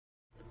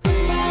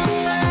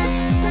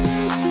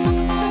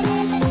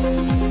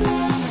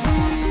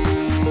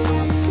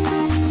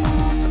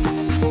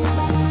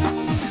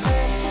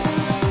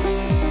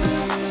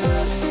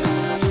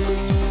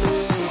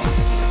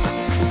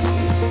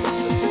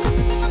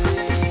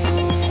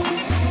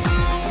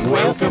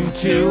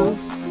Welcome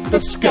to the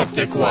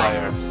Skeptic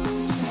Wire.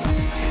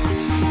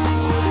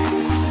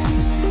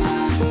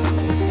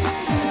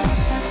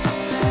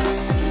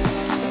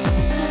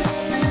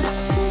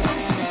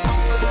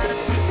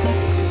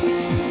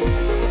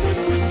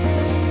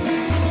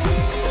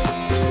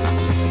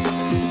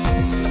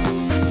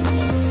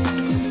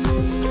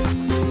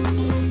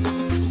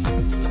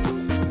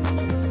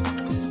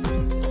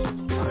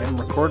 I'm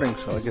recording,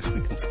 so I guess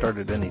we can start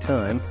at any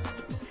time.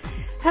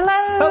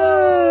 Hello!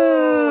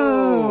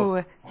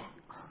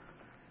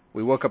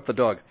 We woke up the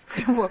dog.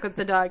 Woke up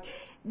the dog.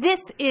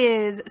 This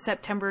is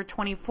September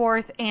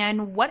 24th,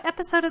 and what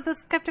episode of the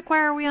Skeptic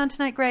Wire are we on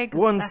tonight, Greg?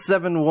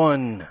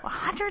 171.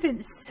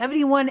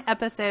 171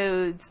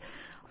 episodes.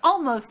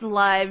 Almost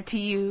live to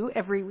you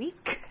every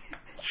week.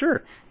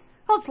 Sure.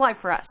 Well, it's live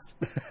for us.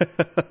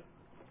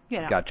 You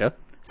know. Gotcha.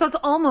 So it's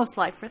almost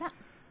live for them.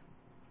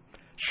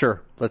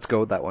 Sure. Let's go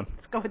with that one.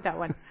 Let's go with that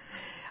one.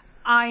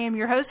 I am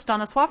your host,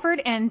 Donna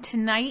Swafford, and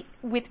tonight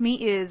with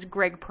me is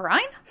Greg Perrine.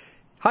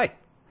 Hi.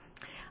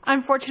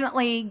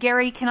 Unfortunately,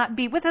 Gary cannot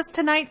be with us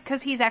tonight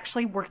because he's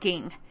actually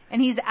working, and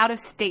he's out of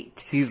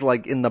state. He's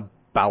like in the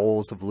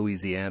bowels of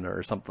Louisiana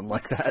or something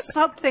like that.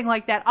 Something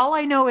like that. All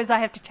I know is I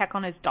have to check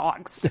on his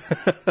dogs.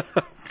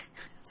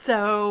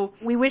 So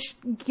we wish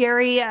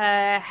Gary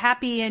a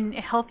happy and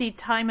healthy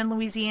time in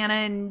Louisiana,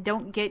 and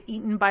don't get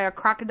eaten by a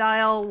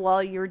crocodile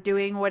while you're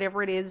doing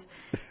whatever it is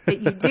that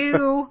you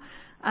do.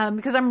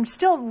 Because I'm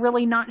still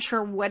really not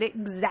sure what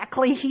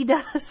exactly he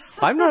does.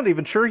 I'm not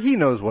even sure he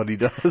knows what he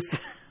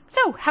does.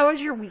 So, how has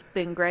your week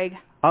been, Greg?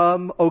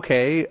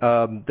 Okay.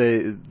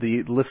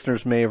 The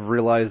listeners may have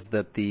realized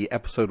that the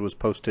episode was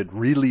posted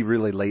really,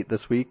 really late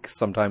this week,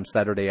 sometime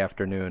Saturday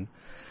afternoon.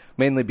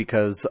 Mainly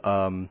because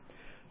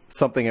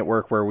something at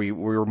work where we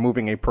were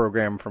moving a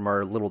program from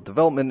our little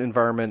development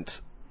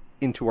environment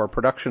into our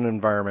production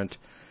environment.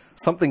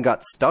 Something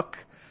got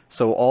stuck.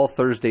 So all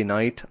Thursday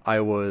night, I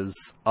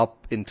was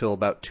up until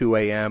about 2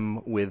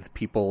 a.m. with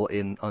people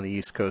on the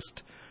East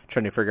Coast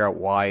trying to figure out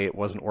why it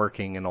wasn't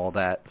working and all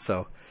that.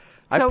 So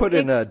I put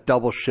in a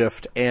double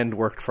shift and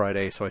worked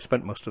Friday, so I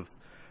spent most of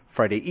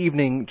Friday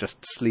evening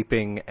just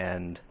sleeping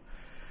and...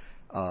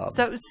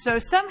 So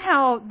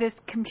somehow this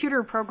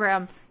computer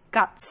program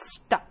got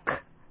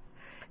stuck.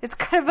 It's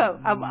kind of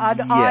an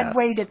odd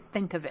way to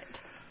think of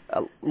it.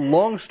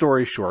 Long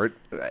story short,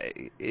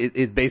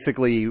 it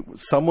basically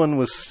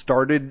someone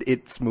started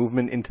its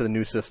movement into the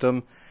new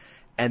system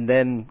and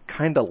then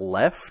kind of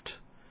left,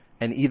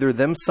 and either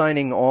them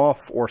signing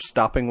off or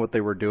stopping what they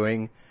were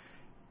doing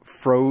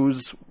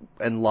froze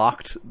and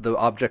locked the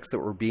objects that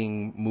were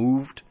being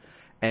moved,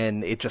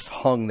 and it just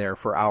hung there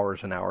for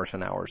hours and hours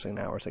and hours and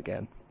hours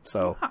again.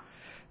 So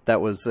that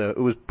was it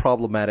was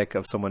problematic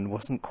if someone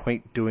wasn't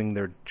quite doing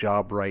their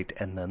job right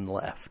and then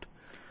left.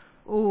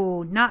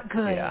 Ooh, not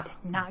good. Yeah,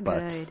 not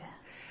but good.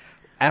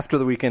 After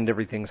the weekend,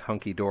 everything's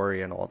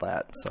hunky-dory and all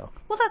that. So,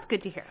 well, that's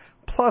good to hear.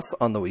 Plus,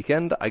 on the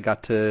weekend, I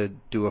got to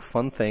do a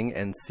fun thing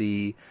and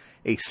see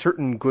a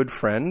certain good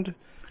friend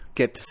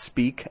get to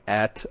speak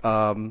at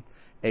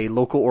a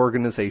local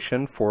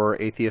organization for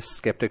atheists,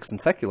 skeptics,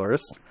 and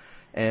secularists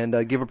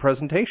and give a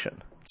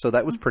presentation. So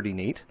that was pretty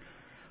neat.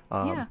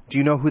 Yeah. Do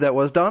you know who that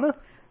was, Donna?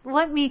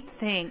 Let me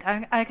think.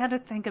 I got to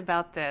think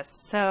about this.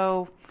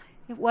 So...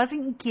 it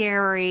wasn't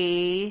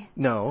Gary.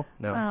 No.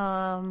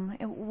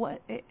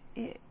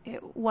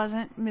 It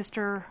wasn't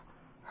Mr.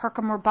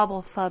 Herkimer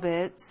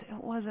Bubblefubbits.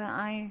 It wasn't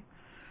I'm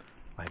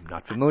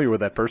not familiar with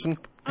that person.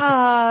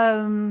 I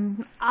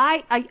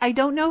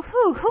don't know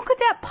who. Who could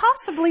that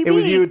possibly be? It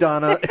was you,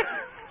 Donna.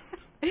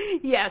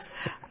 Yes.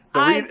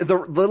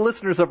 The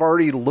listeners have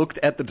already looked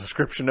at the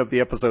description of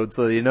the episode,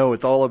 so they know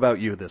it's all about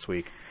you this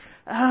week.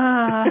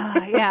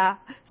 Yeah.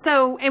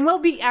 So, and we'll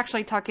be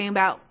actually talking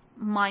about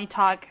my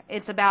talk.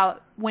 It's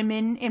about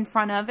women in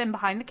front of and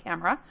behind the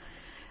camera.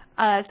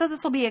 So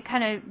this will be a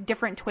kind of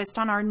different twist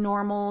on our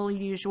normal,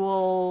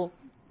 usual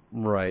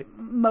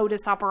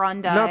modus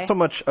operandi. Not so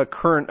much a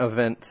current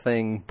event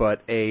thing,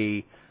 but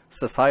a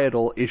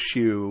societal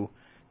issue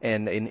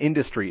and an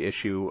industry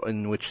issue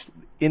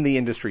in the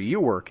industry you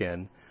work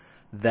in,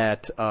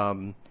 that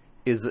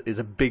is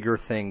a bigger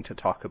thing to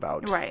talk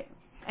about. Right.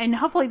 And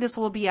hopefully this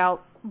will be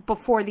out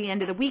before the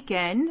end of the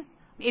weekend.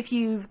 If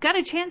you've got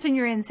a chance and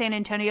you're in San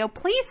Antonio,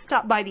 please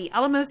stop by the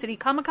Alamo City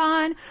Comic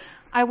Con.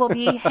 I will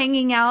be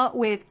hanging out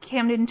with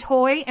Camden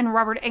Toy and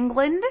Robert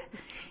Englund.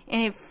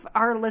 And if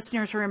our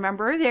listeners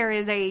remember, there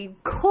is a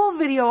cool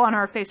video on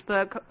our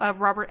Facebook of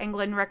Robert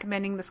Englund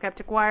recommending the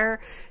Skeptic Wire.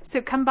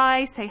 So come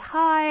by, say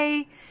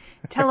hi,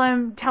 tell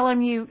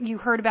him you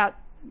heard about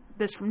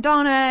this from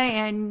Donna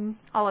and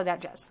all of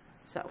that jazz.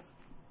 So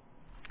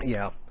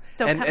yeah.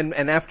 So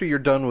and after you're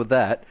done with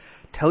that,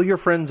 tell your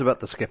friends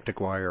about the Skeptic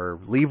Wire.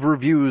 Leave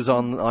reviews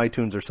on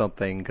iTunes or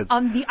something.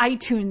 On the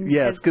iTunes.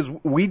 Yes, because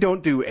we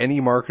don't do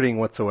any marketing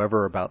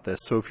whatsoever about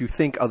this. So if you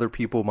think other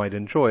people might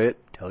enjoy it,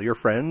 tell your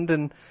friend.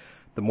 And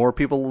the more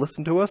people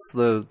listen to us,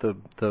 the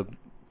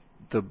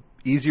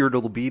easier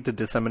it'll be to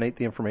disseminate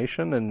the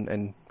information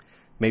and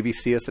maybe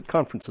see us at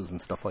conferences and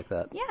stuff like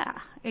that. Yeah,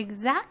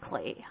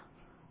 exactly.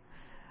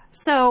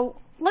 So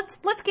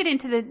let's get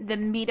into the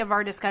meat of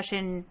our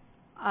discussion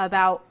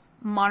about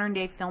modern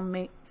day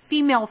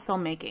female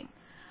filmmaking.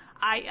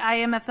 I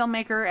am a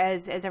filmmaker,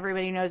 as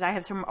everybody knows. I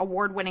have some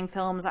award-winning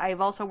films.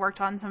 I've also worked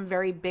on some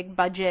very big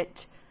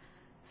budget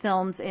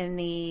films in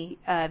the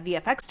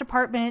VFX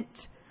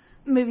department,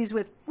 movies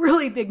with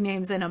really big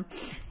names in them.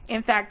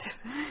 In fact,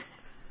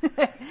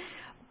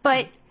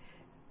 but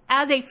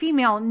as a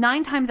female,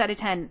 9 times out of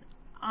 10,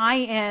 I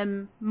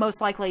am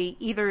most likely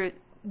either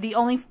the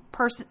only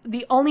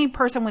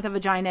person with a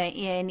vagina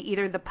in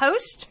either the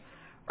post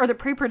or the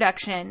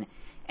pre-production.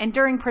 And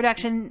during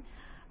production,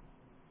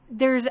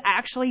 there's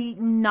actually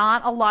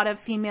not a lot of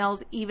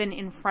females even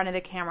in front of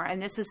the camera.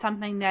 And this is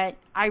something that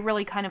I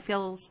really kind of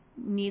feel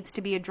needs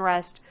to be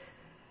addressed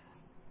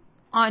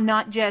on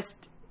not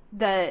just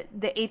the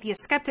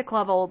atheist skeptic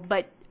level,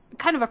 but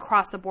kind of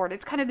across the board.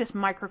 It's kind of this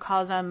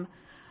microcosm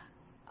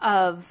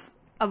of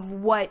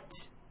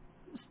what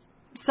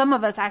some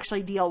of us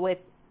actually deal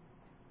with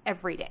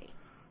every day.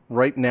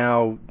 Right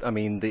now, I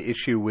mean, the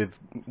issue with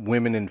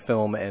women in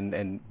film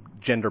and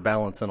gender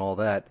balance and all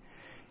that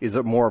is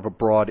more of a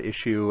broad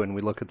issue, and we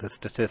look at the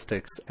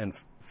statistics and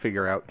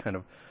figure out kind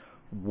of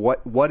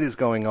what is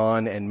going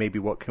on and maybe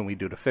what can we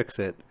do to fix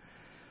it.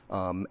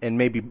 And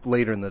maybe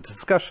later in the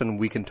discussion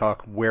we can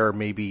talk where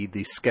maybe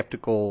the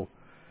skeptical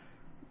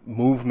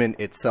movement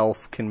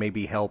itself can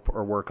maybe help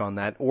or work on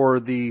that, or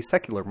the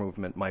secular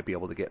movement might be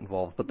able to get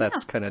involved, but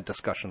that's kind of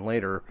discussion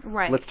later.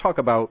 Right. Let's talk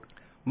about,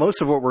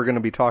 most of what we're going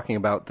to be talking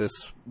about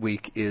this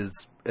week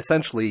is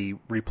essentially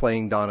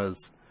replaying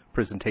Donna's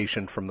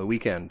presentation from the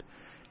weekend.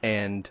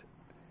 And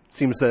it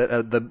seems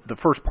that the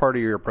first part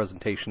of your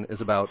presentation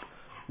is about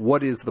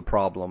what is the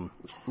problem,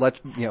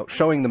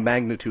 showing the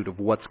magnitude of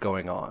what's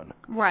going on.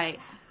 Right.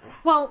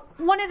 Well,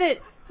 one of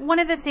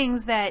the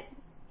things that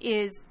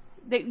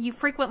you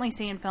frequently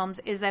see in films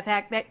is the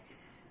fact that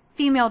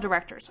female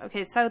directors.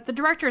 Okay, so the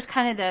director is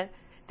kind of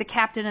the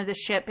captain of the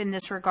ship in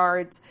this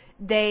regards.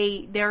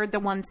 They're the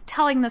ones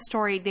telling the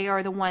story. They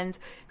are the ones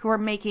who are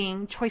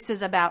making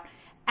choices about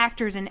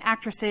actors and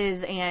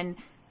actresses and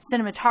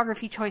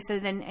cinematography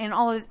choices and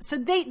all of this. So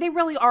they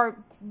really are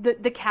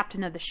the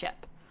captain of the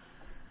ship.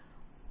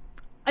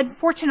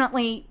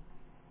 Unfortunately,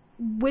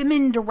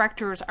 women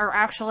directors are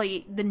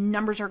actually, the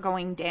numbers are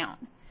going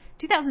down.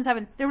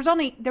 2007, there was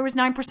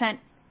 9%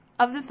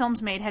 of the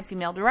films made had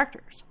female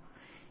directors.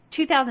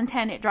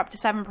 2010, it dropped to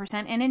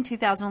 7%, and in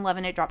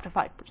 2011, it dropped to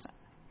 5%.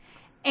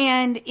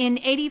 And in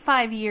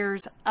 85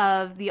 years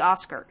of the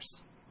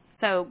Oscars,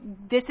 so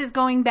this is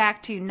going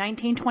back to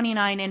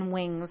 1929 in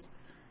Wings,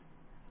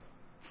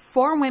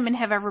 4 women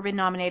have ever been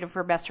nominated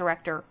for Best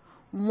Director.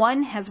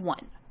 1 has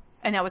won,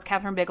 and that was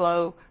Catherine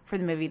Bigelow for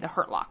the movie The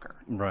Hurt Locker.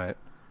 Right.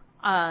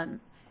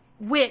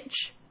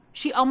 Which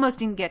she almost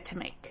didn't get to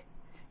make.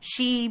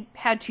 She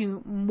had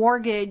to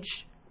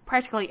mortgage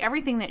practically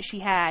everything that she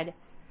had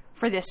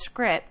for this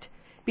script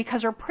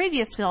because her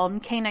previous film,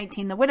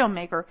 K-19 The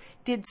Widowmaker,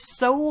 did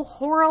so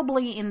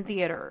horribly in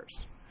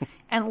theaters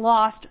and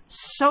lost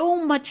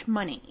so much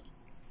money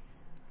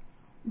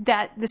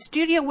that the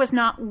studio was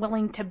not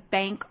willing to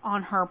bank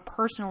on her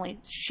personally.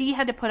 She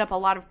had to put up a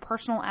lot of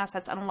personal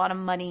assets and a lot of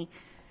money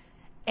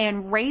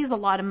and raise a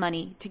lot of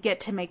money to get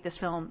to make this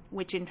film,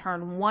 which in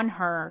turn won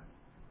her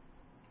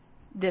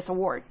this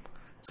award.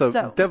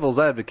 So devil's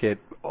advocate,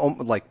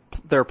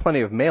 there are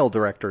plenty of male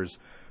directors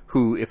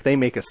who, if they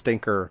make a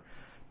stinker,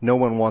 no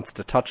one wants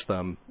to touch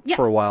them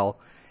for a while.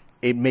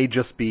 It may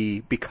just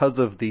be because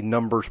of the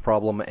numbers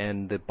problem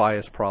and the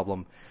bias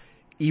problem,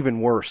 even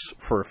worse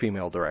for a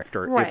female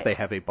director if they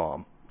have a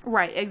bomb.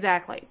 Right,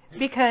 exactly.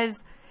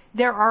 Because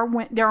there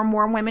are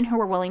more women who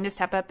are willing to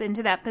step up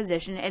into that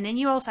position. And then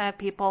you also have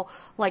people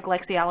like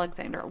Lexi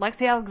Alexander.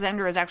 Lexi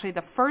Alexander is actually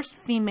the first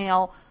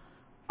female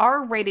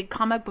R-rated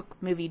comic book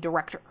movie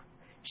director.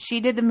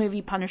 She did the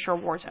movie Punisher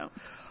Warzone.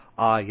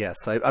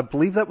 Yes. I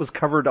believe that was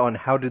covered on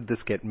How Did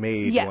This Get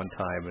Made one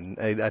time.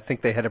 And I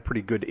think they had a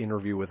pretty good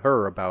interview with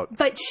her about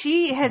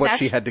she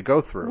had to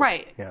go through.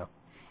 Right. Yeah.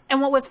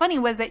 And what was funny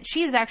was that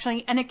she is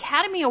actually an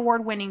Academy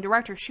Award-winning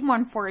director. She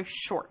won for a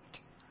short,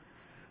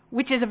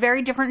 which is a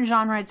very different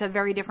genre. It's a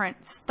very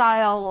different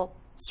style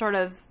sort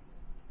of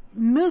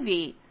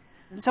movie.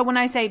 So when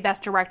I say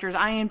best directors,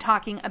 I am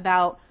talking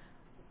about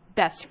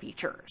best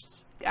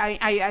features.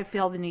 I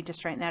feel the need to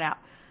straighten that out.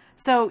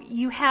 So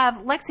you have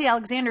Lexi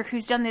Alexander,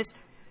 who's done this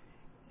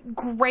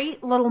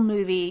great little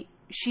movie.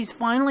 She's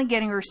finally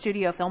getting her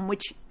studio film,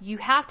 which you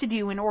have to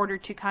do in order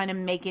to kind of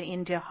make it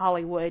into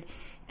Hollywood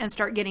and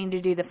start getting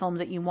to do the films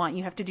that you want.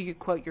 You have to do,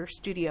 quote, your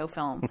studio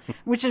film,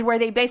 which is where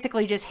they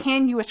basically just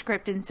hand you a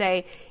script and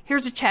say,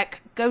 here's a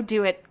check, go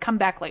do it, come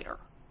back later.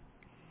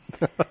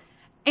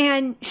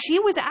 And she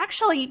was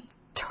actually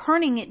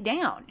turning it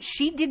down.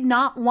 She did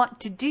not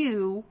want to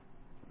do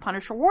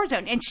Punisher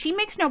Warzone. And she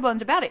makes no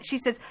bones about it. She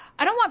says,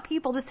 I don't want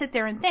people to sit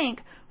there and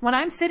think, when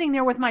I'm sitting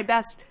there with my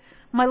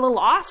little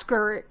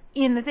Oscar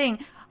in the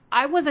thing,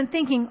 I wasn't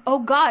thinking, oh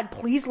God,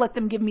 please let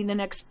them give me the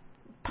next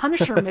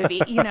Punisher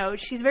movie.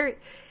 She's very...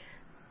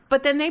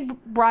 But then they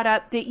brought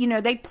up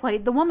that, they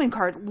played the woman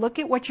card. Look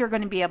at what you're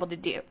going to be able to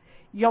do.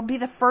 You'll be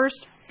the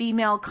first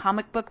female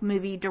comic book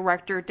movie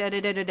director,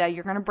 da-da-da-da-da.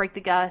 You're going to break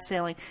the glass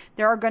ceiling.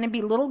 There are going to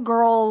be little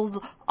girls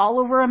all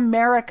over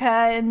America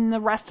and the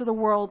rest of the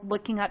world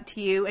looking up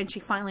to you. And she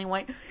finally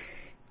went,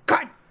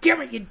 God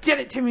damn it, you did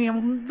it to me.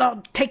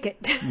 I'll take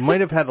it.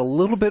 Might have had a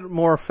little bit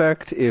more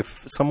effect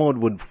if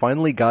someone would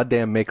finally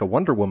goddamn make a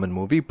Wonder Woman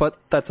movie, but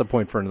that's a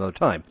point for another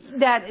time.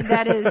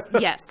 That is,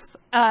 yes.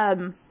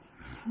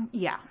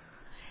 Yeah.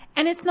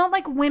 And it's not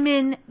like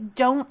women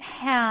don't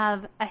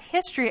have a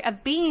history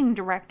of being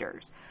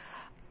directors.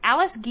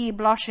 Alice Guy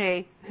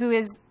Blanchet, who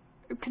is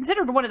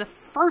considered one of the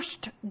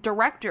first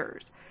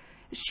directors,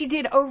 she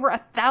did over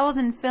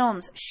 1,000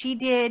 films. She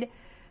did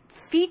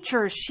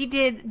features. She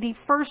did the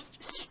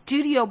first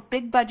studio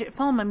big budget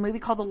film, a movie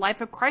called The Life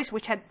of Christ,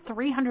 which had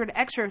 300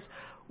 extras,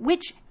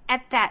 which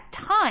at that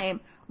time,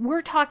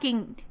 we're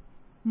talking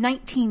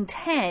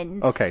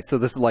 1910s. Okay, so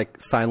this is like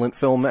silent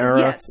film era?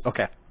 Yes.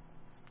 Okay.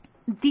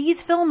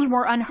 These films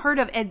were unheard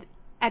of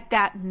at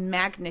that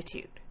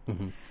magnitude.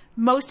 Mm-hmm.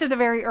 Most of the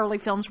very early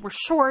films were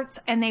shorts,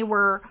 and they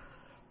were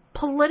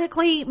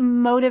politically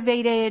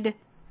motivated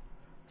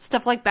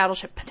stuff like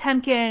Battleship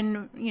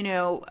Potemkin,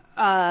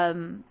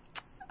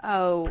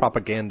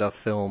 propaganda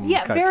film.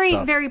 Yeah, very,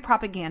 stuff. very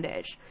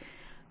propaganda-ish.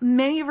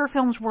 Many of her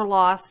films were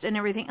lost and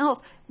everything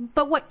else.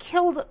 But what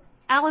killed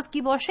Alice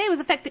Guy Blanchet was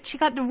the fact that she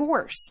got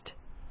divorced.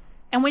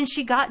 And when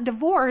she got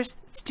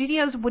divorced,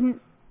 studios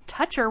wouldn't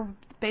touch her,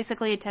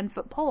 basically a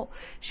 10-foot pole.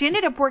 She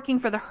ended up working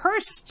for the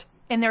Hearst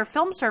and their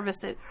film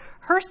services,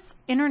 Hearst's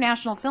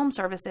International Film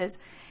Services.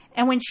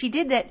 And when she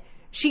did that,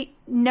 she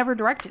never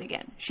directed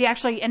again. She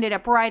actually ended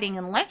up writing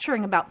and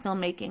lecturing about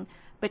filmmaking,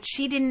 but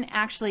she didn't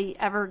actually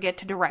ever get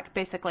to direct,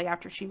 basically,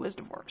 after she was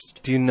divorced.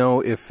 Do you know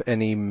if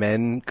any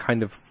men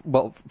kind of,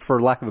 well, for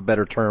lack of a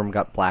better term,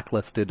 got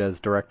blacklisted as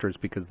directors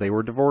because they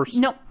were divorced?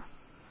 No.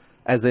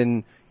 As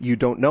in, you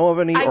don't know of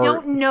any? I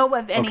don't know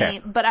of any,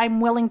 okay. But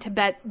I'm willing to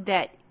bet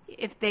that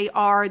if they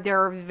are,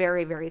 there are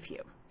very, very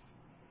few.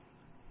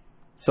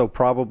 So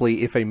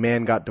probably if a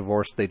man got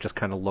divorced, they just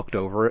kind of looked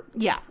over it?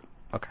 Yeah.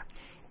 Okay.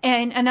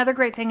 And another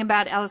great thing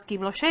about Alice Guy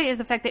Blanchet is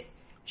the fact that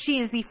she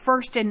is the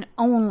first and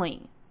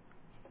only,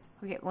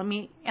 okay, let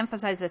me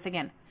emphasize this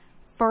again,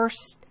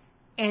 first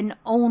and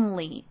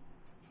only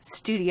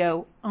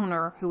studio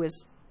owner who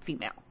is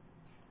female.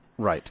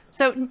 Right.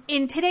 So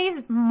in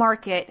today's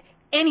market,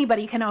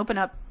 anybody can open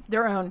up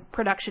their own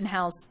production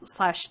house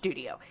 /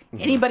 studio.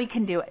 Mm-hmm. Anybody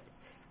can do it.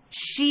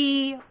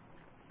 She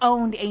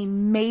owned a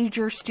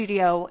major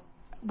studio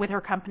with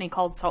her company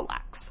called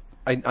Solax.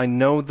 I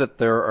know that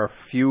there are a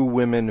few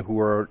women who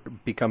are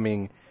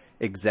becoming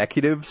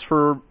executives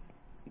for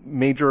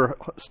major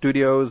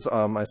studios.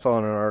 I saw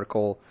in an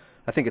article,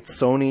 I think it's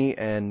Sony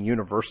and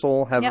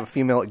Universal have a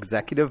female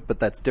executive, but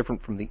that's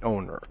different from the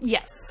owner.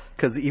 Yes.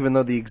 Because even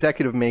though the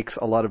executive makes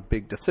a lot of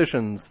big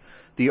decisions,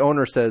 the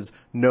owner says,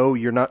 no,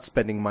 you're not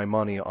spending my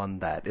money on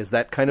that. Is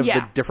that kind of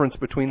the difference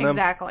between them?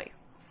 Exactly.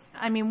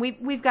 I mean,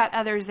 we've got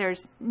others.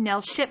 There's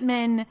Nell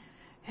Shipman,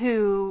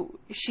 who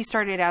she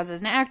started out as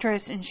an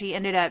actress, and she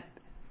ended up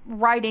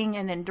writing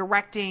and then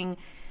directing.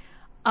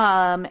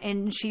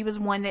 And she was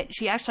one that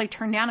she actually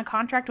turned down a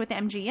contract with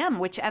MGM,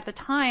 which at the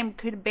time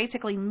could have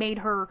basically made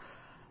her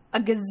a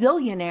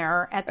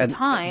gazillionaire at the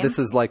time. This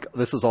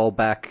is all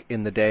back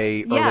in the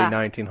day, early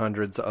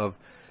 1900s, of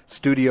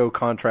studio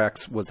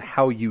contracts was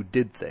how you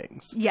did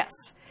things. Yes.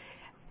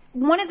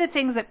 One of the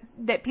things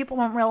that people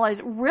don't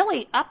realize,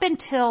 really up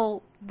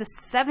until the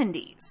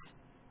 70s,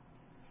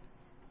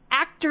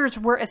 actors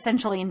were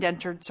essentially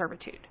indentured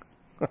servitude.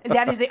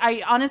 That is,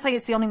 honestly,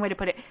 it's the only way to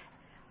put it.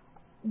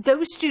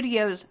 Those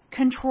studios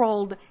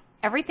controlled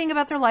everything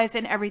about their lives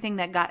and everything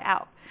that got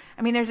out.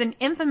 I mean, there's an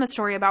infamous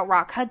story about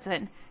Rock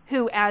Hudson,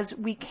 who, as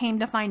we came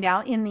to find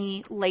out in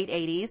the late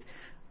 80s,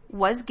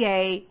 was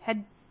gay,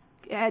 had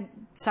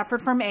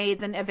suffered from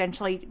AIDS, and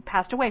eventually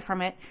passed away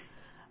from it.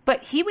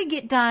 But he would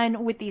get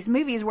done with these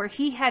movies where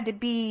he had to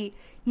be,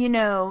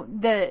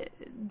 the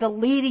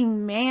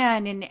leading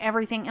man and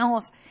everything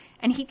else.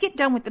 And he'd get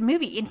done with the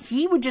movie, and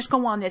he would just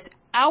go on this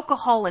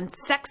alcohol and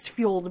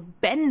sex-fueled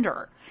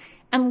bender.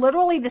 And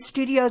literally the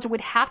studios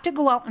would have to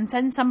go out and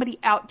send somebody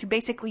out to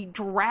basically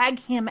drag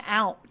him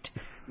out,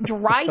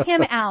 dry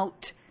him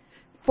out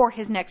for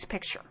his next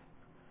picture.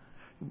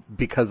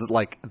 Because,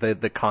 like,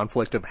 the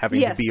conflict of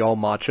having to be all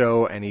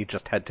macho, and he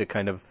just had to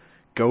kind of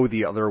go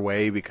the other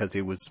way because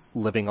he was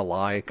living a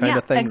lie kind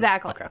of thing?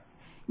 Exactly. Okay.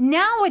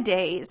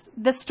 Nowadays,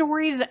 the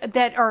stories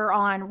that are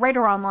on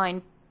Radar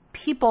Online,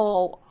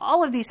 people,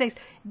 all of these things,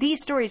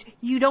 these stories,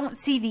 you don't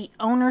see the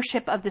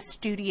ownership of the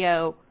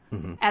studio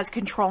as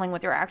controlling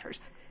with their actors.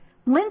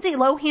 Lindsay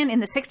Lohan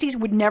in the 60s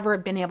would never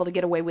have been able to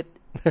get away with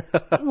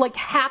like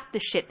half the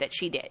shit that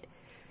she did.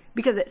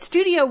 Because the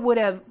studio would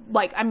have,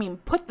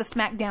 put the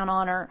smack down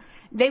on her.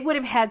 They would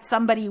have had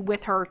somebody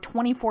with her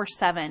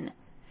 24/7,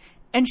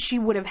 and she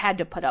would have had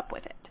to put up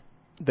with it.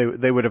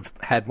 They would have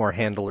had more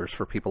handlers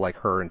for people like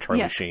her and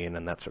Charlie Sheen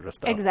and that sort of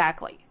stuff.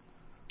 Exactly.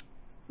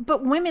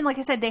 But women, like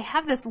I said, they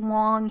have this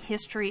long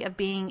history of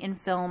being in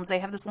films. They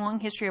have this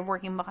long history of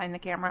working behind the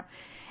camera.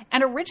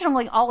 And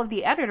originally, all of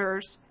the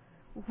editors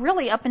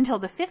really up until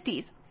the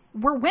 50s,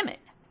 were women.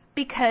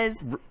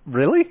 Because...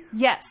 Really?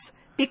 Yes.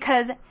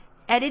 Because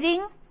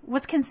editing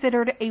was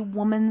considered a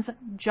woman's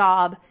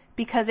job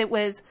because it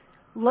was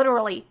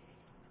literally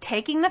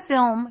taking the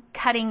film,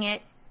 cutting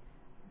it,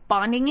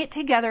 bonding it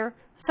together,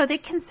 so they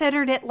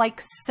considered it like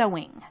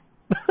sewing.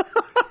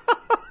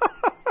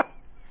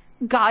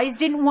 Guys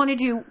didn't want to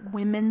do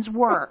women's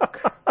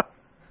work.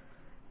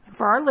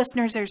 For our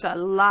listeners, there's a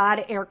lot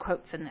of air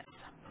quotes in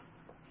this.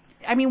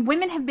 I mean,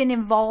 women have been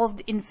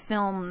involved in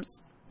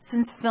films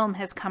since film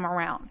has come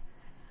around.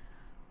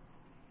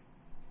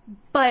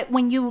 But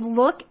when you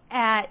look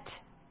at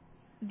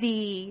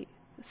the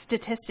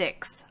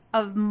statistics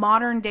of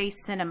modern day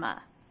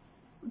cinema,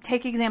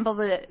 take example,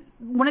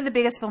 one of the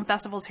biggest film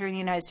festivals here in the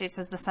United States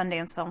is the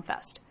Sundance Film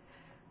Fest.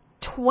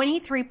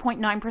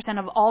 23.9%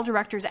 of all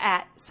directors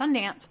at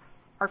Sundance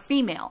are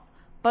female,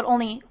 but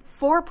only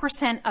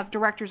 4% of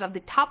directors of the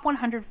top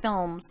 100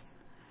 films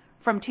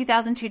from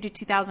 2002 to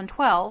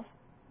 2012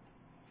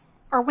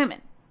 are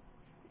women.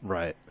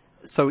 Right.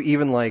 So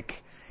even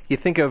like, you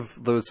think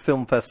of those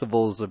film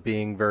festivals of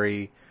being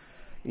very,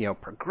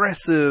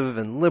 progressive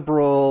and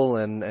liberal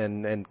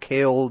and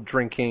kale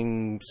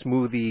drinking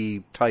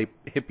smoothie type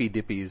hippie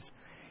dippies.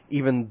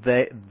 Even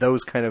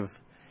those kind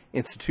of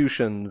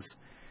institutions,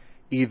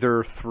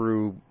 either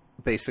through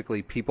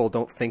basically people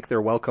don't think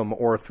they're welcome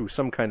or through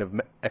some kind of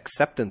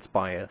acceptance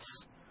bias,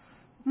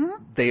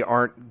 they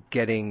aren't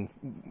getting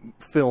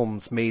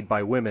films made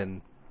by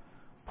women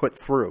put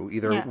through,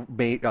 either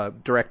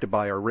directed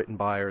by or written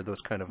by, or those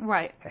kind of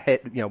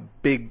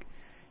big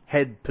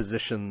head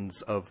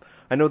positions of.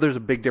 I know there's a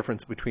big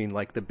difference between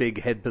like the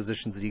big head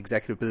positions, the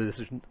executive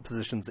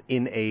positions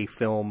in a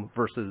film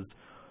versus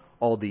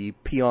all the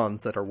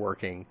peons that are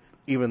working.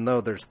 Even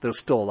though there's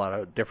still a lot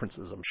of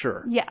differences, I'm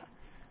sure. Yeah.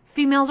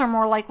 Females are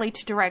more likely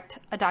to direct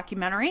a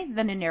documentary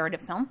than a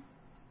narrative film.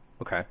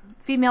 Okay.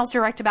 Females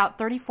direct about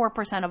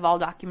 34% of all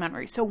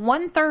documentaries. So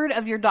 1/3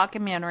 of your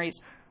documentaries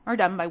are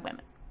done by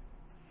women.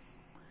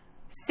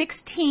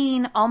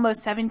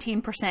 almost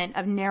 17%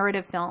 of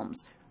narrative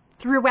films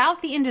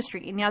throughout the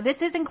industry. Now,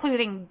 this is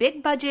including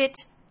big budget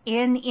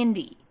and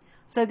indie.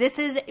 So this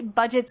is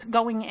budgets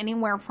going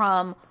anywhere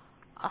from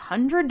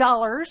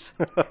 $100.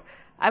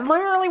 I've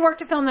literally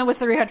worked a film that was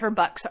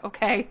 $300,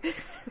 okay?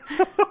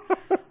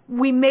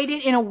 We made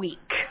it in a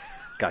week.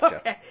 Gotcha.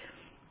 Okay.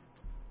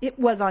 It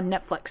was on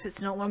Netflix.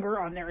 It's no longer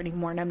on there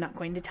anymore, and I'm not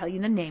going to tell you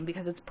the name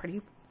because it's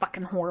pretty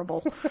fucking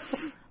horrible.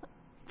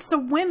 So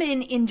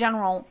women, in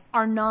general,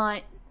 are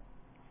not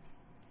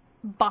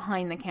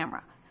behind the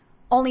camera.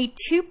 Only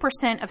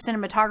 2% of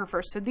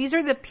cinematographers, so these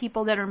are the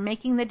people that are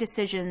making the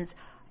decisions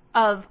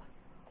of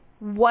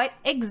what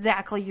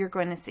exactly you're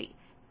going to see.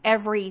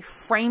 Every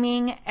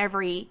framing,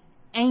 every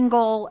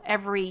angle,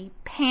 every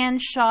pan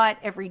shot,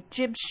 every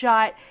jib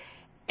shot,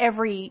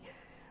 every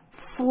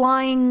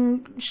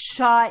flying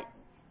shot,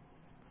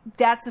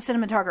 that's the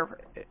cinematographer.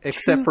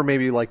 Except for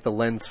maybe like the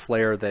lens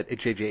flare that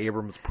J.J.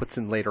 Abrams puts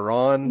in later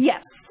on?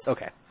 Yes.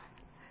 Okay.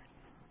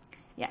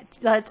 Yeah,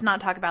 let's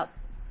not talk about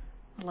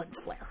lens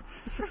flare.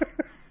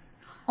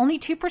 Only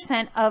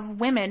 2% of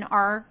women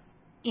are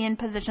in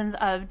positions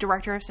of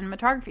director of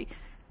cinematography.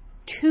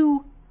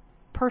 2%.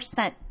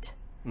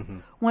 Mm-hmm.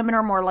 Women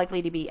are more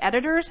likely to be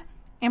editors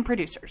and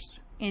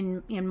producers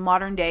in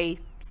modern day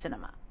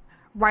cinema.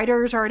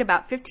 Writers are at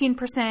about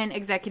 15%,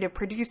 executive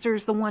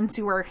producers, the ones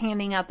who are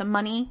handing out the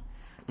money,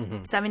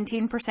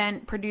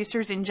 17%,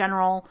 producers in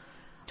general,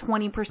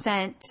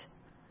 20%,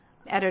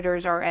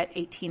 editors are at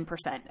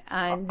 18%.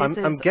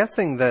 I'm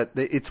guessing that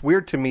it's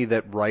weird to me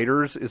that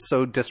writers is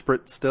so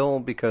disparate still,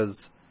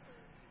 because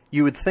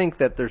you would think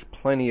that there's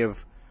plenty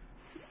of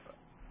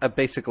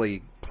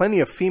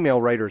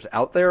female writers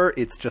out there.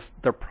 It's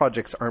just their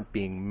projects aren't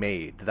being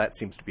made. That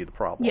seems to be the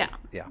problem.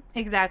 Yeah,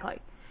 exactly.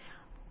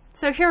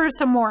 So here are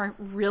some more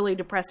really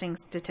depressing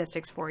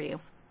statistics for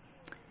you.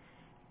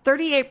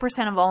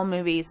 38% of all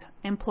movies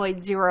employed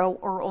zero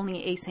or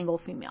only a single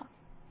female.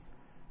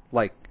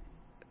 Like,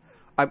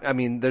 I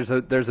mean, there's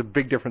a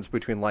big difference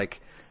between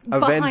like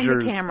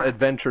Avengers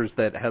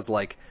that has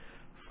like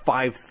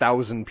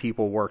 5,000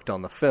 people worked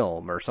on the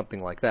film or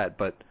something like that.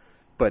 But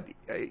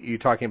you're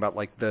talking about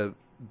like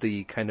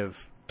the kind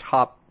of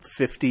top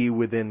 50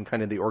 within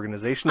kind of the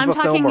organization of a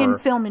film? I'm talking in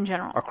film in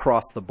general.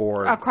 Across the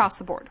board? Across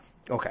the board.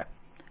 Okay.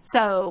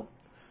 So...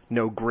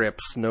 no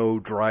grips, no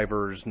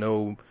drivers,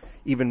 no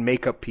even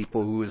makeup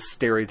people who is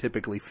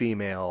stereotypically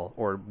female,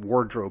 or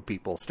wardrobe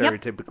people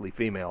stereotypically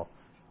female.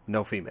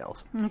 No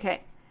females.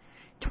 Okay.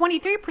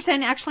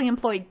 23% actually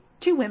employed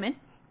 2 women.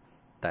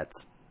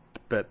 That's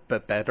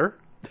better.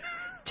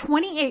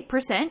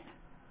 28%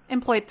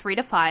 employed 3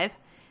 to 5,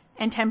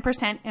 and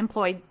 10%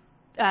 employed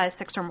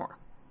 6 or more.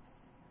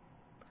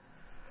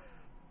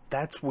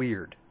 That's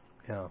weird.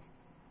 Yeah.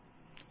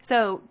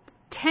 So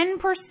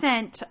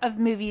 10% of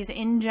movies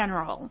in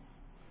general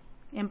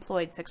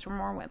employed 6 or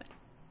more women.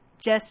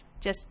 Just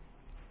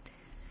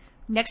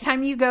next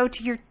time you go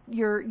to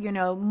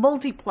your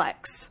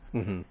multiplex,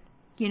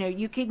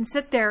 you can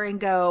sit there and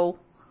go,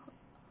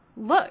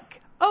 look,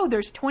 oh,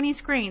 there's 20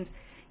 screens.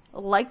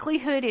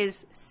 likelihood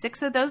is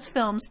 6 of those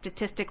films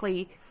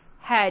statistically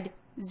had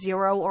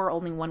 0 or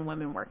only 1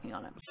 woman working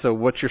on them. So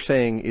what you're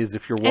saying is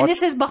if you're watching... And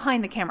this is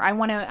behind the camera. I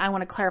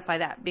want to clarify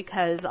that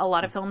because a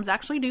lot of films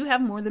actually do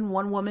have more than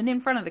 1 woman in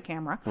front of the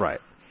camera. Right.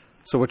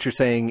 So what you're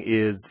saying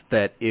is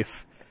that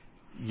if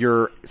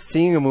you're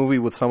seeing a movie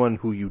with someone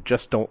who you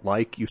just don't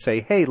like, you say,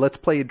 hey, let's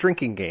play a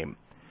drinking game.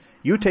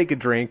 You take a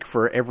drink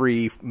for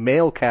every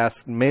male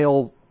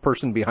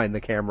person behind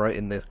the camera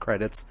in the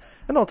credits,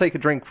 and I'll take a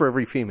drink for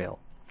every female.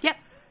 Yep.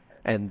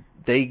 And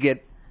they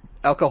get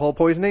alcohol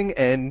poisoning,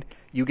 and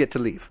you get to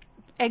leave.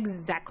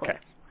 Exactly. Okay.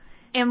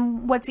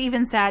 And what's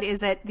even sad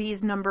is that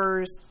these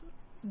numbers,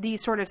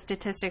 these sort of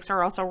statistics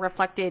are also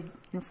reflected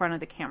in front of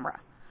the camera.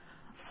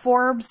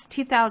 Forbes'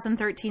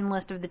 2013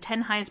 list of the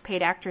 10 highest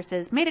paid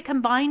actresses made a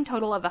combined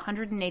total of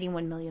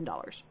 $181 million.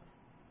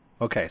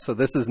 Okay, so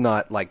this is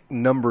not like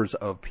numbers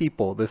of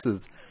people. This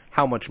is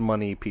how much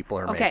money people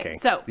are making. Okay,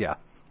 so yeah.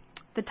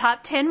 The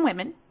top 10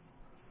 women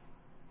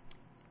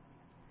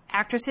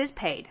actresses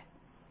paid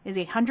is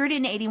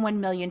 $181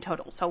 million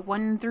total. So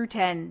 1 through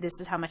 10,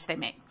 this is how much they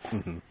make.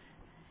 Mm-hmm.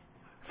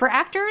 For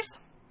actors,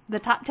 the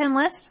top 10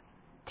 list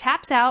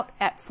taps out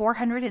at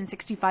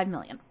 $465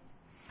 million.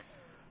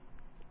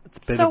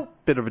 It's a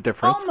bit of a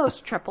difference.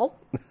 Almost triple.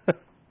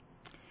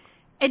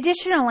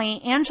 Additionally,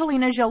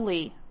 Angelina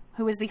Jolie,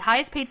 who is the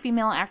highest paid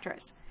female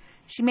actress,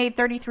 she made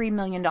 $33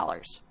 million.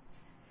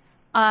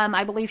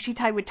 I believe she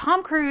tied with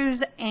Tom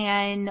Cruise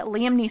and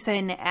Liam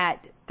Neeson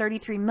at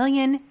 $33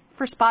 million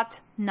for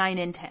spots 9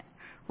 and 10.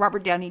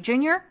 Robert Downey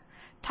Jr.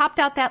 topped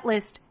out that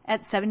list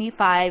at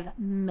 $75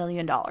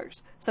 million.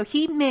 So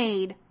he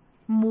made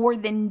more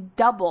than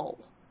double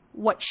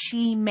what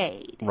she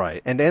made.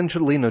 Right. And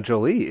Angelina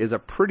Jolie is a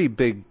pretty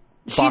big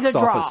box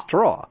office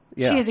draw.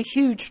 Yeah. She is a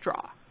huge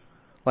draw.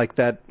 Like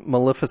that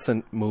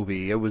Maleficent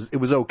movie. It was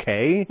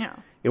okay. Yeah.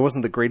 It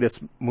wasn't the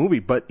greatest movie,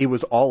 but it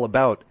was all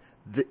about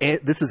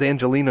this is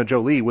Angelina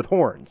Jolie with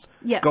horns.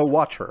 Yes. Go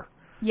watch her.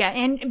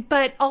 Yeah,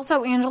 but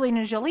also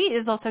Angelina Jolie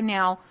is also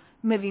now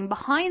moving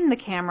behind the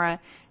camera.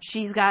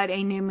 She's got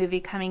a new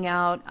movie coming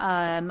out,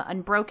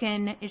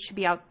 Unbroken. It should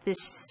be out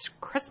this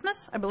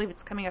Christmas. I believe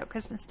it's coming out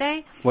Christmas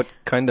Day. What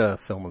kind of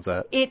film is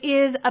that? It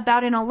is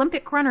about an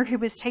Olympic runner who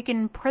was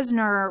taken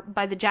prisoner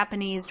by the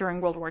Japanese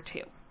during World War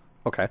II.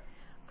 Okay.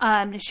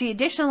 She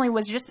additionally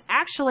was just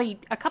actually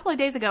a couple of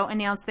days ago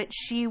announced that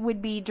she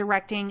would be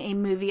directing a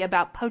movie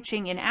about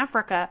poaching in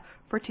Africa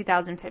for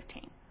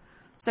 2015.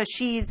 So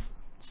she's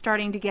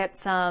starting to get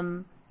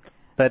some...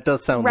 That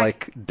does sound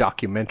like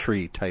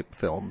documentary type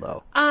film,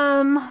 though.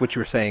 What you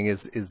were saying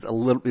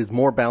is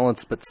more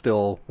balanced, but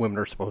still women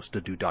are supposed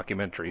to do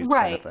documentaries,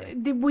 right? Kind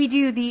of thing. We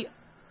do the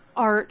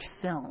art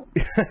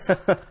films,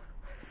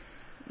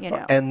 you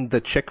know, and the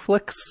chick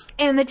flicks,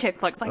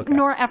 like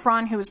Nora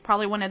Ephron, who is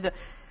probably one of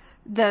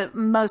the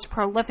most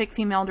prolific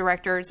female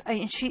directors. I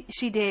mean,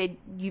 she did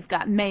You've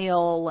Got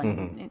Mail,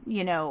 and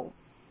you know,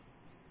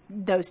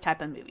 those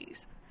type of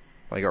movies.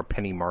 Like our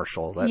Penny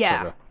Marshall, that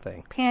sort of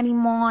thing. Penny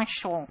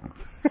Marshall.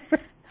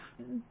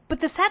 But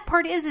the sad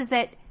part is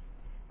that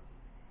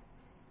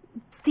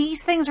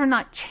these things are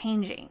not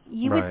changing.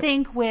 You would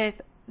think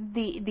with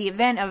the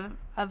event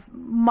of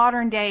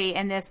modern day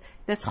and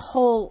this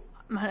whole,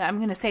 I'm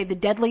going to say the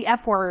deadly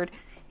F word,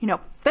 you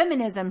know,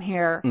 feminism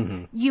here,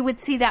 you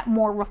would see that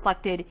more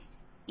reflected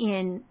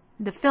in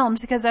the films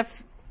because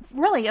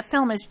really a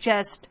film is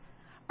just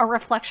a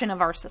reflection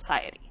of our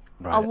society.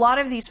 Right. A lot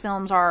of these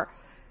films are...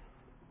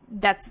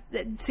 That's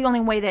the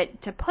only way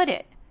to put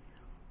it.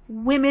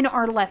 Women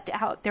are left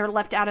out. They're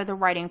left out of the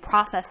writing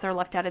process. They're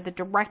left out of the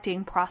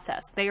directing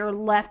process. They are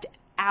left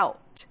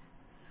out.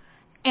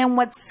 And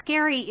what's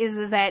scary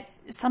is that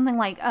something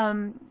like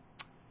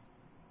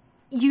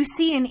you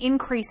see an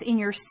increase in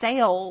your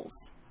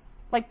sales,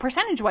 like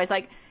percentage-wise,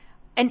 like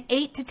an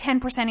 8 to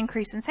 10%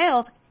 increase in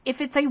sales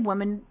if it's a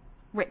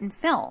woman-written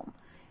film,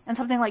 and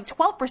something like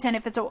 12%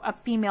 if it's a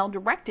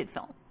female-directed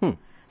film.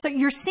 So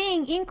you're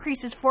seeing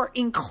increases for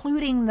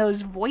including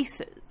those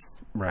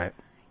voices. Right.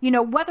 You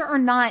know, whether or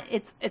not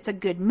it's a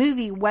good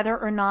movie, whether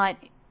or not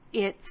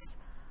it's,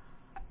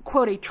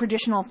 quote, a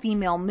traditional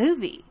female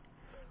movie,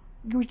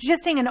 you're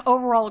just seeing an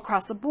overall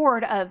across the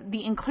board of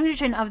the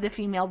inclusion of the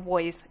female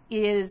voice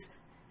is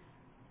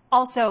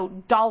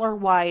also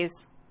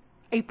dollar-wise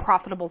a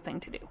profitable thing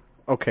to do.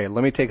 Okay,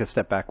 let me take a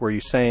step back. Were you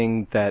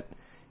saying that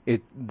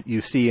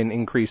you see an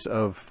increase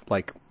of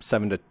like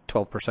 7 to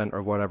 12%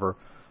 or whatever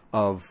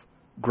of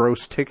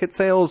gross ticket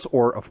sales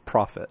or of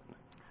profit?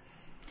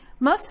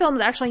 Most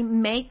films actually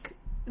make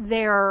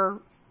their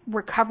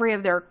recovery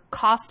of their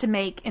cost to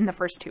make in the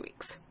first 2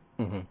 weeks.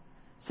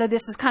 So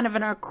this is kind of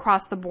an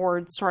across the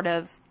board sort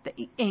of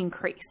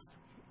increase.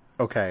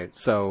 Okay,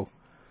 so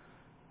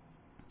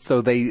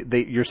they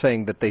you're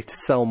saying that they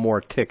sell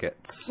more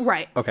tickets.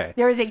 Right. Okay.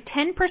 There is a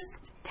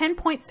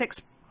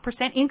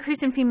 10.6%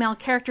 increase in female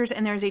characters,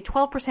 and there's a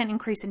 12%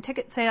 increase in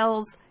ticket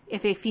sales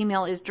if a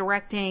female is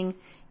directing,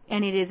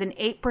 and it is an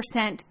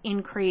 8%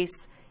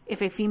 increase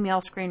if a female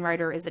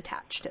screenwriter is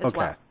attached as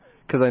well. Okay.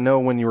 Because I know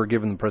when you were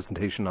giving the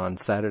presentation on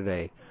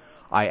Saturday,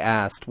 I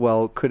asked,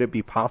 well, could it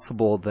be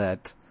possible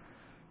that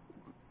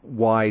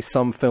why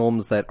some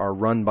films that are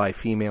run by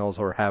females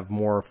or have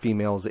more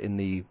females in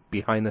the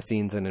behind the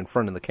scenes and in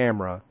front of the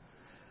camera,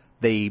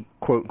 they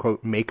quote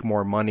unquote make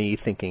more money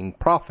thinking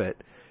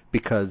profit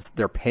because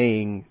they're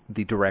paying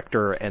the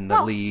director and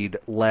the lead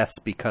less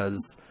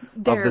because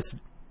of this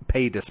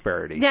pay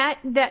disparity.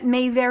 That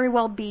may very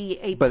well be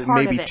a part of it. But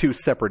maybe two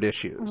separate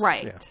issues.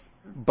 Right. Yeah.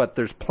 But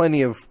there's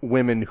plenty of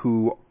women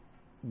who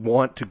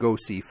want to go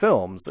see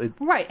films.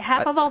 Right.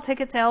 Half of all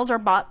ticket sales are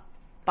bought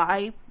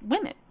by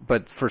women.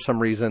 But for some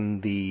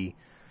reason, the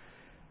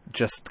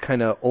just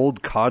kind of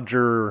old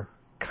codger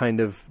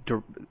kind of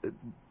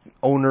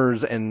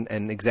owners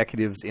and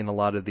executives in a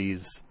lot of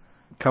these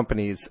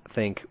companies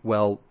think,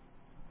 well,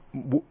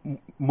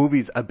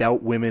 movies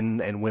about women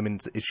and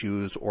women's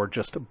issues or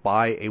just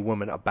by a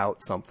woman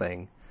about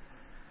something,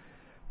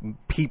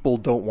 people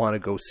don't want to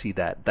go see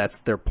that.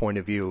 That's their point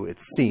of view, it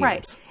seems.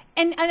 Right.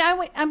 And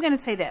I'm going to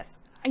say this.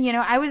 You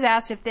know, I was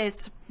asked if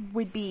this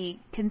would be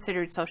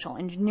considered social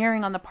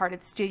engineering on the part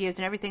of the studios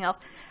and everything else.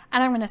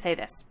 And I'm going to say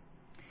this.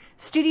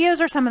 Studios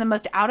are some of the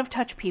most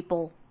out-of-touch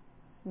people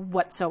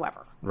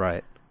whatsoever.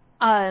 Right.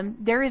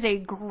 There is a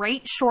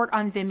great short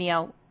on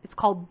Vimeo. It's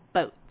called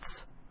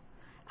Boats.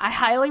 I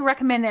highly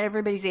recommend that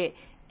everybody see it.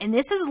 And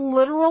this is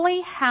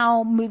literally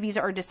how movies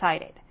are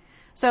decided.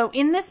 So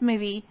in this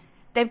movie,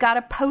 they've got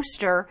a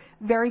poster,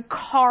 very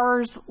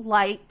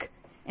Cars-like,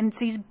 and it's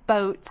these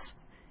boats.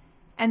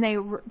 And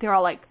they're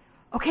all like,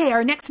 okay,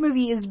 our next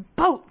movie is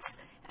Boats.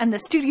 And the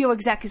studio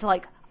exec is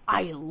like,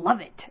 I love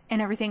it,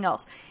 and everything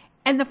else.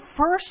 And the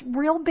first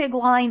real big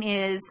line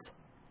is,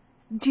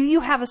 do you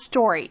have a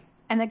story?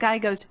 And the guy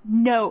goes,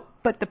 no,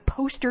 but the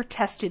poster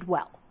tested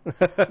well.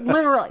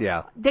 Literally.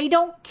 Yeah. They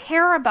don't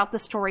care about the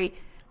story.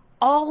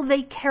 All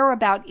they care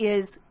about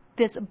is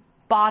this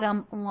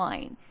bottom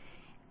line.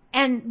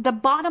 And the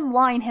bottom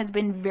line has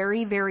been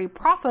very, very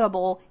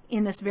profitable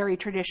in this very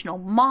traditional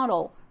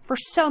model for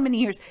so many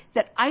years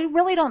that I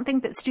really don't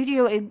think that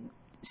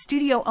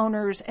studio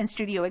owners and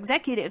studio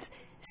executives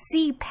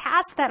see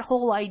past that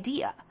whole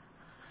idea.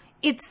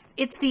 It's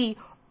the,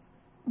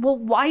 well,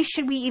 why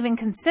should we even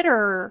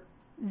consider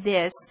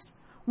this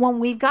when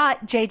we've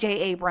got J.J.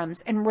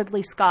 Abrams and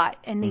Ridley Scott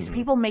and these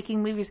people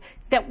making movies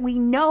that we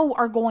know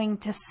are going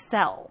to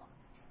sell?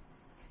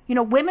 You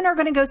know, women are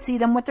going to go see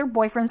them with their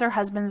boyfriends, their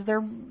husbands, their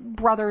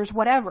brothers,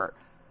 whatever.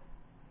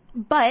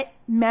 But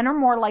men are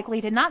more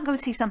likely to not go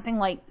see something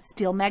like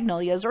Steel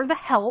Magnolias or The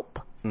Help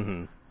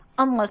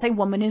unless a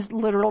woman is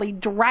literally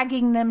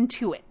dragging them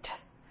to it.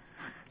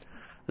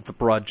 It's a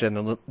broad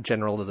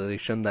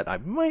generalization that I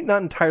might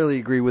not entirely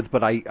agree with,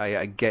 but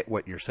I get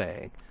what you're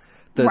saying.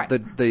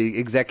 The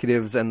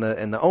executives and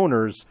the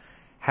owners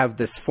have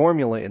this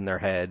formula in their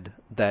head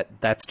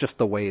that's just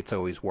the way it's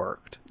always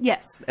worked.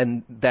 Yes.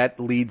 And that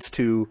leads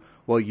to,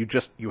 well,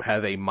 you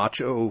have a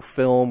macho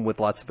film with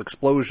lots of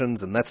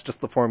explosions, and that's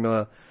just the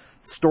formula.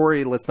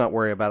 Story, let's not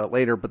worry about it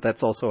later, but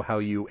that's also how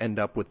you end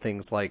up with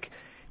things like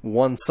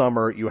one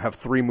summer you have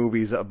 3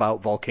 movies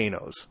about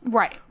volcanoes.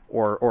 Right.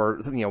 Or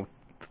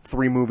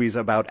 3 movies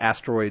about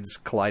asteroids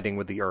colliding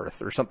with the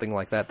Earth or something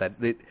like that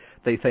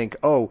they think,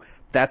 oh,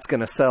 that's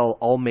going to sell,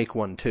 I'll make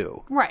one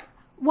too. Right.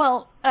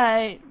 Well,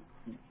 Jim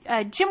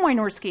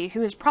Wynorski,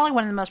 who is probably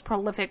one of the most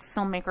prolific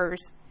filmmakers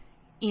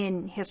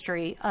in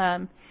history,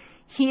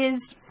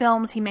 his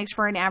films he makes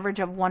for an average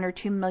of $1 or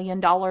 $2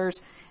 million, and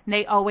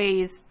they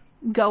always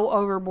go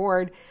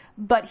overboard,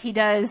 but he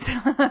does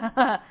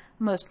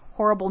most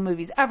horrible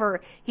movies ever.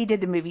 He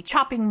did the movie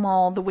Chopping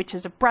Mall, The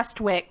Witches of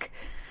Brestwick.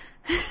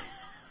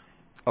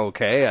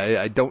 Okay,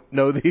 I don't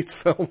know these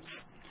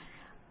films.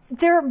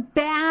 They're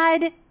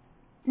bad,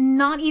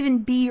 not even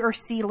B or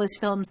C list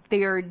films.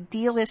 They're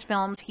D list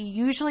films. He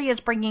usually is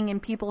bringing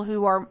in people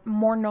who are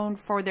more known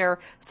for their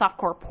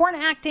softcore porn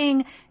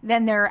acting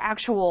than their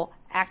actual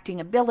acting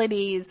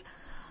abilities.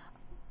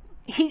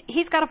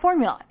 He's got a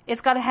formula.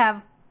 It's got to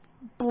have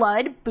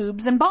blood,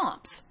 boobs, and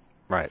bombs.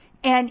 Right.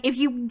 And if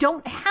you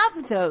don't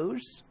have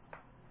those,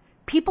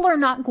 people are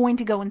not going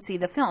to go and see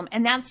the film.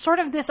 And that's sort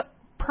of this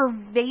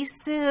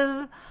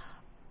pervasive,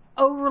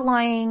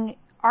 overlying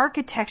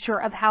architecture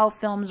of how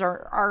films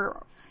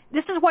are.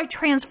 This is why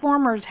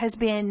Transformers has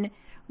been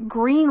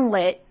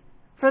greenlit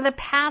for the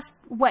past,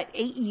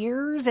 8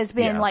 years? Has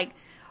been like,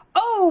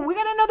 oh, we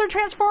got another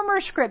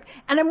Transformers script.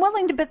 And I'm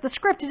willing to bet the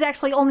script is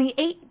actually only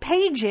 8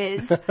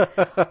 pages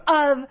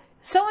of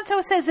so-and-so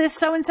says this,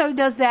 so-and-so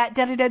does that,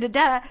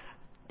 da-da-da-da-da.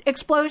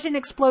 Explosion,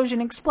 explosion,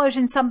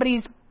 explosion.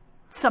 Somebody's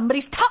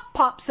top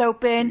pops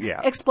open.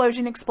 Yeah.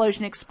 Explosion,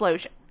 explosion,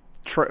 explosion.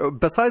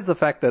 Besides the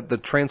fact that the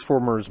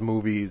Transformers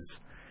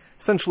movies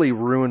essentially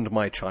ruined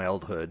my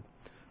childhood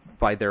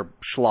by their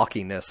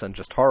schlockiness and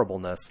just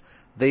horribleness,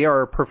 they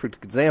are a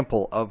perfect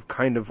example of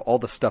kind of all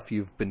the stuff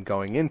you've been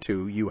going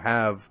into. You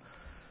have,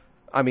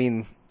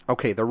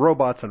 okay, they're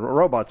robots,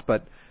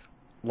 but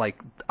I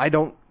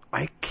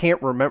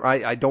can't remember.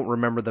 I don't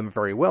remember them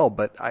very well,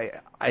 but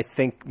I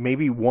think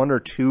maybe 1 or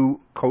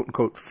 2 quote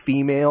unquote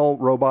female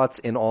robots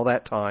in all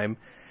that time,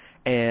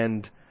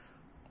 and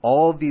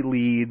all the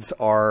leads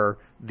are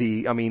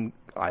I mean,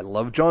 I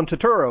love John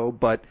Turturro,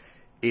 but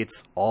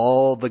it's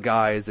all the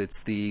guys.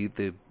 It's the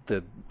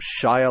Shia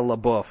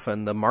LaBeouf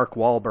and the Mark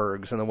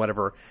Wahlbergs and the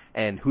whatever.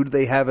 And who do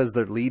they have as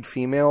their lead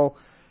female?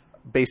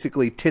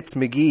 Basically, Tits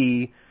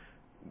McGee,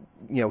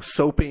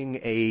 soaping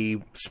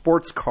a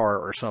sports car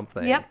or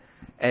something. Yep.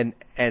 And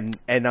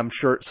I'm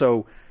sure,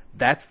 so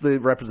that's the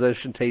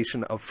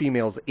representation of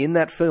females in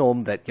that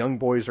film that young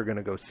boys are going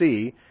to go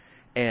see.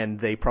 And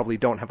they probably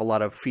don't have a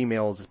lot of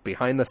females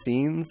behind the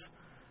scenes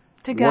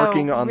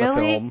working on the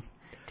film.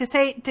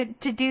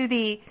 To do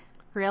the,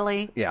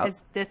 really? Yeah.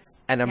 Is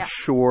this... And I'm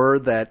sure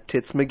that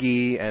Tits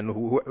McGee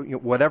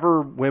and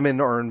whatever women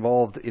are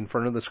involved in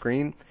front of the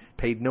screen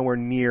paid nowhere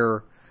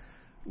near,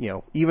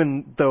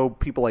 even though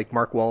people like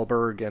Mark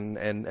Wahlberg and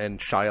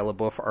Shia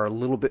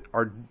LaBeouf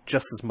are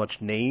just as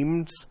much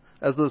names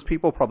as those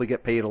people, probably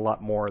get paid a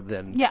lot more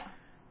than... Yeah.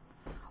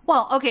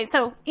 Well, okay,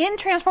 so in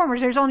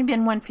Transformers, there's only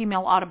been one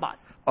female Autobot.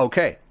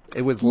 Okay.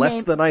 It was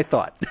less than I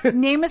thought.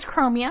 Name is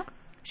Chromia.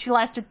 She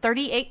lasted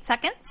 38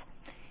 seconds.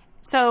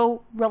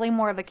 So, really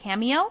more of a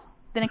cameo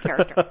than a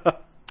character.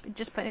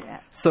 Just put it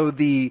out. So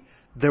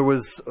there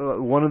was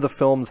one of the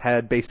films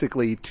had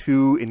basically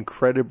two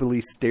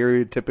incredibly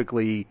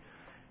stereotypically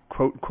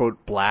quote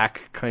unquote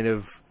black kind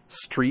of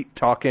street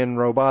talking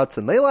robots,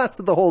 and they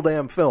lasted the whole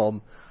damn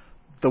film.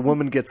 The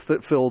woman gets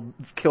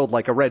killed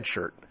like a red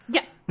shirt.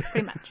 Yeah,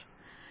 pretty much.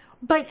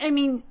 But I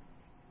mean,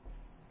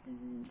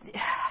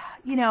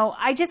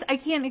 I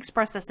can't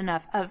express this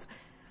enough. Of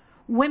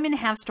women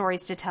have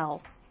stories to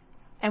tell.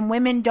 And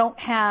women don't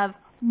have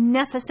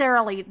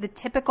necessarily the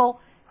typical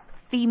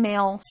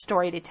female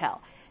story to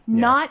tell. Yeah.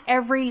 Not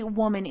every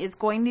woman is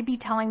going to be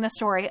telling the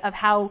story of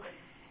how,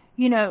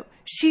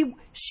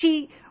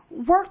 she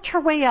worked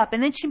her way up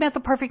and then she met the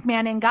perfect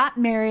man and got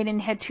married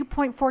and had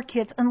 2.4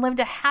 kids and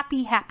lived a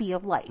happy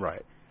life.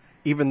 Right.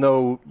 Even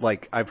though,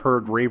 I've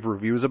heard rave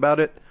reviews about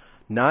it,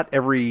 not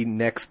every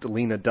next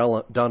Lena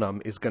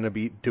Dunham is going to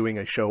be doing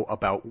a show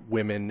about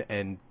women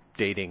and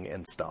dating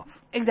and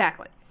stuff.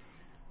 Exactly.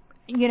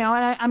 And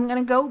I'm going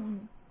to go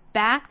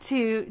back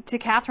to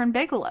Catherine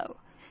Bigelow.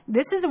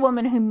 This is a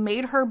woman who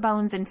made her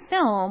bones in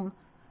film.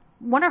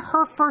 One of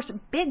her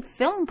first big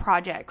film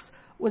projects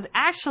was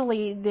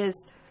actually this,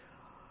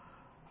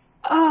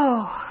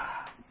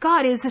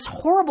 is this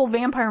horrible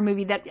vampire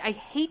movie that I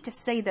hate to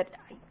say that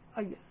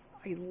I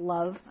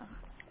love.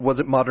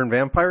 Was it Modern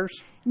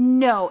Vampires?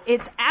 No,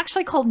 it's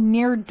actually called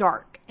Near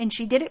Dark, and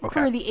she did it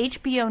for the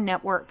HBO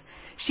network.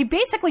 She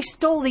basically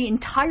stole the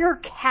entire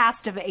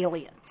cast of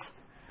Aliens.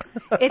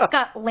 It's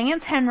got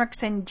Lance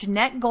Henriksen,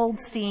 Jeanette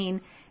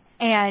Goldstein,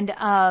 and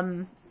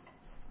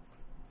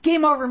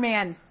Game Over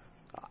Man.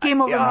 Big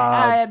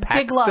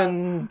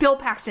Love. Bill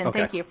Paxton, okay.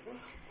 Thank you.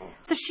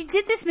 So she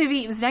did this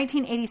movie. It was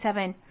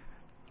 1987.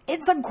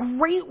 It's a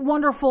great,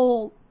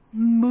 wonderful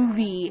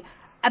movie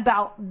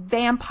about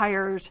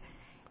vampires.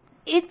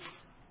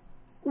 It's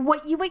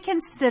what you would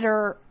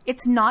consider,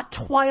 it's not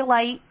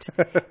Twilight.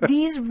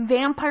 These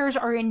vampires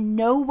are in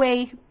no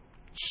way,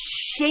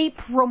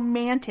 shape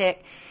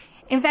romantic.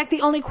 In fact,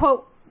 the only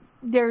quote,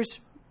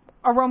 there's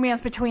a romance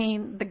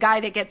between the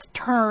guy that gets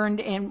turned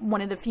and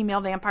one of the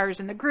female vampires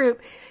in the group.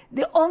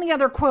 The only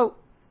other quote,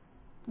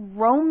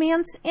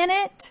 romance in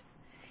it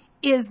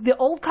is the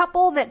old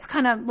couple that's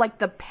kind of like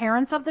the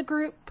parents of the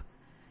group.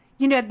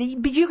 But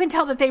you can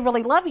tell that they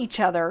really love each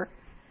other.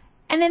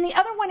 And then the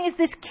other one is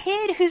this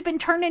kid who's been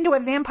turned into a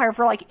vampire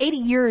for 80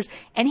 years,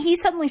 and he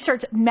suddenly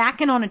starts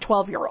macking on a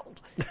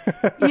 12-year-old.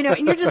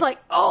 And you're just like,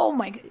 oh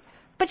my God.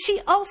 But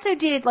she also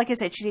did, like I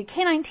said, she did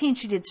K-19,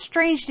 she did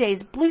Strange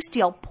Days, Blue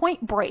Steel,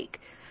 Point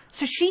Break.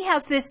 So she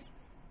has this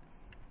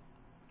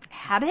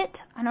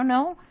habit, I don't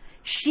know.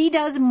 She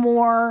does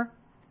more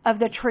of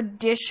the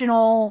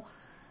traditional,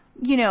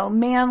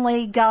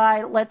 manly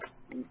guy, let's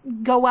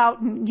go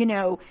out and,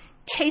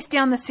 chase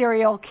down the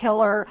serial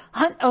killer,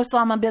 hunt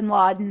Osama bin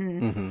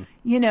Laden,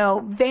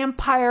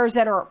 vampires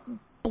that are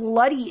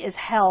bloody as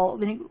hell,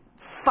 they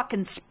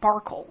fucking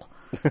sparkle.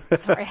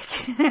 Sorry.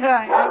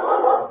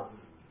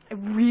 I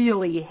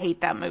really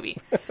hate that movie.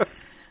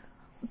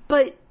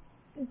 But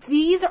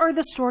these are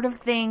the sort of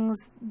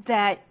things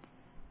that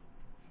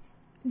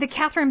the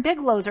Catherine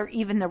Bigelows are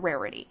even the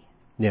rarity.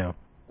 Yeah.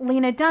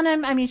 Lena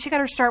Dunham, she got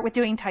her start with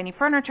doing tiny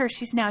furniture.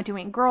 She's now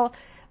doing Girl.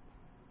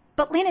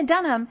 But Lena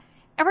Dunham,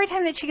 every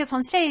time that she gets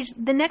on stage,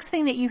 the next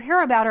thing that you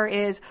hear about her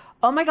is,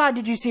 oh my God,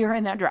 did you see her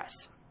in that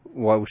dress?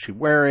 What was she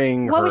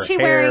wearing? What was she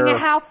wearing and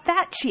how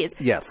fat she is?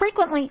 Yes.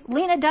 Frequently,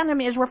 Lena Dunham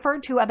is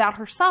referred to about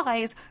her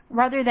size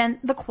rather than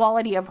the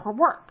quality of her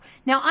work.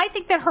 Now, I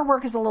think that her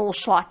work is a little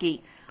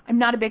schlocky. I'm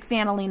not a big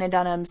fan of Lena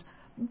Dunham's.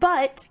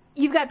 But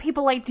you've got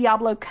people like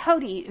Diablo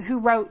Cody, who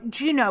wrote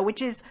Juno,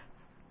 which is,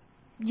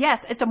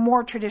 yes, it's a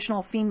more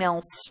traditional female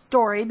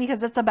story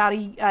because it's about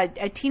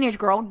a teenage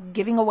girl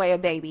giving away a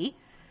baby.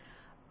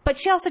 But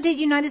she also did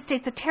United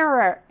States of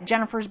Terror,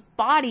 Jennifer's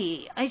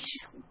Body.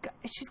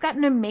 She's got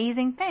an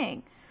amazing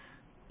thing.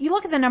 You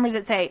look at the numbers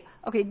that say,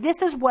 okay,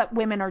 this is what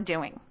women are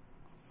doing.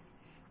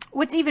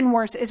 What's even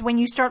worse is when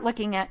you start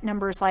looking at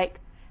numbers like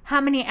how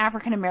many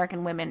African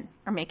American women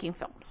are making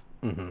films.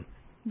 Mm-hmm.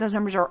 Those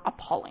numbers are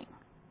appalling.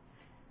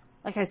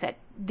 Like I said,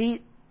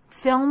 the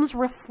films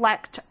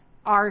reflect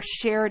our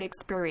shared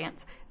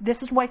experience.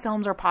 This is why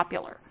films are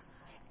popular.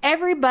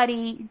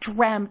 Everybody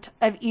dreamt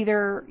of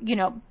either,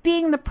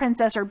 being the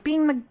princess or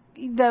being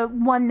the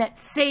one that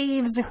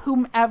saves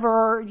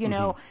whomever,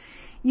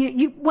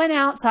 You went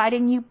outside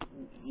and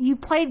you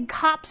played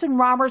cops and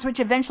robbers, which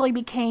eventually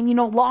became,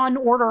 Law and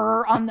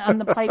Order on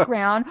the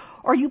playground,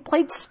 or you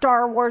played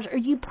Star Wars, or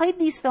you played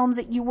these films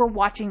that you were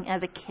watching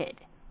as a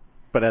kid.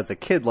 But as a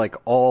kid, like,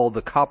 all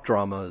the cop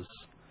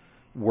dramas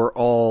were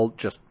all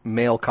just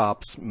male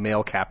cops,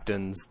 male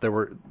captains. There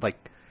were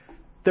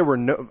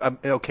no...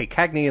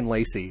 Cagney and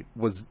Lacey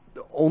was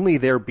only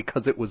there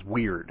because it was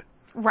weird.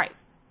 Right.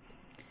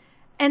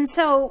 And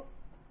so,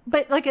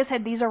 but like I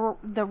said, these are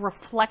the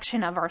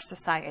reflection of our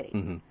society.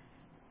 Mm-hmm.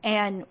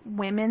 And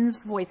women's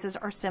voices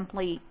are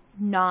simply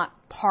not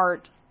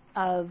part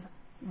of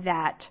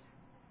that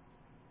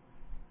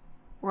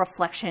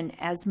reflection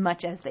as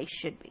much as they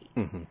should be.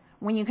 Mm-hmm.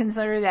 When you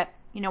consider that,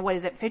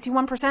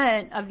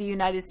 51% of the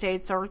United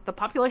States, or the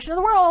population of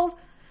the world,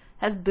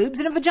 has boobs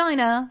and a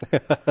vagina.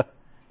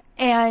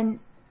 And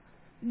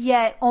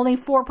yet only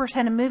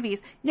 4% of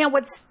movies. Now,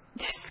 what's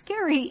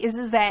scary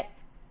is that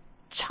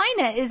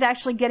China is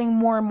actually getting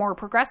more and more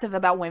progressive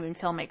about women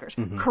filmmakers.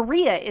 Mm-hmm.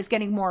 Korea is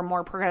getting more and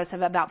more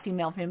progressive about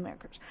female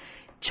filmmakers.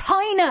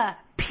 China,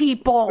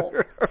 people!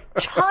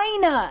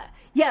 China!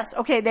 Yes,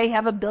 okay, they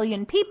have 1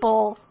 billion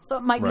people, so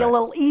it might be a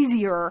little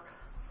easier.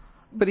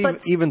 But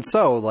even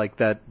so, like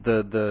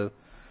the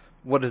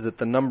what is it?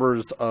 The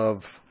numbers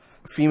of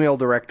female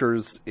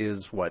directors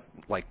is what,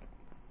 like,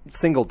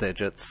 single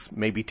digits,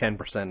 maybe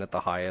 10% at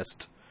the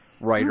highest.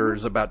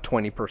 Writers about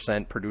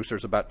 20%,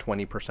 producers about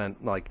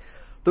 20%. Like,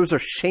 those are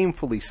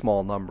shamefully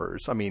small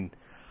numbers. I mean,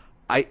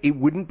 it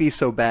wouldn't be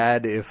so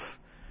bad if,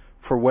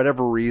 for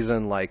whatever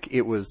reason, like,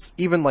 it was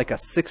even like a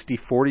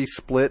 60-40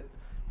 split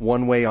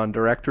one way on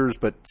directors,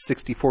 but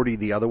 60-40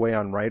 the other way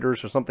on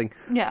writers or something.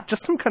 Yeah.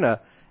 Just some kind of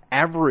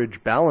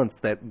average balance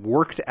that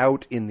worked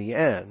out in the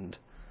end.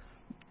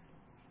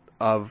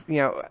 Of,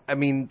 I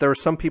mean, there are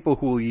some people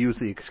who will use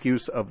the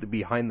excuse of the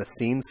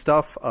behind-the-scenes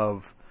stuff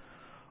of,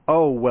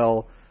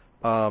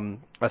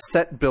 a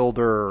set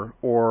builder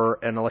or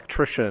an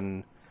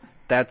electrician,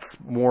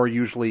 that's more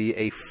usually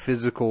a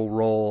physical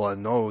role,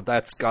 and,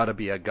 that's got to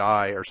be a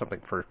guy or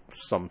something for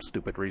some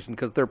stupid reason,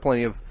 because there are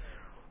plenty of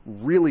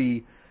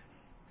really,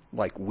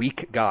 like,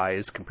 weak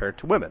guys compared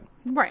to women.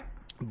 Right.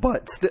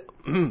 But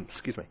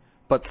excuse me.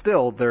 But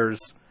still, there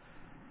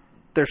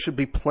should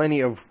be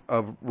plenty of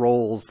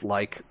roles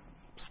like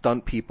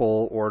stunt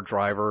people or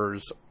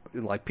drivers,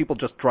 like people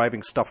just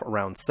driving stuff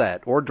around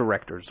set, or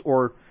directors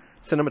or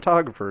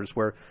cinematographers,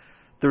 where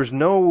there's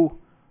no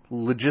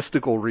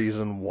logistical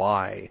reason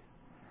why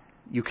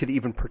you could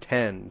even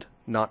pretend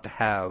not to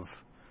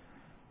have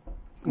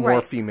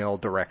more female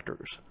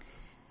directors.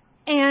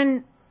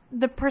 And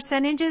the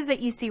percentages that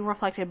you see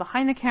reflected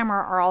behind the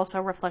camera are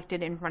also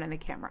reflected in front of the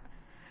camera.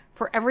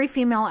 For every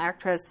female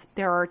actress,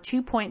 there are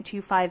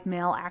 2.25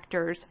 male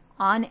actors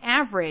on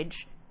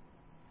average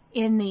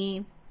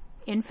in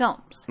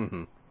films.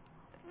 Mm-hmm.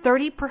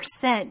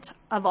 30%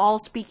 of all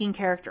speaking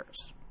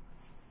characters.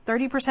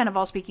 30% of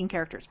all speaking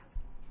characters.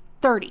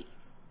 30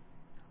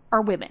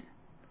 are women.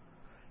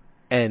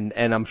 And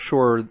I'm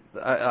sure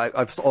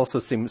I've also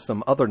seen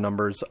some other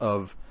numbers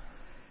of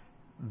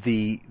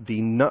the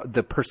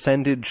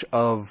percentage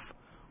of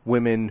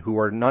women who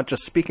are not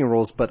just speaking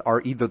roles, but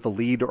are either the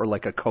lead or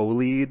like a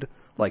co-lead,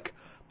 like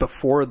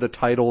before the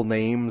title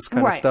names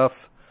kind of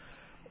stuff,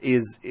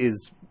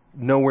 is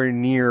nowhere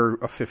near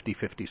a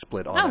 50-50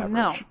 split on average.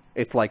 No.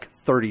 It's like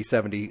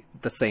 30-70,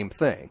 the same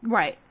thing.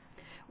 Right.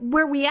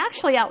 Where we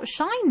actually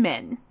outshine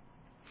men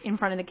in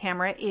front of the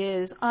camera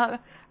is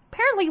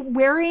apparently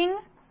wearing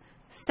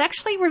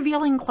sexually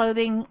revealing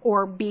clothing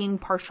or being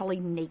partially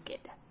naked.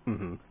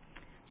 Mm-hmm.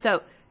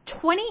 So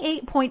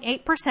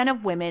 28.8%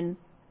 of women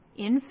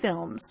in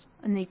films,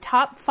 in the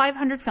top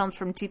 500 films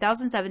from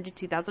 2007 to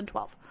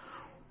 2012,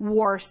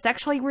 wore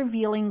sexually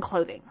revealing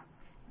clothing.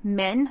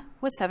 Men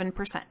was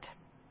 7%.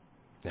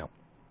 Yeah.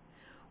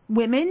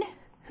 Women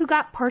who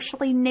got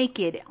partially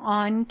naked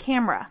on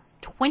camera,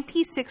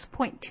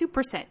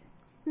 26.2%.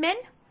 Men,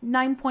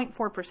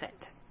 9.4%.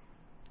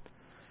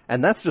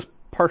 And that's just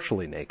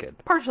partially naked.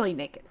 Partially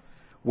naked.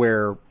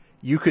 Where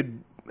you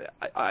could...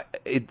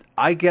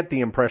 I get the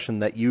impression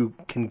that you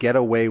can get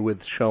away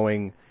with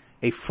showing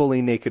a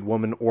fully naked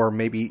woman, or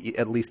maybe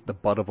at least the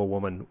butt of a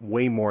woman,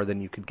 way more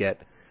than you could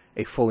get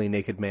a fully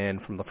naked man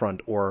from the front,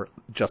 or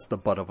just the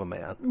butt of a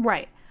man.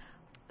 Right.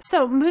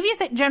 So movies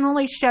that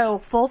generally show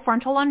full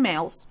frontal on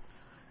males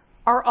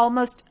are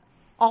almost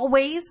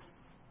always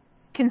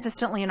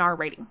consistently an R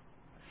rating.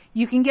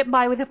 You can get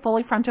by with a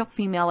fully frontal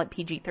female at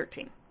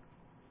PG-13.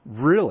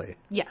 Really?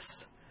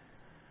 Yes.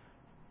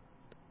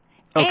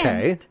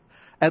 Okay. And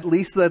at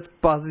least that's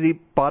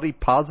body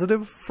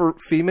positive for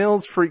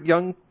females for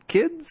young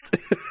kids.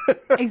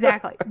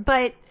 Exactly.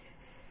 But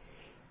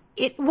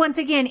once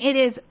again, it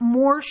is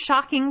more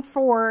shocking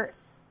for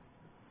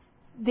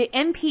the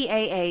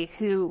MPAA,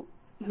 who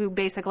who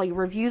basically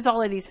reviews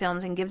all of these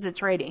films and gives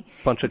its rating.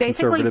 Bunch of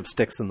conservative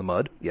sticks in the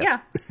mud. Yes.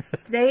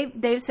 Yeah.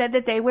 They've said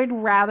that they would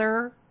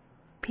rather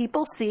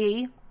people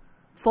see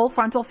full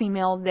frontal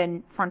female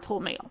than frontal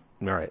male.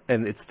 All right.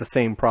 And it's the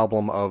same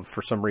problem of,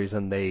 for some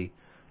reason, they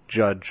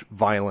judge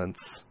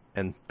violence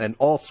and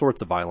all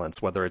sorts of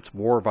violence, whether it's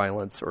war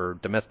violence or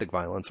domestic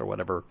violence or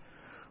whatever,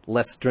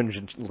 less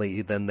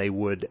stringently than they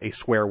would a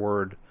swear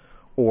word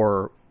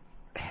or,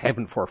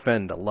 heaven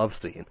forfend, a love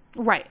scene.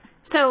 Right.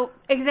 So,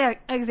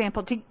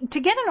 example, to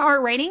get an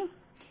R rating,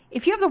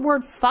 if you have the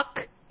word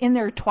fuck in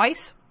there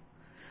twice,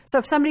 so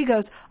if somebody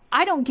goes,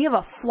 I don't give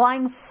a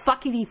flying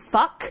fuckity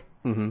fuck,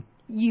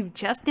 you've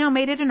just now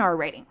made it an R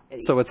rating.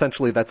 So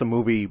essentially that's a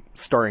movie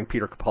starring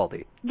Peter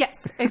Capaldi.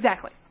 Yes,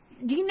 exactly.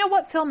 Do you know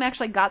what film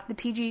actually got the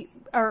PG,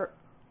 or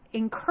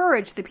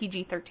encouraged the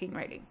PG-13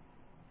 rating?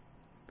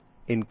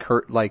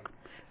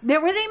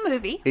 There was a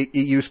movie. It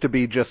used to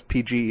be just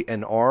PG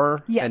and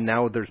R, yes. And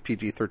now there's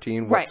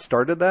PG-13. What right.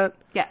 started that?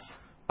 Yes.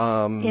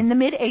 In the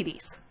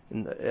mid-'80s.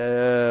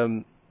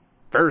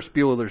 Ferris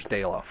Bueller's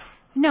Day Off.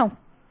 No.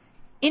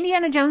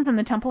 Indiana Jones and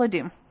the Temple of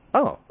Doom.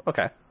 Oh,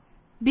 okay.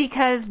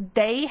 Because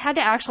they had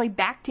to actually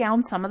back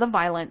down some of the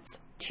violence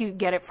to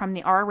get it from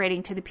the R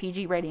rating to the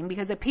PG rating.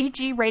 Because a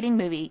PG rating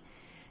movie,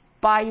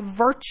 by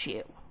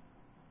virtue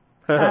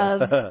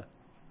of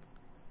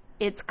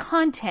its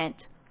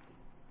content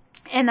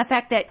and the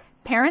fact that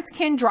parents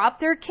can drop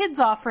their kids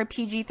off for a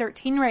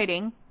PG-13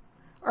 rating,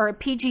 or a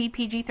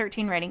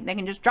PG-13 rating, they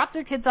can just drop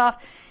their kids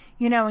off,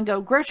 and go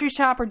grocery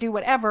shop or do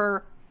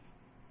whatever.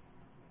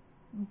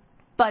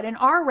 But an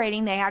R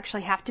rating, they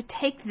actually have to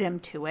take them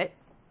to it.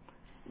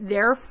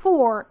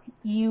 Therefore,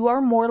 you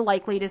are more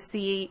likely to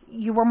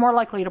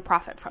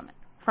profit from it,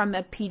 from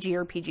a PG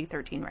or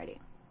PG-13 rating.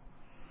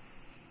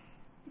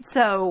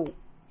 So,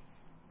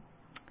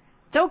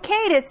 it's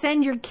okay to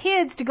send your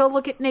kids to go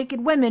look at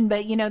naked women,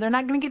 but, they're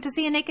not going to get to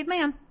see a naked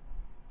man.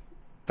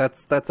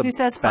 That's a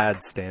says bad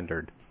fuck.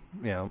 standard.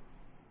 Yeah.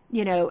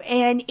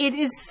 And it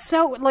is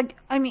so,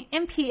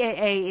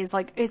 MPAA is,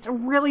 it's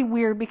really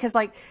weird because,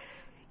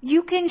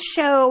 you can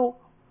show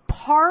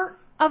part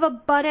of a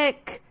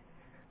buttock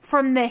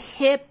from the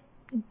hip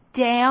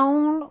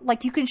down,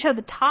 you can show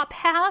the top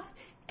half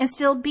and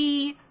still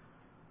be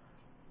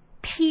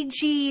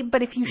PG,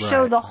 but if you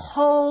show the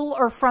whole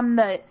or from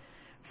the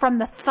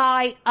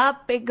thigh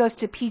up, it goes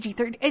to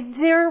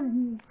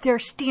PG-13. Their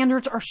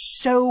standards are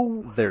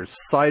so... There's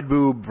side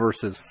boob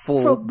versus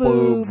full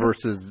boob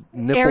versus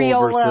nipple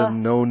areola. Versus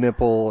no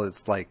nipple.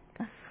 It's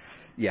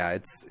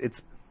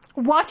it's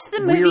Watch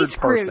the movie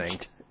Scrooged.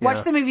 Parsing.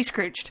 Watch the movie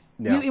Scrooged.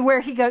 Yeah.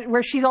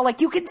 Where she's all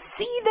like, you can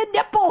see the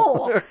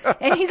nipple!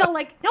 And he's all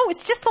like, no,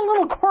 it's just a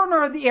little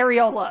corner of the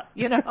areola,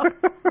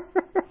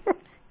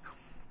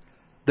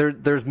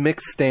 There's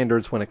mixed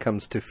standards when it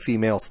comes to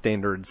female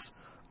standards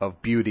of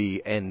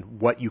beauty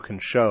and what you can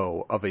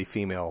show of a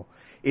female.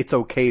 It's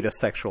okay to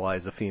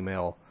sexualize a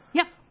female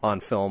on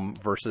film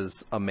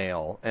versus a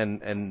male.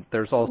 And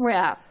there's also...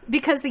 Yeah,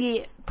 because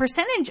the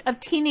percentage of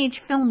teenage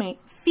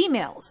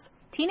females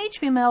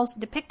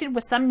depicted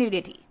with some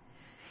nudity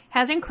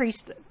has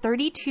increased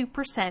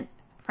 32%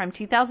 from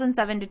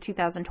 2007 to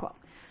 2012.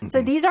 Mm-hmm.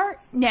 So these are...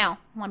 Now,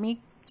 let me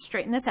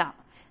straighten this out.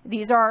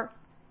 These are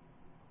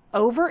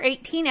over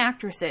 18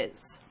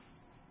 actresses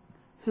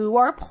who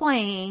are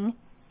playing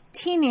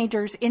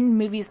teenagers in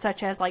movies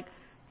such as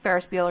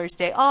Ferris Bueller's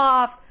Day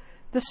Off,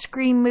 the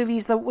Scream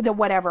movies, the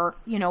whatever,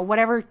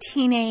 whatever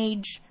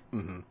teenage,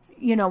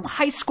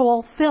 high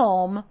school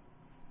film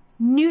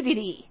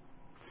nudity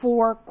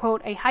for,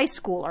 quote, a high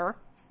schooler,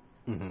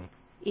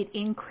 it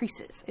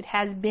increases. It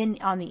has been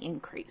on the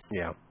increase.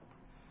 Yeah.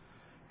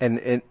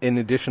 And in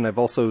addition, I've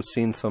also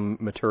seen some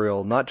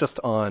material, not just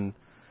on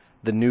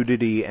the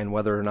nudity and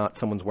whether or not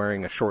someone's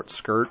wearing a short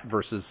skirt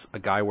versus a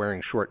guy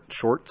wearing short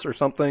shorts or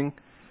something.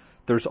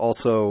 There's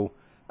also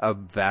a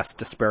vast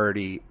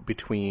disparity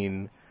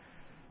between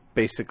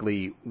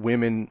basically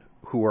women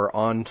who are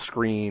on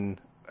screen.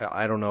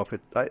 I don't know if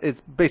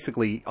it's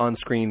basically on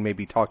screen,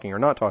 maybe talking or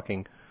not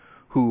talking,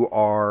 who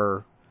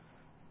are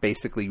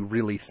basically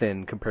really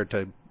thin compared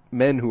to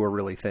men who are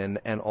really thin.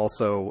 And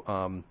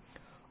also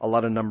a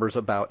lot of numbers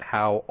about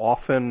how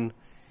often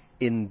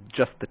in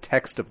just the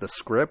text of the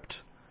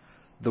script,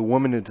 the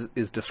woman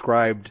is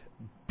described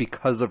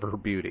because of her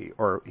beauty,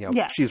 or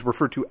she's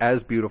referred to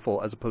as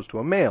beautiful as opposed to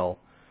a male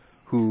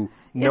who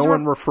no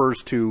one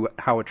refers to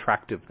how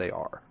attractive they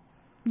are.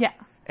 Yeah.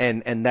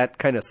 And that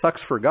kind of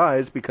sucks for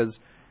guys because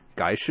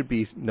guys should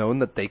be known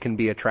that they can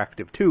be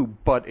attractive too,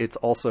 but it's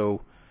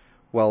also,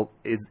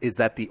 is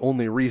that the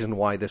only reason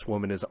why this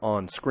woman is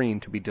on screen,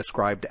 to be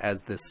described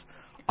as this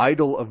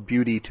idol of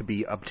beauty to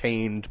be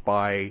obtained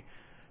by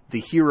the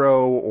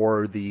hero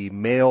or the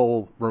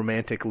male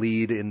romantic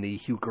lead in the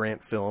Hugh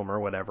Grant film or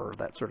whatever,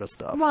 that sort of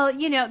stuff. Well,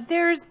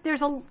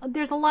 there's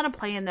a lot of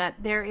play in that.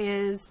 There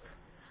is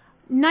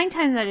 9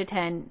 times out of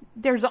 10,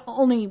 there's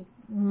only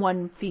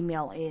one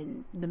female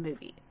in the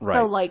movie. Right.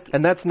 So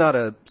and that's not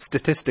a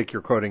statistic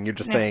you're quoting. You're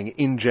just saying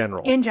in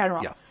general. In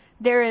general. Yeah.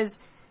 There is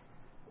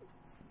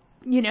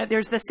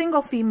there's the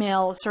single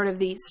female, sort of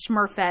the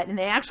Smurfette, and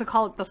they actually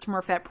call it the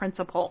Smurfette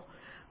principle,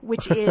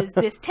 which is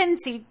this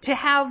tendency to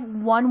have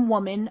one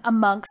woman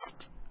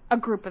amongst a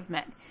group of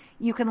men.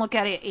 You can look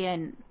at it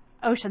in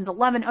Ocean's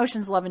 11.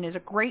 Ocean's 11 is a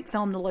great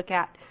film to look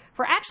at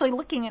for actually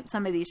looking at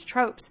some of these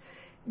tropes,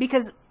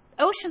 because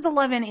Ocean's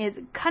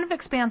 11 kind of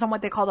expands on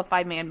what they call the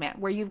five-man man,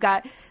 where you've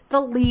got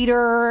the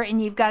leader,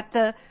 and you've got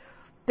the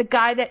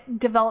guy that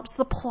develops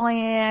the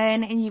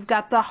plan, and you've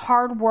got the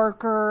hard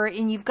worker,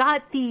 and you've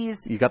got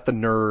these... You got the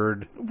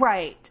nerd.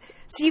 Right.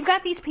 So you've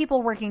got these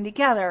people working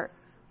together,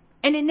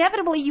 and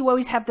inevitably you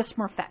always have the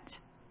Smurfette.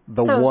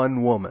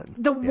 One woman.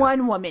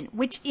 One woman,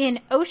 which in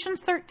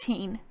Ocean's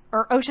 13,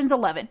 or Ocean's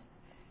 11,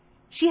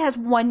 she has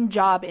one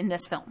job in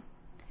this film.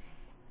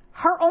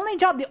 Her only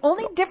job, the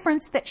only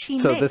difference that she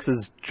makes... So this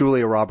is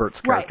Julia Roberts'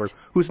 character, Right.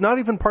 who's not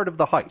even part of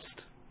the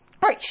heist.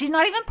 Right, she's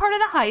not even part of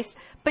the heist,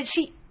 but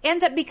she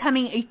ends up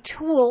becoming a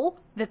tool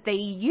that they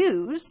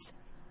use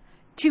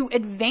to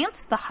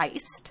advance the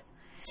heist.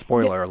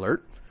 Spoiler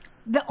alert.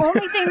 The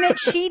only thing that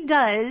she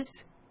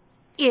does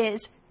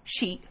is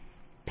she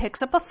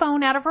picks up a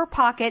phone out of her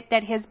pocket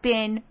that has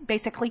been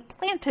basically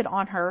planted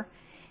on her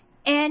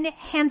and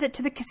hands it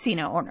to the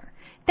casino owner.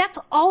 That's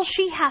all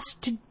she has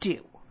to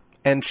do.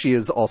 And she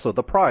is also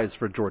the prize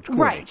for George Clooney.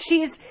 Right.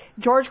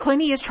 George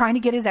Clooney is trying to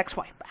get his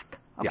ex-wife back.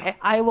 Okay. Yeah.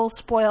 I will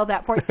spoil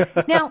that for you.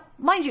 Now,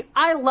 mind you,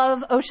 I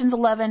love Ocean's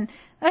 11.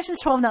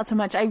 Ocean's 12, not so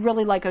much. I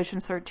really like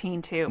Ocean's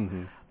 13, too.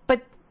 Mm-hmm.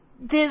 But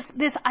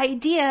this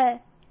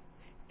idea,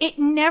 I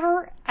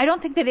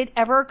don't think that it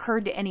ever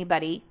occurred to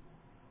anybody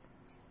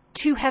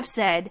to have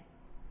said,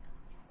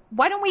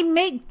 why don't we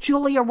make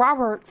Julia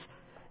Roberts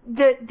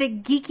the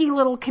geeky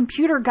little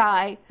computer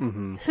guy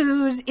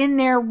who's in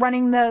there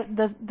running the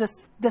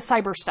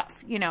cyber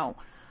stuff,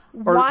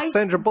 Or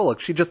Sandra Bullock.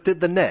 She just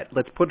did the net.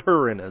 Let's put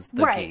her in as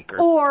the geek.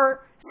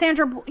 Or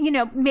Sandra,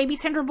 maybe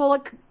Sandra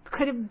Bullock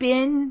could have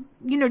been,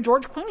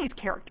 George Clooney's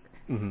character.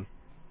 Mm-hmm.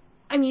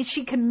 I mean,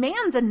 she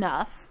commands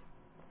enough.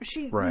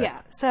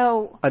 Yeah.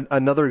 So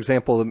another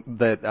example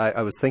that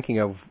I was thinking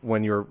of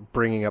when you were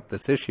bringing up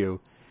this issue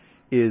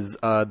is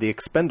the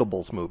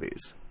Expendables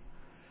movies.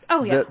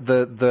 Oh yeah.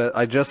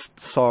 I just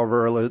saw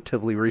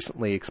relatively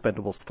recently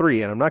Expendables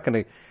 3, and I'm not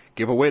going to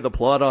give away the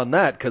plot on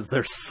that because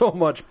there's so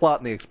much plot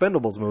in the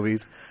Expendables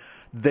movies.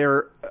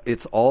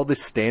 It's all the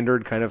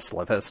standard kind of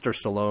Sylvester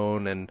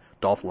Stallone and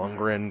Dolph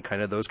Lundgren,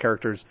 kind of those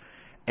characters.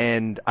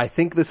 And I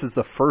think this is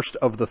the first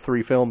of the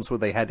 3 films where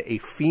they had a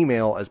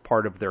female as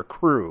part of their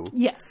crew.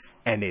 Yes.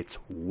 And it's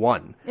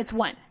one. It's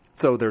one.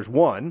 So there's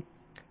one,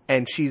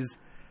 and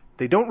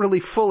they don't really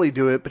fully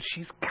do it, but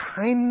she's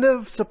kind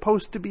of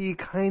supposed to be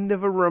kind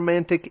of a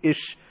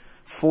romantic-ish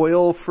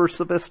foil for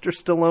Sylvester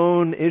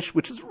Stallone-ish,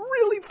 which is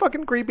really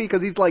fucking creepy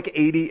because he's like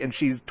 80 and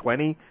she's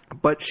 20.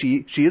 But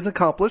she is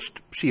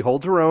accomplished. She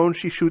holds her own.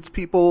 She shoots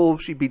people.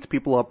 She beats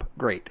people up.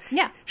 Great.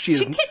 Yeah. She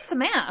kicks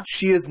some ass.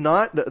 She is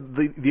not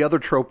the other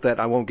trope that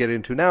I won't get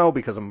into now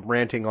because I'm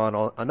ranting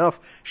on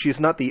enough. She is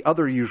not the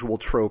other usual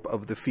trope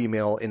of the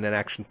female in an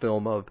action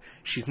film of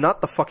she's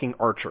not the fucking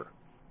archer.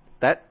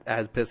 That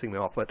has pissing me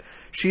off, but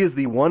she is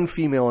the one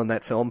female in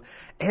that film,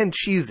 and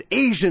she's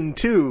Asian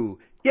too.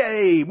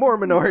 Yay, more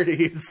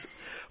minorities.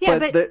 Yeah,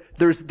 but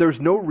there's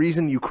no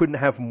reason you couldn't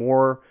have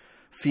more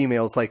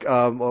females, like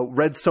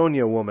Red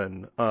Sonja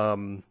woman.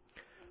 Oh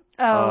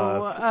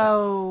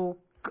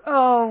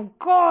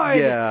God.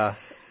 Yeah,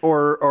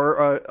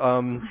 or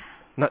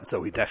not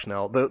Zooey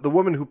Deschanel, the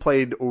woman who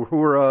played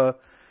Uhura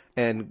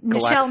and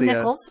Nichelle Galaxia.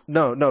 Nichols?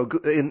 No,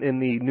 in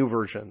the new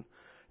version.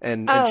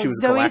 And she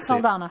was Zoe Galaxia.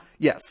 Saldana.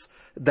 Yes,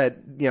 that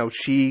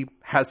she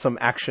has some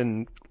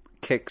action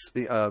kicks,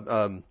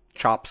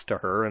 chops to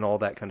her, and all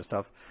that kind of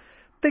stuff.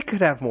 They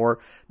could have more.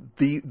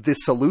 The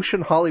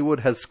solution Hollywood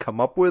has come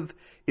up with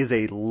is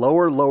a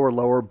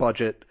lower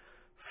budget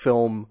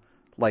film.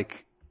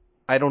 Like,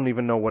 I don't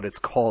even know what it's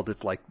called.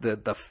 It's like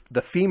the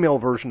female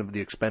version of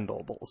the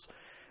Expendables,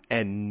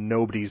 and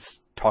nobody's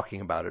talking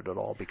about it at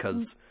all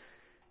because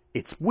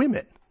it's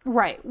women.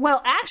 Right.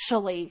 Well,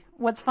 actually,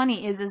 what's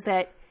funny is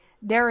that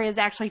there is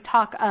actually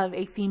talk of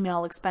a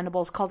female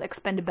Expendables called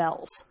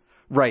Expendables.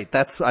 Right.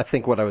 That's, I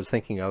think, what I was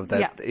thinking of. That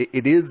Yeah.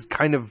 it is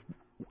kind of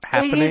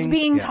happening. It is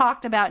being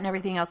talked about and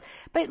everything else.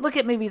 But look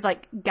at movies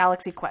like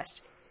Galaxy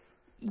Quest.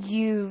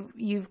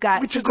 You've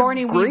got Which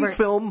Sigourney is a great Weaver.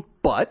 film,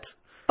 but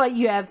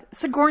you have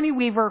Sigourney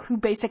Weaver who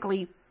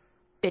basically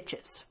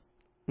bitches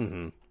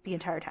the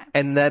entire time.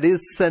 and that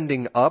is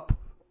sending up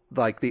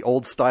like the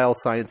old style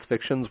science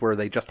fictions where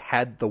they just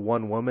had the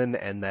one woman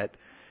and that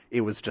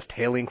it was just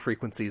hailing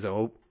frequencies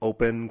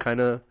open kind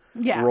of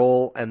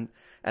role, and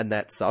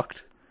that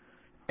sucked.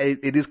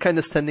 It is kind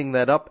of sending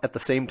that up at the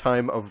same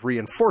time of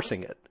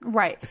reinforcing it.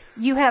 Right.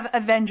 You have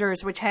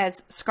Avengers, which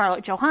has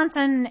Scarlett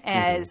Johansson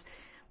as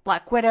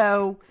Black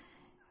Widow.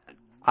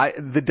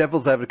 The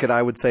devil's advocate,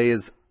 I would say,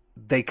 is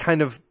they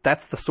kind of,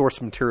 that's the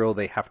source material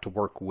they have to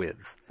work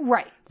with.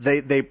 Right.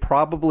 They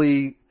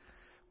probably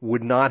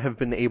would not have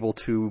been able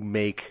to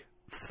make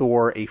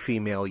Thor a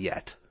female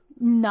yet.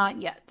 Not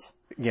yet.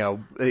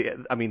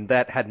 I mean,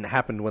 that hadn't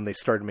happened when they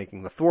started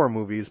making the Thor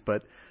movies,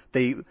 but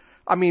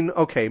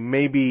okay,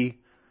 maybe,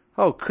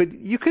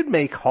 you could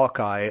make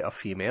Hawkeye a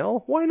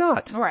female. Why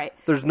not? Right.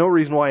 There's no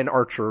reason why an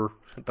archer,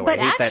 though I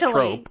hate that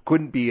trope,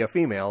 couldn't be a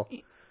female.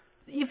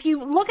 If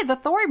you look at the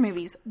Thor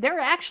movies, they're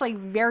actually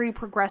very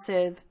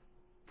progressive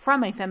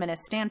from a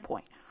feminist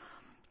standpoint.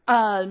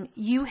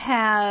 You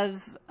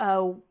have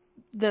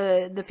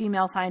the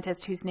female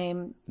scientist whose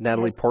name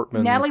Natalie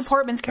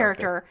Portman's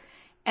character,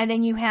 and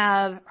then you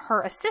have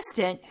her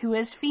assistant who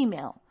is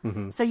female.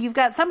 Mm-hmm. So you've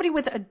got somebody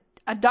with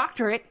a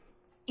doctorate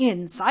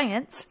in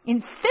science, in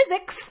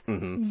physics.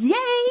 Mm-hmm.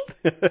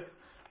 Yay!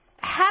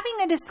 Having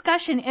a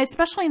discussion,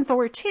 especially in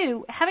Thor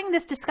 2, having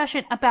this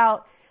discussion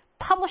about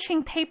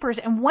publishing papers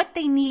and what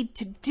they need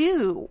to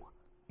do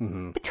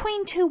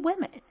between two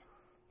women.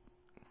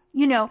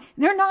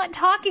 They're not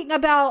talking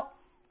about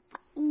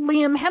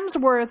Liam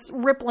Hemsworth's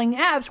rippling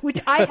abs, which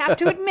I have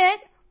to admit,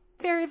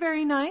 very,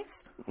 very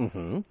nice.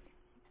 Mm-hmm.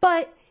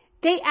 But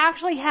they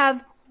actually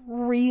have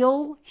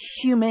real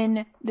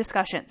human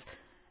discussions.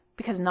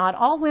 Because not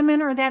all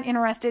women are that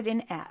interested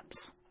in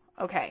abs.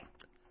 Okay.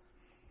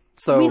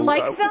 So we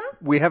like them.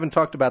 We haven't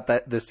talked about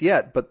this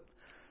yet, but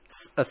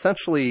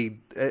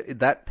essentially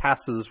that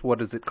passes,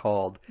 what is it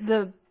called?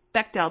 The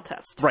Bechdel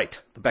test. Right,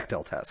 the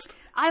Bechdel test.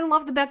 I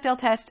love the Bechdel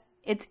test.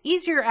 It's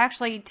easier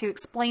actually to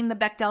explain the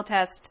Bechdel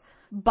test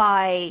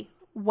by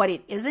what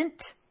it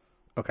isn't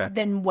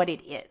than what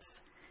it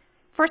is.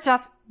 First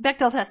off,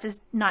 Bechdel test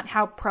is not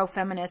how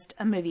pro-feminist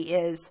a movie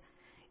is.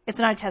 It's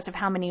not a test of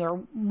how many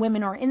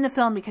women are in the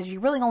film because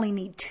you really only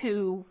need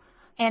 2.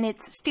 And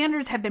its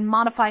standards have been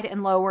modified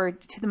and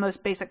lowered to the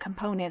most basic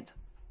components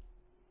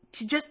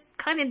to just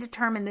kind of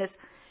determine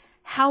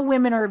how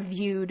women are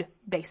viewed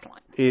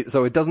baseline.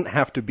 So it doesn't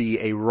have to be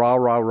a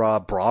rah,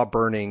 bra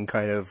burning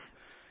kind of,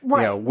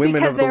 women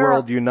because of the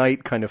world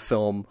unite kind of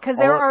film. Because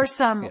there are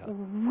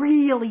some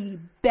really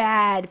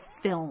bad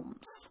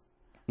films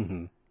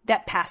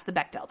that pass the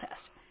Bechdel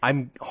test.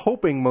 I'm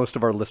hoping most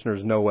of our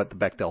listeners know what the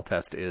Bechdel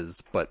test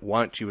is, but why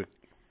don't you...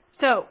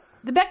 So,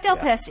 the Bechdel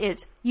test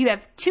is you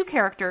have 2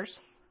 characters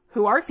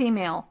who are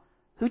female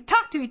who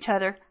talk to each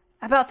other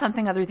about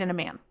something other than a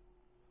man.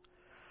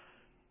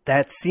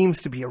 That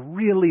seems to be a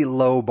really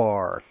low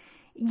bar.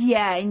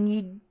 Yeah, and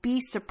you'd be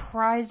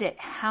surprised at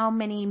how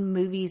many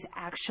movies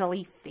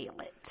actually fail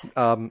it.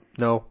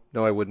 No,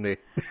 I wouldn't be.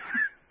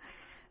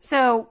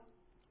 So,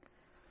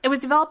 it was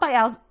developed by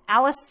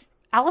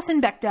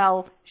Alison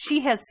Bechdel.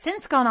 She has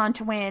since gone on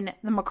to win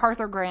the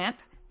MacArthur Grant.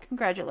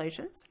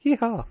 Congratulations.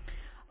 Yeah.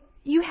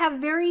 You have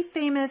very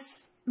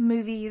famous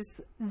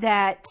movies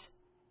that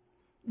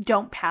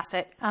don't pass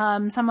it.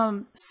 Some of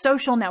them,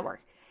 Social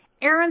Network.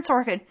 Aaron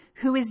Sorkin,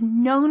 who is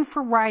known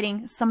for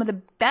writing some of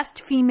the best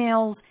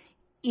females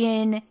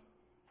in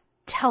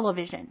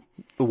television.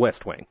 The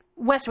West Wing.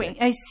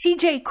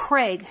 C.J.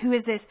 Craig, who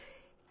is this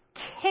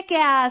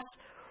kick-ass,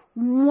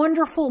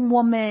 wonderful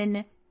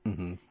woman.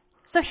 Mm-hmm.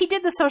 So he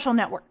did The Social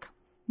Network.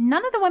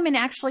 None of the women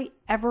actually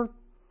ever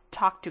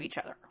talk to each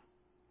other.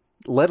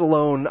 Let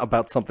alone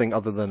about something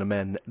other than a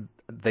man.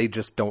 They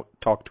just don't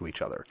talk to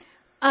each other.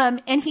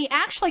 And he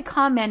actually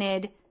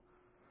commented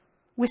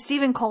with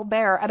Stephen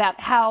Colbert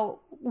about how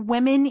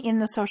women in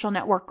The Social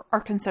Network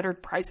are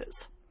considered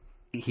prizes.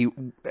 He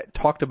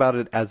talked about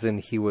it as in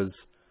he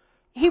was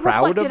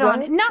proud reflected of on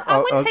them? it. No, I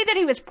wouldn't say that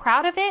he was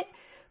proud of it,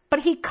 but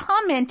he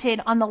commented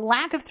on the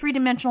lack of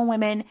three-dimensional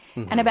women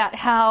and about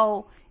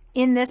how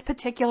in this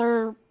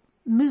particular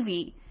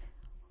movie,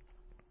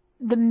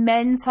 the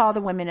men saw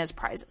the women as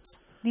prizes.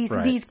 These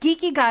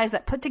geeky guys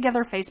that put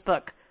together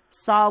Facebook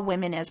saw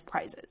women as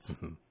prizes.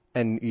 Mm-hmm.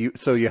 And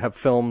you have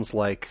films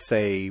like,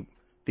 say,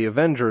 The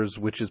Avengers,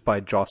 which is by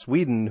Joss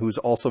Whedon, who's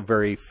also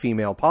very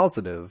female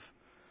positive.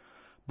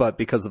 But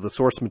because of the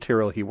source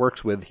material he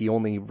works with, he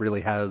only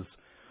really has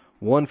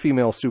one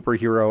female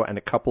superhero and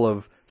a couple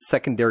of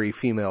secondary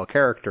female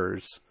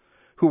characters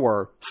who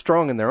are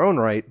strong in their own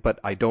right, but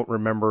I don't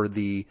remember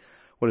the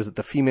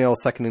female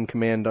second in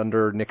command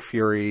under Nick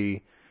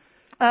Fury.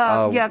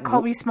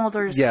 Colby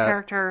Smulders'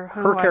 character.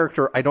 Her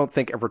character, I don't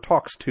think, ever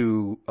talks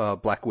to a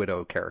Black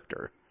Widow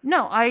character.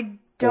 No, I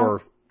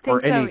don't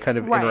think or any kind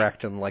of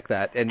interaction like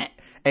that.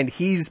 And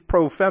he's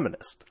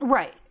pro-feminist.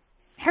 Right.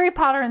 Harry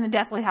Potter and the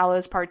Deathly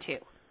Hallows Part 2.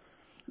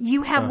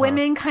 You have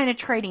women kind of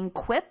trading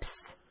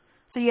quips.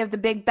 So you have the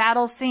big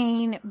battle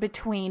scene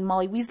between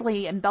Molly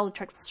Weasley and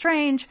Bellatrix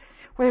Lestrange,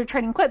 where they're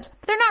trading quips,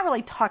 but they're not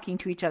really talking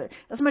to each other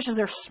as much as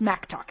they're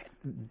smack talking.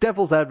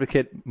 Devil's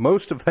advocate,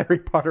 most of Harry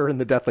Potter and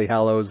the Deathly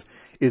Hallows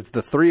is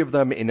the three of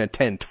them in a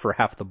tent for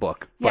half the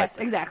book. Yes,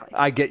 exactly.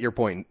 I get your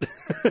point.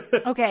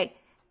 Okay.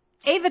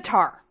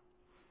 Avatar.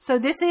 So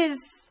this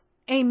is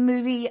a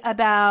movie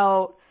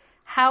about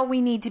how we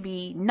need to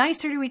be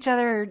nicer to each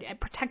other,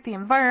 protect the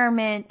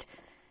environment.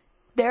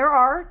 There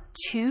are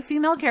two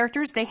female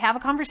characters. They have a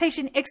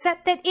conversation,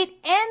 except that it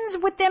ends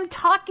with them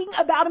talking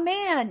about a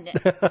man.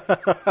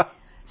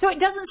 So it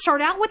doesn't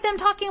start out with them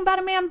talking about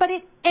a man, but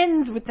it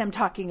ends with them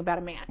talking about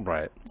a man.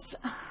 Right.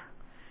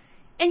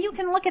 And you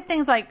can look at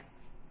things like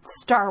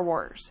Star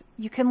Wars.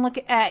 You can look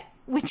at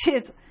which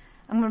is,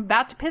 I'm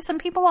about to piss some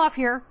people off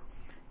here.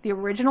 The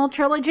original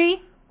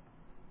trilogy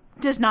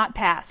does not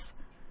pass.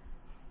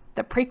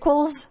 The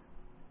prequels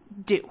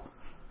do.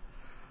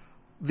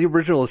 The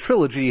original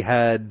trilogy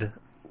had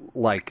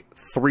like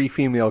 3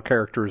 female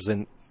characters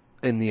in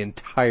the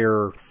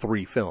entire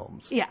 3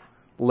 films. Yeah.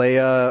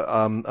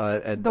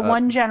 Leia, the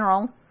one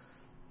general.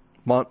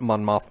 Mon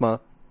Mothma.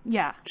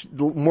 Yeah.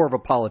 More of a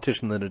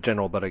politician than a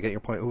general, but I get your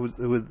point. Was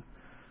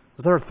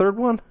there a third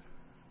one?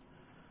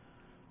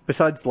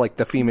 Besides, like,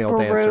 the female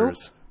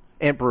dancers.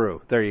 Aunt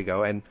Beru. There you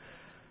go. And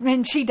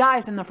she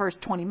dies in the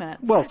first 20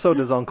 minutes. well, so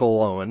does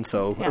Uncle Owen,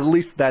 so Yeah. at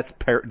least that's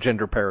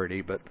gender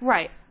parity. But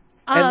Right.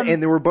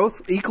 and they were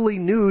both equally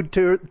nude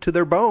to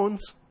their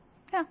bones.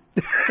 Yeah.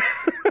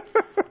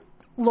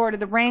 Lord of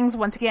the Rings,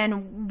 once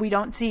again, we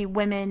don't see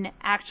women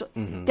actually.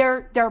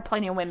 There are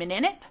plenty of women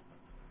in it.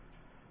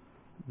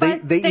 They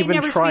even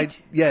never tried.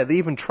 speak. Yeah, they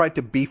even tried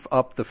to beef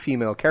up the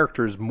female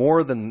characters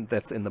more than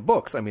that's in the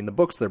books. I mean, the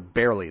books, they're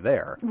barely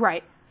there.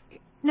 Right.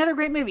 Another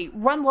great movie,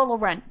 Run Lola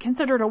Run,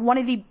 considered one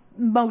of the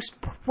most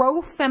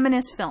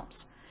pro-feminist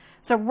films.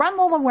 So Run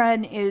Lola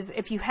Run is,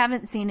 if you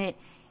haven't seen it,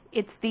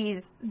 it's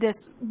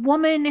this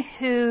woman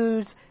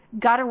who's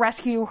got to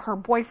rescue her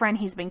boyfriend.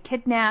 He's been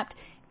kidnapped,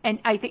 and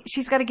I think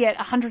she's got to get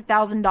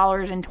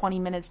 $100,000 in 20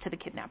 minutes to the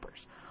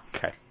kidnappers.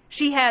 Okay.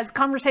 She has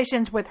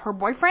conversations with her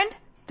boyfriend,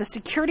 the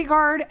security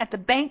guard at the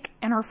bank,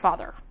 and her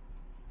father.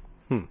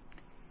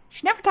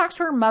 She never talks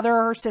to her mother,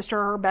 her sister,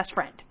 or her best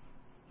friend.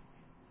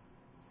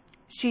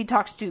 She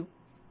talks to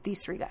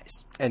these 3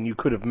 guys. And you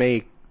could have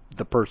made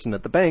the person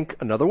at the bank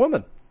another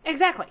woman.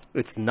 Exactly.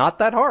 It's not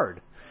that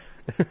hard.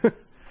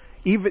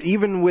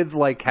 even with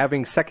like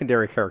having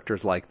secondary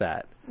characters like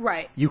that.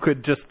 Right. You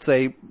could just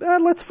say,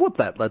 let's flip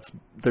that.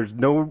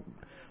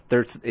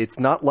 It's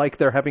not like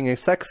they're having a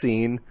sex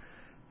scene,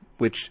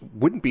 which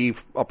wouldn't be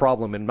a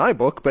problem in my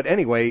book, but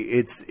anyway,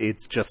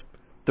 it's just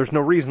there's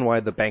no reason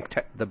why the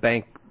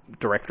bank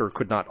director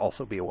could not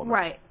also be a woman.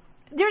 Right.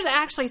 There's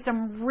actually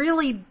some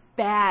really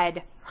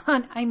bad,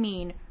 I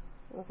mean,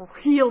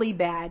 really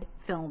bad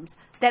films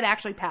that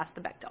actually passed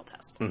the Bechdel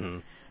test. Mm-hmm.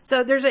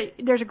 So there's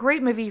a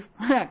great movie,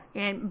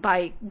 and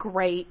by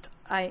great,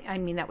 I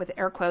mean that with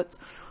air quotes,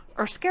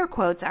 or scare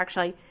quotes,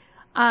 actually.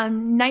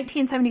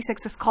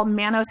 1976 is called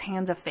Manos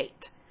Hands of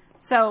Fate.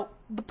 So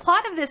the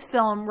plot of this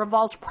film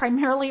revolves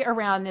primarily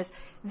around this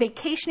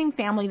vacationing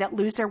family that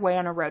lose their way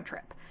on a road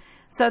trip.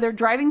 So they're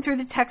driving through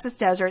the Texas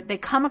desert. They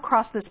come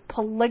across this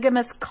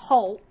polygamous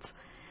cult,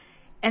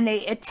 and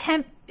they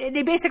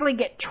basically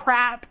get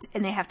trapped,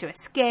 and they have to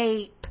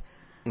escape.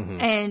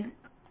 Mm-hmm. And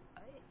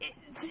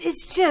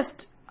it's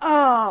just,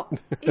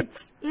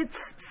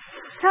 it's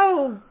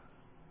so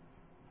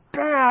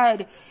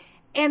bad.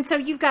 And so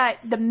you've got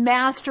the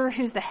master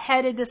who's the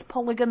head of this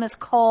polygamous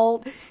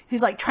cult,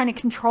 who's like trying to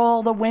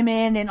control the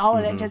women and all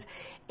of that. Just,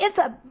 it's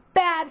a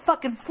bad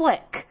fucking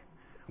flick.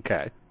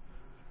 Okay.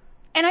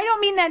 And I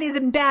don't mean that as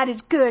bad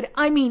as good.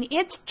 I mean,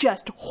 it's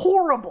just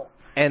horrible.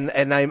 And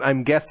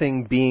I'm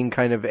guessing being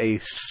kind of a,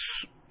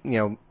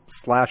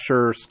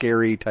 slasher,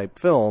 scary type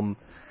film,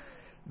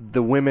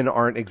 the women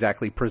aren't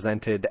exactly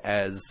presented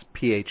as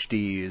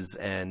PhDs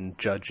and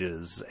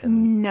judges.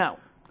 And no.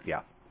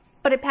 Yeah.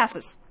 But it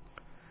passes.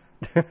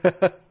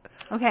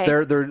 Okay.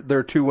 There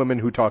are 2 women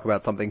who talk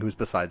about something who's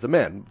besides a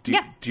man. Do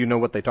you know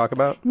what they talk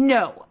about?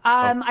 No.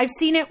 I've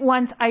seen it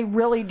once. I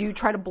really do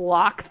try to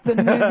block the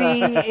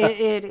movie.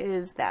 It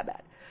is that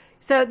bad.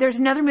 So there's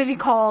another movie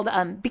called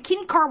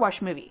Bikini Car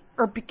Wash Movie,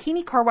 or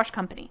Bikini Car Wash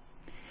Company.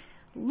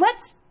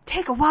 Let's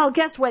take a wild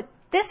guess what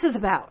this is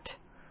about.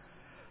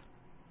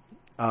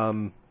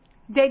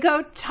 They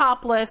go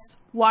topless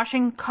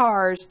washing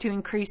cars to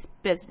increase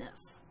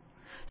business.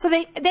 So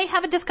they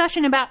have a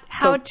discussion about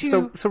how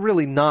to... So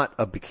really not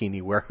a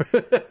bikini wear.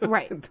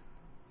 Right.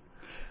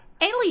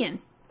 Alien.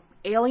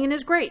 Alien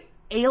is great.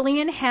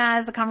 Alien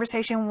has a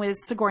conversation with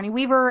Sigourney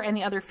Weaver and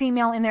the other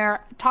female in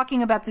there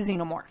talking about the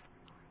xenomorph.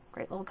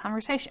 Great little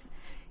conversation.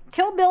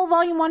 Kill Bill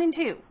Volume 1 and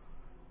 2.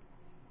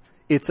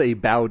 It's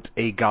about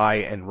a guy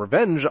and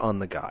revenge on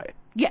the guy.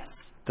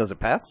 Yes. Does it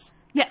pass?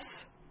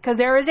 Yes. Because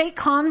there is a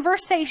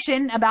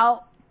conversation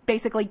about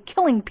basically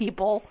killing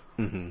people.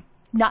 Mm-hmm.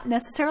 Not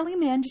necessarily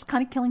men, just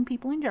kind of killing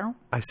people in general.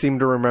 I seem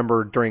to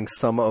remember during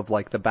some of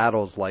like the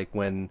battles, like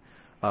when,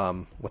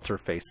 what's her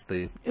face?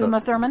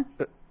 Uma Thurman?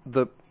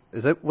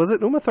 Was it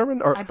Uma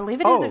Thurman? Or, I believe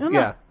it is Uma.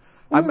 Yeah.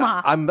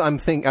 Uma.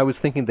 I was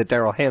thinking that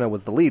Daryl Hannah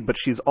was the lead, but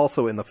she's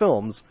also in the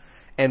films.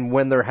 And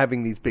when they're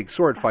having these big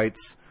sword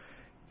fights,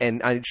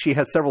 and she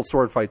has several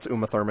sword fights,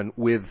 Uma Thurman,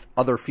 with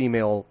other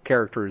female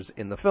characters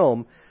in the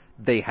film,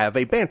 they have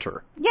a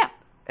banter. Yeah.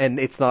 And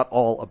it's not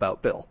all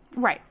about Bill.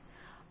 Right.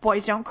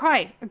 Boys Don't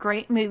Cry, a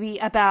great movie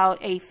about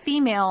a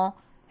female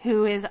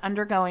who is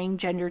undergoing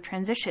gender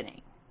transitioning.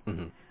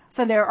 Mm-hmm.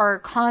 So there are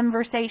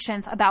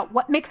conversations about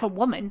what makes a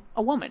woman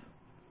a woman.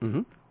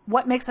 Mm-hmm.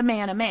 What makes a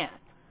man,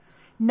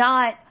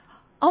 not,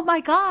 oh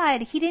my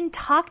God, he didn't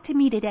talk to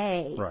me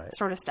today, right,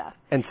 sort of stuff.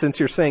 And since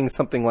you're saying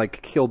something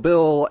like Kill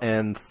Bill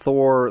and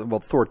Thor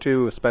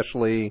 2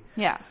 especially,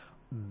 yeah,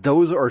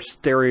 those are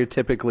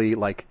stereotypically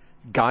like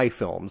guy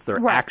films. They're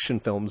Right. action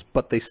films,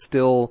 but they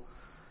still,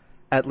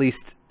 at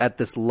least at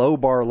this low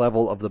bar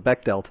level of the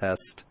Bechdel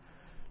test,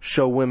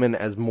 show women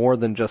as more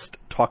than just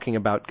talking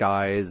about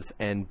guys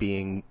and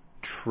being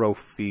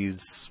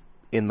trophies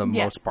in the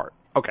most part.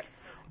 Okay.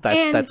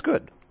 That's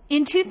good.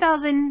 In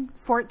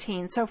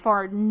 2014, so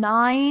far,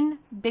 9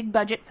 big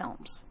budget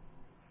films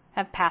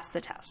have passed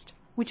the test,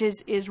 which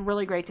is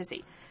really great to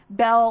see.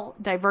 Belle,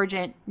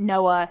 Divergent,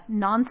 Noah,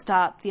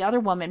 Nonstop, The Other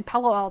Woman,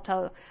 Palo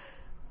Alto,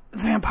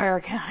 Vampire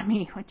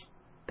Academy, which is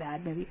a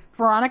bad movie,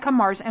 Veronica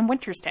Mars, and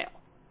Winter's Tale.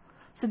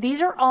 So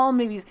these are all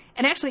movies.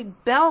 And actually,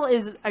 Belle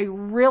is a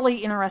really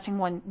interesting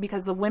one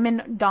because the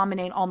women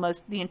dominate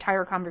almost the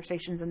entire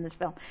conversations in this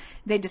film.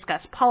 They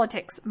discuss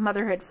politics,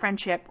 motherhood,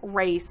 friendship,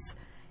 race,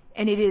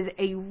 and it is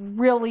a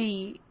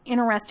really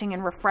interesting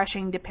and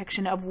refreshing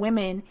depiction of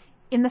women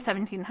in the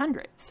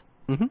 1700s.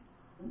 Mm-hmm.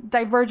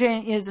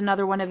 Divergent is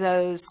another one of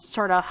those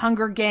sort of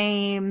Hunger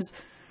Games,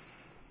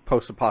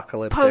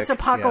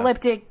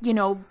 post-apocalyptic,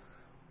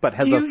 but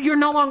has you're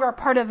no longer a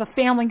part of a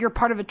family, you're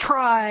part of a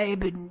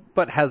tribe.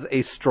 But has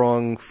a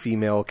strong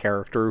female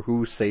character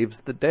who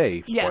saves the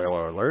day.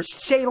 Spoiler alert.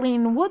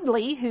 Shailene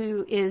Woodley,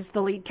 who is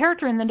the lead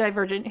character in The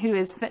Divergent, who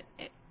is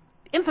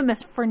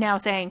infamous for now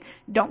saying,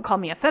 "Don't call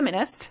me a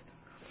feminist."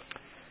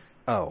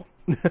 Oh.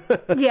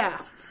 Yeah.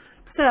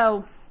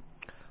 So.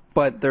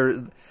 But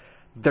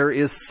there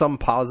is some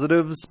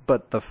positives,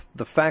 but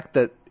the fact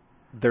that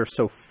there's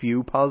so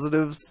few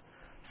positives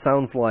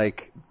sounds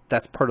like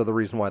that's part of the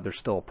reason why there's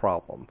still a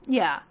problem.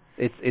 Yeah.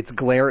 It's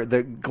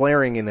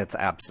glaring in its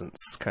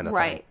absence kind of thing.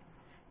 Right.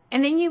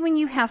 And then when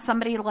you have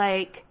somebody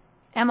like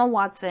Emma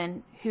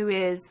Watson, who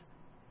is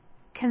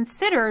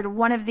considered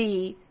one of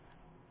the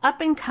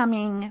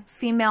up-and-coming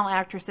female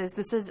actresses.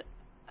 This is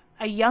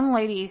a young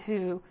lady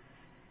who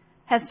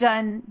has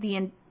done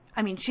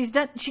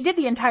she did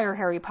the entire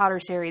Harry Potter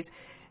series.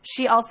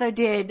 She also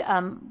did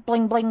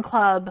Bling Bling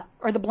Club,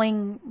 or the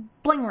Bling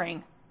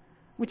Ring,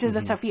 which is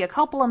a Sofia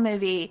Coppola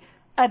movie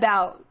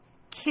about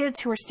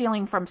kids who are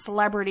stealing from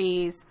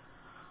celebrities.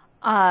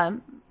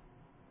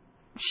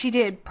 She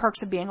did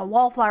Perks of Being a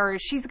Wallflower.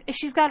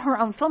 She's got her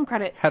own film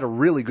credit. Had a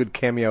really good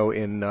cameo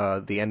in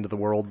the End of the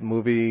World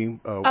movie.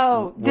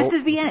 This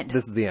is the End.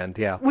 This is the End,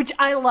 yeah. Which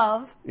I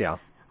love. Yeah.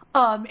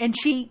 And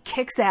she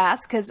kicks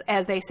ass because,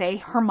 as they say,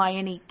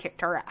 Hermione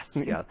kicked her ass.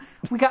 Yeah.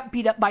 We got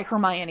beat up by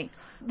Hermione,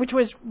 which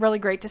was really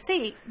great to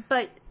see.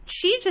 But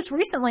she just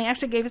recently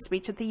actually gave a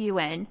speech at the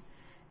UN.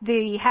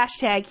 The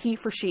hashtag He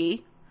for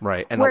She.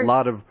 Right. And a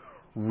lot of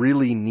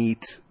really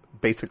neat,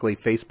 basically,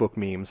 Facebook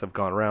memes have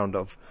gone around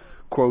of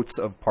quotes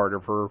of part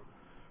of her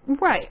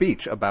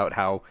speech about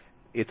how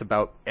it's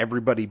about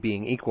everybody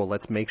being equal.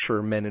 Let's make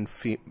sure men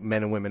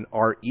and women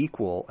are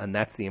equal, and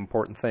that's the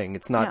important thing.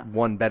 It's not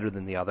one better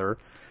than the other.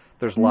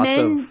 There's lots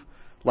of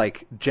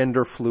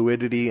gender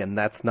fluidity, and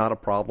that's not a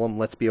problem.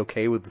 Let's be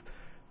okay with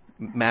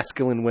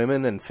masculine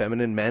women and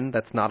feminine men.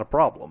 That's not a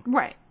problem.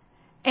 Right.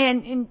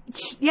 And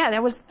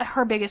that was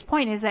her biggest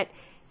point, is that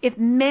if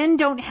men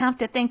don't have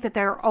to think that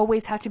they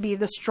always have to be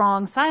the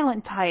strong,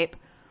 silent type,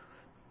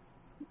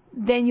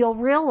 then you'll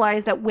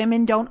realize that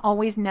women don't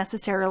always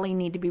necessarily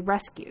need to be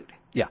rescued.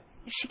 Yeah.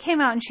 She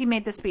came out and she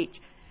made the speech.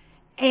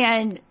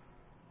 And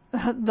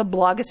the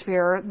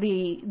blogosphere,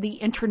 the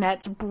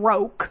internet's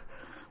broke,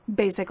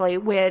 basically,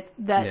 with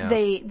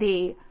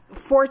the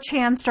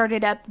 4chan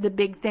started up the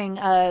big thing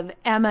of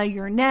Emma,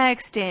 you're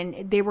next,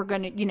 and they were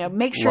going to,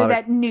 make sure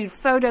that nude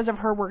photos of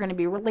her were going to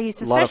be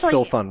released. A lot of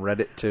filth on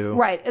Reddit, too.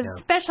 Right. Yeah.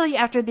 Especially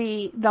after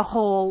the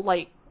whole,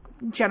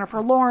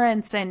 Jennifer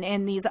Lawrence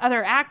and these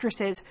other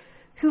actresses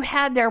who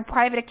had their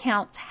private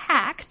accounts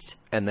hacked.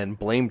 And then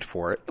blamed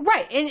for it.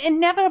 Right. And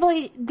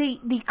inevitably,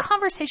 the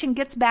conversation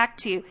gets back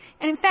to,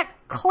 and in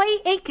fact, Clay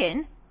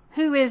Aiken,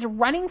 who is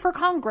running for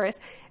Congress,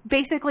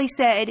 basically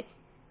said,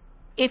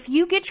 if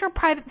you get your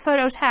private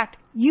photos hacked,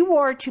 you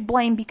are to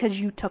blame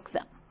because you took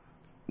them.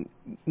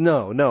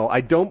 No,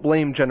 I don't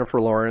blame Jennifer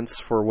Lawrence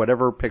for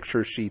whatever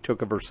pictures she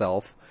took of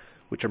herself,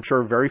 which I'm sure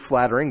are very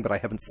flattering, but I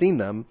haven't seen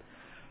them.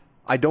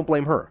 I don't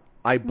blame her.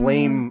 I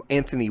blame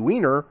Anthony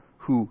Weiner,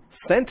 who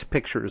sent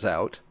pictures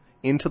out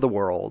into the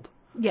world.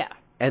 Yeah.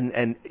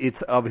 And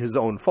it's of his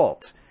own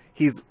fault.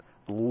 He's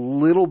a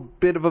little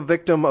bit of a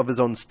victim of his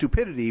own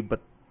stupidity,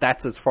 but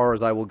that's as far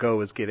as I will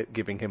go as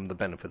giving him the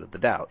benefit of the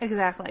doubt.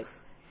 Exactly.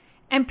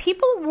 And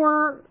people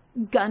were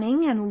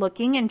gunning and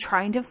looking and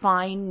trying to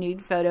find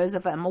nude photos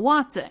of Emma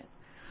Watson.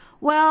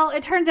 Well,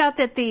 it turns out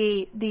that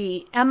the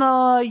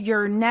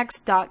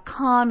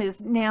EmmaYourNext.com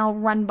is now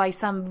run by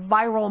some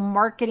viral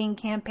marketing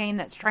campaign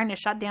that's trying to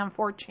shut down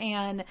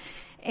 4chan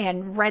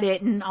and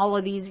Reddit and all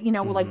of these,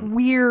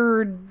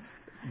 weird...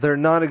 They're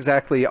not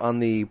exactly on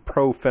the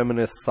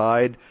pro-feminist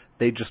side.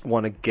 They just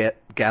want to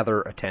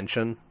gather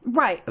attention.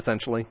 Right.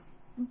 Essentially.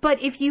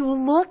 But if you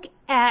look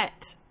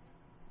at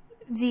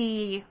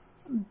the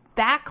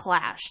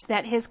backlash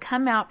that has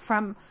come out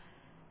from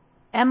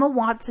Emma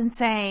Watson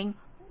saying,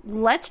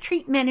 let's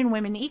treat men and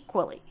women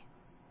equally.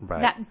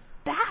 Right. That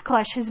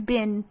backlash has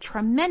been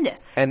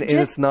tremendous. And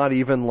it's not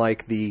even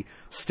like the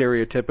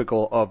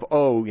stereotypical of,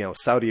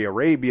 Saudi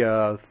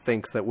Arabia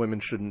thinks that women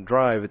shouldn't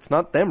drive. It's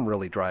not them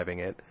really driving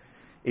it.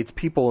 It's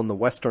people in the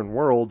Western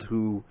world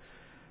who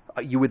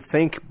you would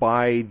think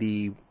by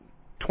the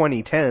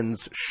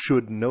 2010s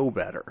should know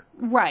better.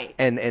 Right.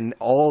 And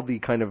all the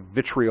kind of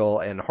vitriol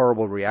and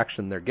horrible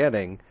reaction they're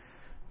getting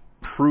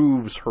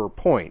proves her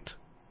point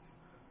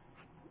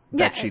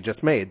that she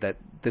just made, that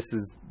this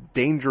is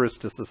dangerous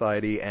to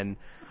society and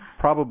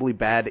probably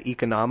bad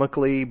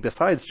economically,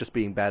 besides just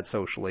being bad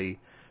socially,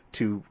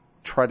 to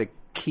try to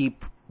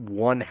keep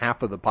one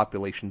half of the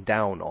population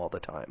down all the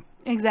time.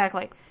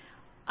 Exactly.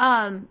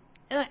 And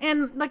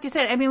like you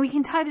said, I mean, we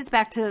can tie this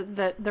back to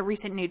the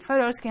recent nude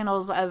photo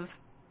scandals of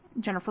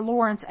Jennifer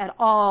Lawrence et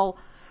al.,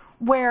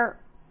 where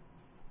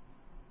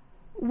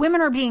women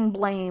are being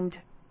blamed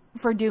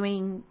for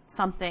doing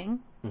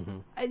something. Mm-hmm.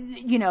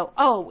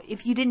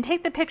 If you didn't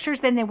take the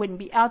pictures, then they wouldn't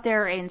be out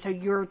there, and so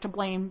you're to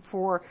blame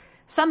for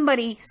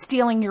somebody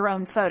stealing your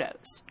own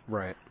photos.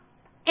 Right.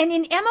 And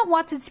in Emma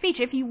Watson's speech,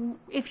 if you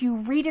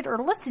read it or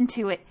listen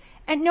to it,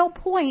 at no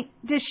point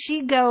does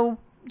she go,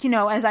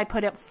 as I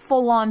put it,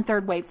 full-on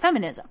third-wave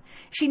feminism.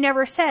 She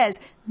never says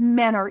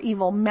men are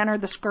evil, men are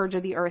the scourge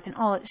of the earth, and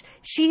all this.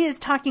 She is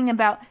talking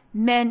about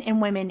men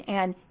and women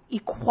and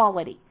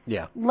equality.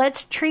 Yeah.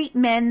 Let's treat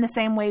men the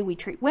same way we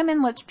treat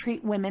women. Let's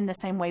treat women the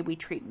same way we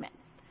treat men.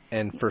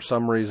 And for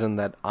some reason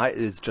that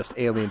is just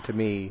alien to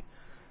me,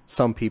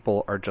 some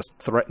people are just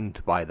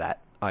threatened by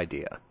that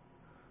idea.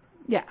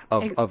 Yeah.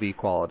 Of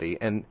equality.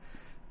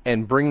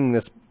 And bringing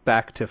this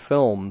back to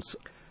films,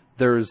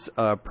 there's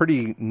a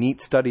pretty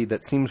neat study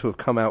that seems to have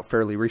come out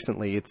fairly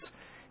recently. It's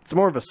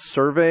more of a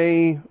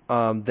survey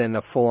than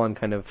a full-on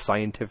kind of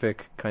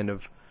scientific kind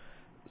of...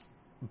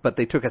 But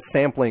they took a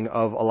sampling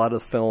of a lot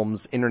of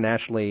films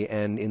internationally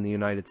and in the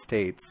United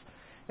States,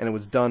 and it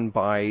was done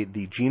by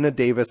the Gina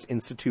Davis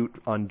Institute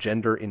on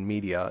Gender in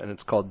Media, and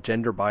it's called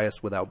Gender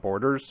Bias Without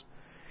Borders.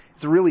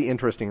 It's a really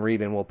interesting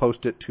read, and we'll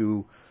post it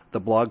to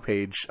the blog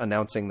page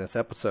announcing this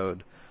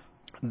episode,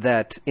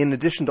 that in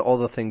addition to all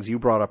the things you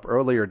brought up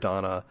earlier,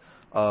 Donna,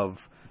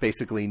 of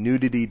basically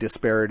nudity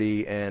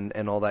disparity and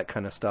all that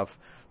kind of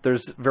stuff,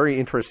 there's very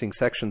interesting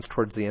sections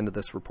towards the end of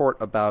this report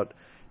about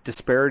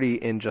disparity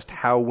in just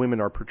how women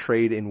are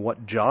portrayed in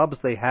what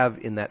jobs they have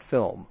in that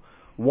film.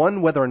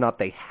 One, whether or not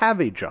they have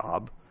a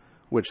job,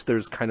 which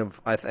there's kind of,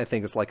 I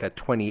think it's like a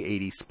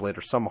 20-80 split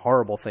or some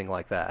horrible thing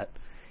like that.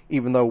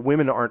 Even though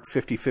women aren't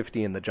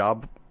 50-50 in the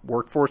job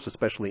workforce,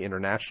 especially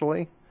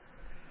internationally,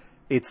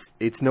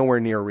 it's nowhere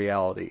near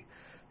reality.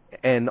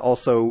 And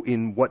also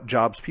in what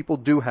jobs people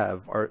do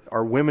have.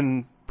 Are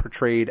women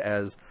portrayed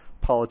as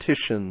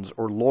politicians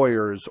or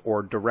lawyers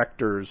or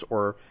directors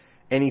or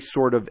any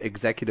sort of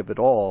executive at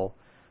all?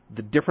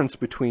 The difference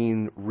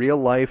between real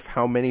life,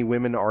 how many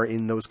women are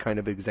in those kind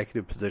of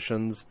executive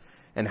positions,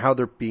 and how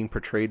they're being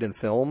portrayed in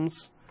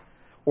films,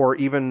 or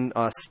even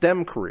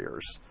STEM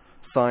careers,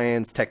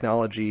 science,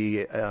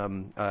 technology,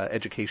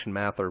 education,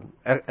 math, or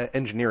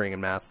engineering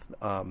and math.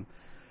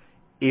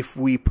 If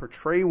we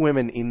portray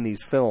women in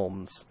these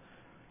films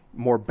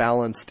more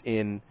balanced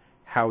in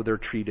how they're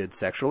treated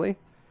sexually,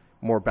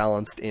 more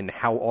balanced in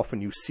how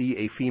often you see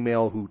a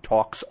female who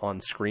talks on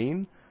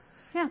screen,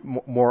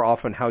 more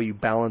often how you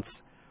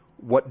balance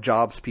what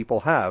jobs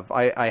people have.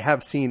 I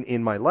have seen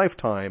in my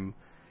lifetime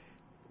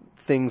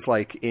things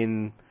like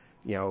in,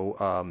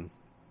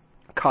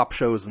 cop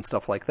shows and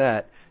stuff like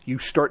that, you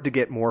start to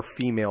get more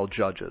female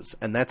judges,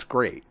 and that's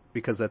great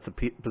because that's a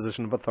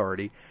position of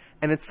authority,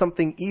 and it's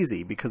something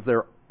easy because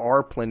there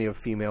are plenty of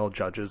female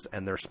judges,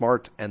 and they're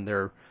smart, and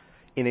they're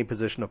in a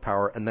position of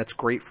power, and that's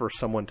great for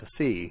someone to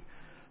see.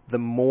 The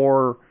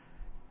more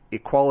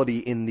equality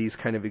in these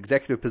kind of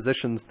executive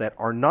positions that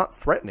are not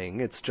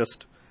threatening, it's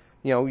just,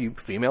 you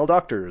female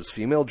doctors,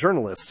 female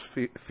journalists,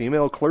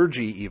 female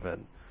clergy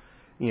even,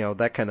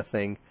 that kind of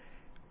thing,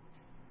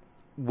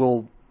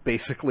 will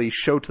basically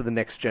show to the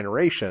next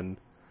generation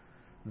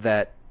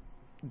that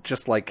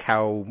just like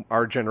how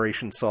our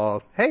generation saw,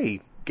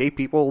 hey, gay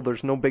people,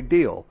 there's no big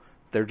deal.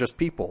 They're just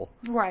people.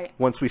 Right.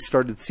 Once we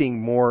started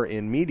seeing more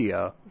in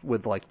media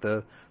with like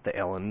the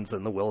Ellens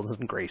and the Wills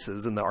and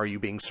Graces and the Are You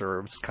Being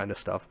Served kind of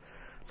stuff,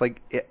 it's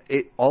like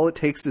it all it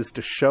takes is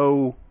to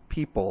show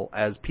people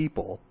as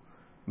people,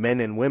 men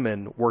and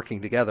women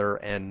working together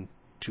and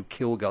to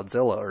kill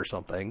Godzilla or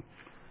something,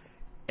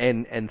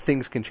 and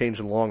things can change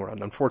in the long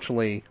run.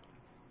 Unfortunately,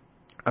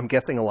 I'm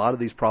guessing a lot of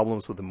these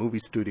problems with the movie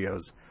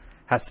studios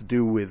has to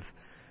do with,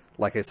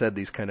 like I said,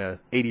 these kind of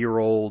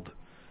 80-year-old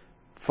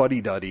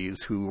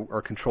fuddy-duddies who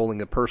are controlling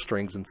the purse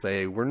strings and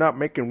say, we're not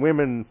making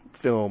women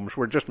films,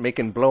 we're just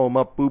making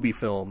blow-em-up booby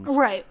films.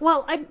 Right.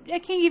 Well, I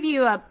can give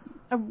you a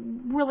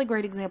really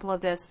great example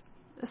of this.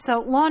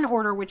 So Law &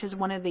 Order, which is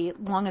one of the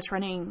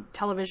longest-running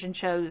television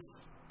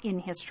shows in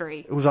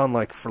history. It was on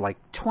for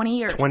 20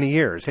 years. 20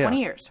 years, yeah.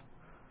 20 years.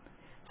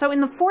 So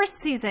in the fourth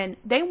season,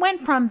 they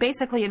went from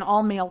basically an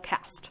all-male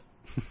cast.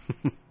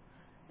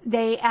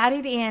 They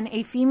added in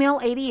a female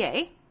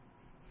ADA,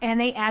 and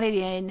they added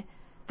in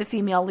the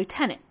female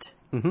lieutenant.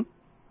 Mm-hmm.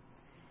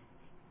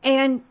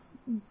 And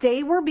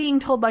they were being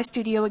told by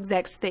studio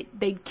execs that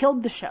they'd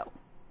killed the show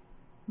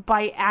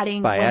by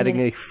adding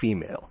a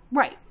female.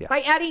 Right. Yeah.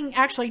 By adding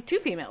actually 2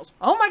 females.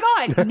 Oh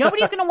my God.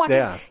 Nobody's going to watch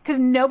Yeah. it because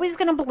nobody's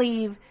going to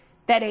believe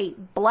that a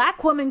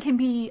black woman can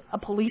be a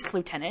police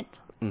lieutenant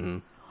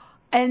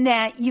and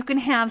that you can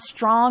have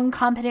strong,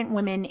 competent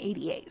women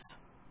ADAs.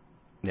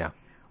 Yeah.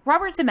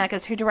 Robert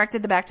Zemeckis, who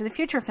directed the Back to the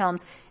Future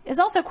films, is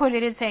also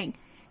quoted as saying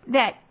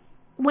that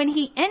when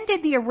he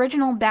ended the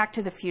original Back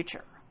to the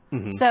Future,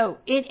 so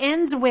it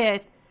ends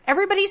with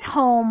everybody's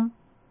home,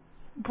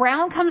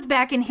 Brown comes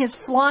back in his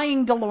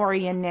flying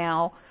DeLorean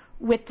now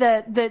with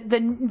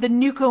the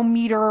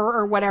nucometer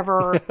or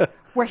whatever,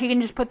 where he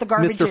can just put the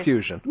garbage in. Mr.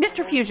 Fusion.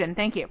 Mr. Fusion,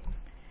 thank you.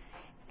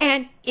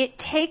 And it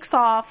takes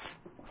off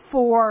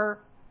for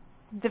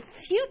the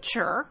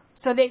future.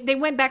 So they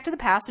went back to the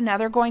past, and now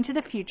they're going to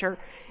the future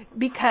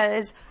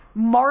because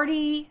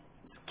Marty's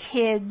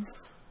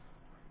kids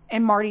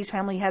and Marty's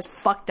family has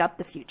fucked up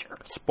the future.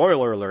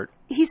 Spoiler alert.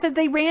 He said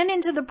they ran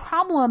into the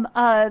problem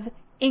of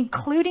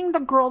including the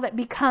girl that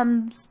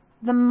becomes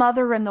the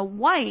mother and the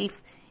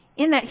wife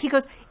in that. He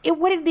goes, it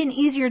would have been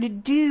easier to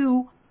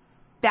do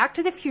Back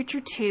to the Future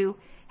 2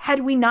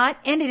 had we not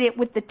ended it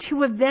with the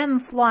 2 of them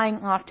flying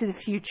off to the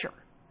future.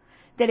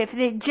 That if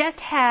they just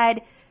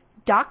had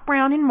Doc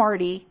Brown and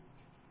Marty,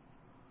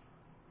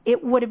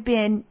 it would have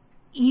been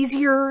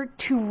easier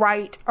to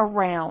write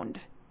around.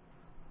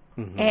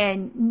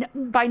 And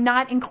by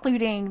not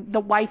including the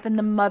wife and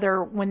the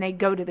mother when they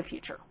go to the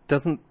future.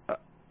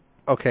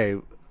 Okay,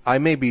 I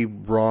may be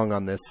wrong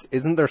on this.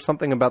 Isn't there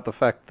something about the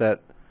fact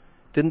that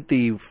didn't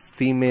the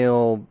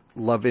female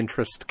love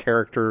interest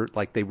character,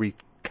 like they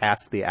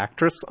recast the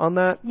actress on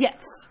that?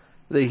 Yes.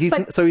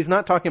 So he's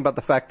not talking about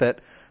the fact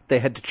that they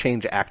had to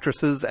change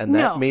actresses and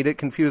that made it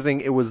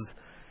confusing. It was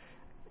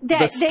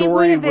the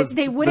story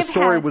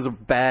was a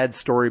bad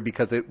story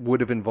because it would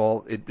have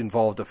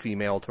involved a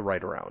female to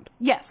write around.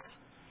 Yes.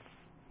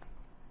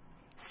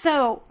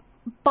 So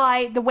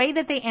by the way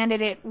that they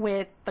ended it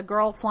with the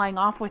girl flying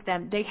off with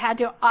them, they had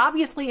to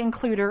obviously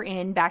include her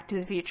in Back to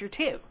the Future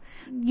 2.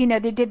 You know,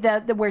 they did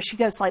the where she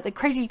goes slightly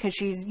crazy because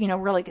she's,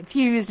 really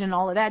confused and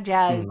all of that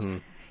jazz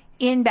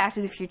in Back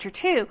to the Future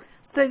 2.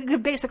 So they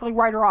could basically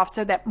write her off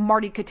so that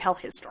Marty could tell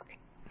his story.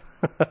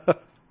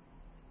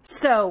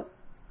 So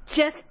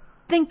just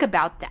think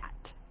about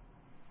that.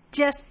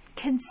 Just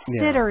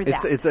consider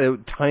that. It's a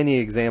tiny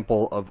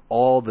example of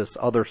all this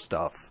other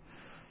stuff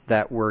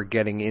that we're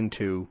getting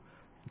into,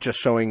 just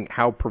showing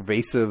how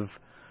pervasive.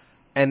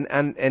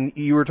 And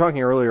you were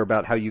talking earlier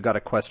about how you got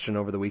a question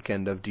over the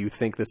weekend of, do you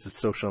think this is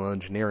social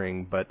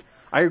engineering? But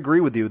I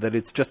agree with you that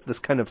it's just this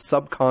kind of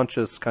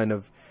subconscious kind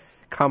of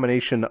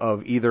combination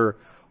of either,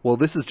 well,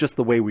 this is just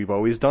the way we've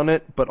always done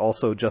it, but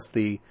also just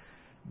the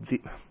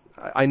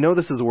I know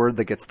this is a word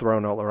that gets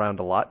thrown all around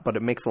a lot, but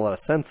it makes a lot of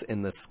sense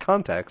in this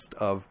context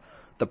of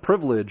the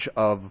privilege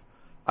of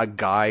a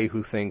guy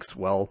who thinks,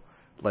 well,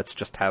 let's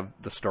just have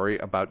the story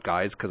about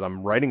guys because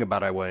I'm writing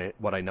about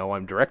what I know,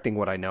 I'm directing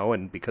what I know,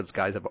 and because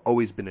guys have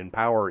always been in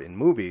power in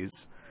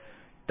movies,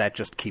 that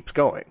just keeps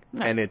going.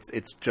 Right. And it's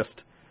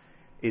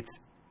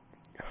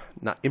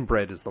not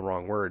inbred is the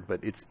wrong word, but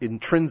it's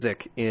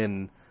intrinsic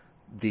in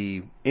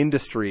the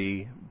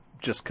industry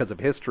just because of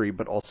history,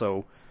 but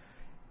also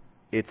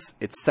it's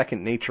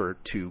second nature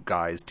to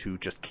guys to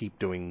just keep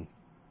doing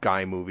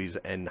guy movies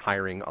and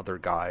hiring other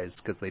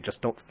guys because they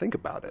just don't think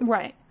about it.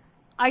 Right.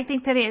 I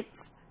think that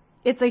it's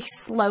a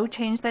slow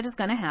change that is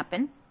going to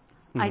happen.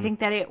 I think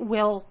that it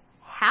will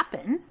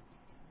happen.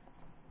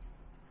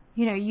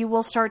 You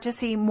will start to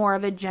see more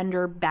of a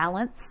gender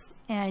balance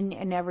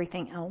and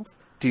everything else.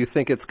 Do you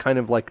think it's kind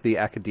of like the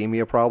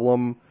academia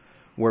problem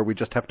where we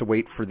just have to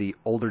wait for the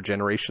older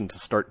generation to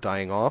start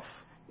dying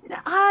off?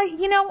 I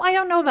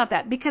don't know about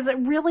that because it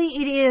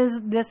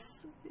is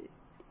this,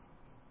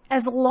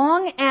 as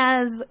long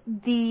as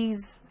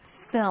these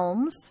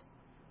films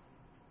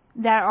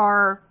that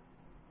are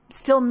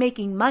still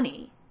making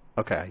money.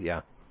 Okay,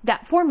 yeah.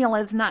 That formula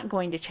is not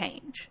going to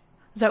change.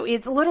 So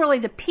it's literally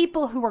the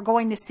people who are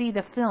going to see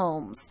the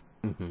films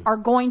are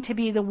going to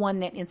be the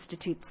one that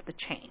institutes the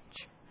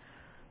change.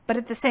 But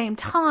at the same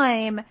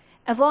time,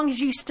 as long as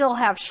you still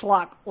have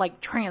schlock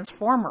like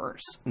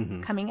Transformers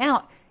coming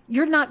out,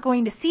 you're not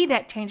going to see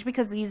that change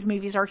because these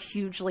movies are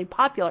hugely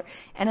popular.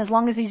 And as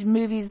long as these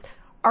movies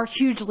are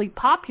hugely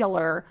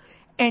popular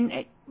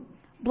and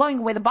blowing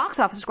away the box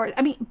office scores,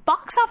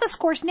 box office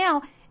scores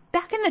now,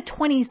 back in the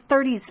 20s,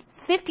 30s,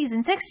 50s,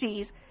 and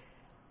 60s,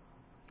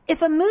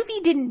 if a movie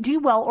didn't do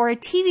well or a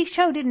TV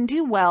show didn't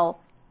do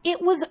well,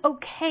 it was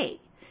okay.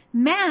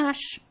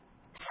 MASH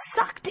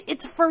sucked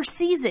its first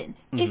season.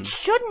 It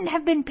shouldn't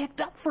have been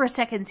picked up for a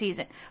second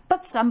season,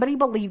 but somebody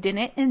believed in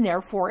it, and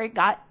therefore it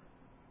got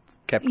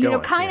kept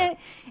going.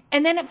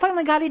 And then it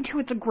finally got into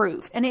its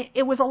groove, and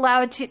it was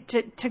allowed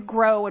to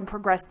grow and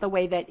progress the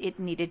way that it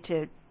needed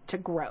to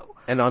grow.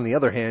 And on the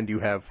other hand, you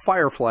have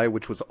Firefly,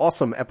 which was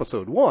awesome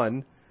episode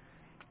 1,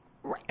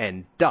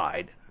 and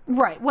died.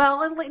 Right.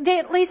 Well, they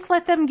at least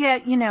let them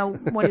get,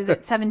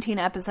 17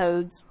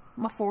 episodes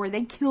before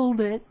they killed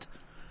it.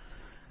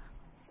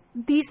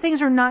 these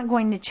things are not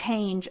going to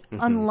change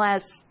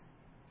unless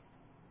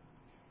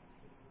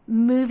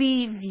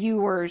movie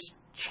viewers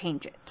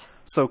change it.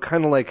 So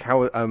kind of like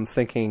how I'm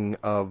thinking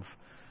of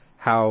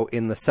how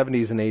in the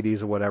 70s and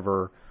 80s or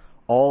whatever,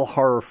 all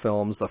horror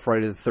films, the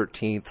Friday the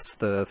 13th,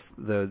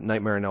 the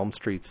Nightmare on Elm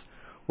Streets,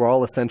 were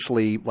all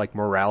essentially like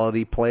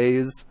morality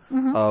plays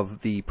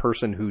of the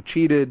person who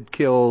cheated,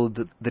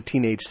 killed, the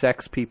teenage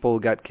sex people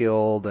got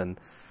killed, and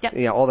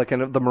all that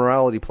kind of the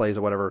morality plays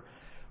or whatever.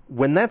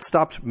 When that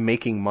stopped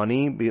making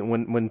money,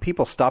 when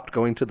people stopped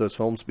going to those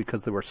films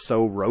because they were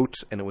so rote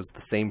and it was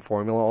the same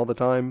formula all the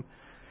time,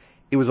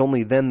 it was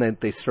only then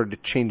that they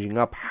started changing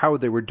up how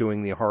they were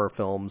doing the horror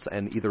films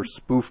and either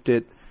spoofed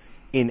it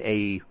in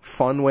a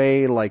fun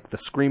way like the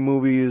Scream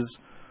movies,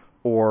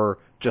 or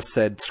just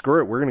said,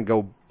 screw it, we're going to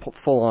go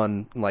full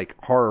on like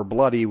horror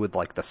bloody with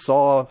like the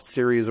Saw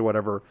series or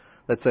whatever,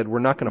 that said we're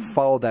not going to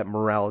follow that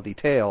morality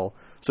tale.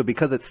 So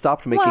because it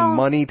stopped making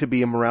money to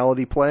be a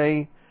morality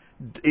play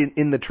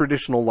in the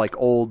traditional like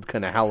old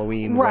kind of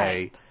Halloween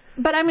way.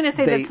 But I'm going to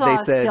say that Saw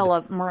is still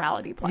a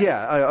morality play.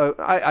 Yeah,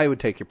 I would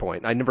take your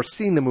point. I've never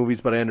seen the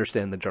movies, but I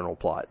understand the general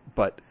plot.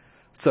 But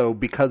so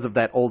because of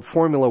that old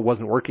formula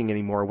wasn't working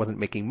anymore, wasn't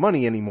making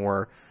money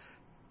anymore,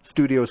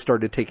 studios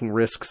started taking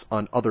risks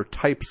on other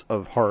types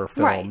of horror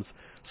films.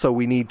 Right. So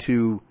we need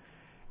to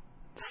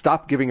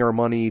stop giving our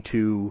money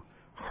to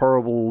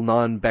horrible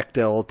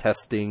non-Bechdel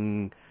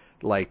testing,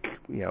 like,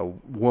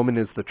 Woman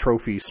is the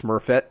Trophy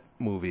Smurfette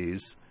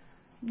movies.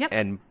 Yep.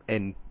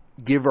 And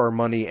give our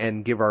money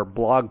and give our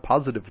blog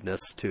positiveness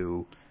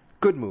to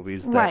good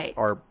movies that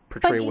are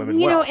portray women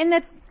well. And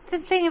the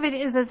thing of it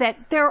is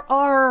that there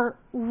are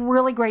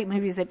really great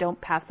movies that don't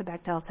pass the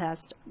Bechdel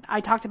test.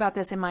 I talked about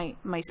this in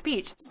my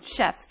speech.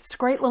 Chef, it's a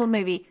great little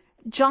movie.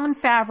 Jon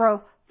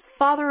Favreau,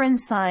 father and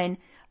son,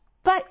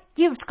 but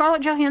you have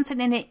Scarlett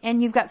Johansson in it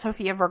and you've got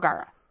Sofia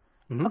Vergara.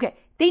 Mm-hmm. Okay,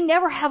 they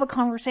never have a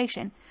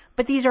conversation,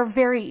 but these are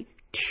very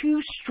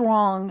two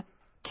strong,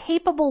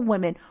 capable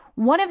women.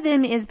 One of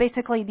them is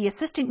basically the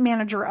assistant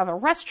manager of a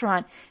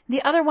restaurant.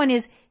 The other one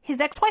is his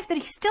ex-wife that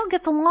he still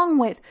gets along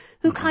with,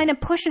 who kind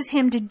of pushes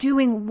him to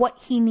doing what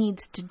he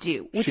needs to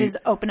do, which is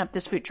open up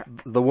this food truck.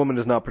 The woman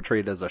is not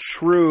portrayed as a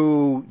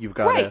shrew. You've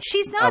got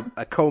she's not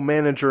a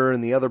co-manager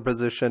in the other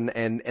position,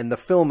 and the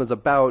film is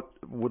about,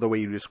 the way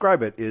you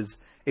describe it, is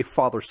a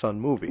father-son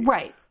movie.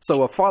 Right.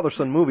 So a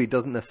father-son movie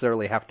doesn't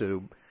necessarily have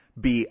to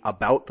be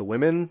about the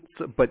women,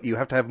 but you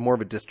have to have more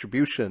of a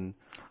distribution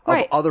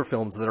of other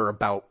films that are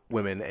about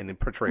women and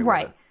portray women.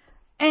 Right.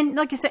 And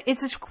like I said,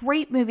 it's this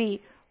great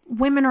movie.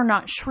 Women are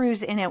not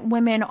shrews in it.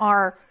 Women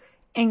are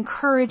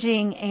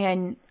encouraging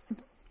and,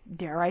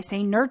 dare I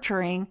say,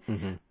 nurturing.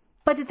 Mm-hmm.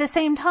 But at the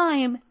same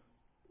time,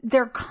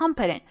 they're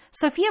competent.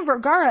 Sofia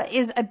Vergara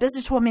is a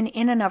businesswoman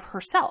in and of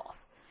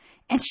herself.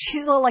 And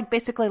she's all like,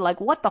 basically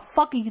like, what the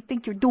fuck do you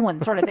think you're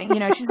doing, sort of thing.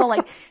 She's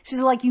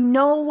like, you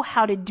know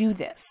how to do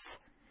this.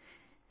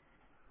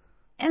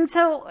 And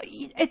so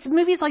it's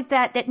movies like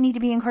that need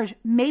to be encouraged.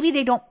 Maybe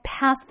they don't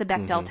pass the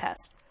Bechdel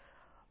test,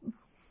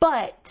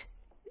 but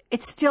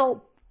it's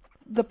still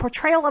the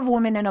portrayal of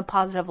women in a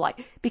positive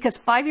light. Because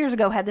 5 years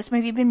ago, had this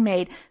movie been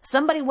made,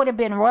 somebody would have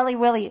been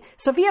really,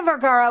 Sofia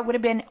Vergara would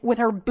have been with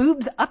her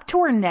boobs up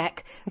to her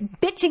neck,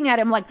 bitching at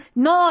him like,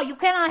 no, you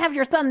cannot have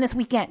your son this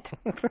weekend,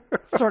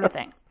 sort of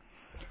thing.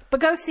 But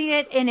go see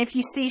it, and if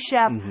you see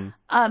Chef,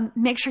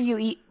 make sure you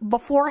eat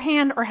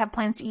beforehand or have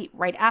plans to eat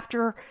right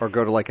after. Or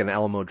go to like an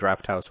Alamo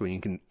Draft House where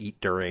you can eat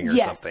during or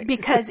something. Yes,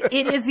 because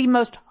it is the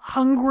most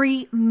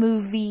hungry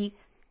movie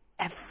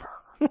ever.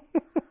 That's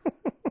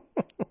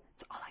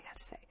all I got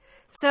to say.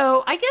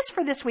 So I guess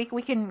for this week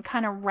we can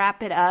kind of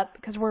wrap it up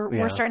because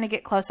we're starting to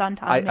get close on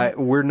time.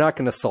 We're not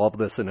going to solve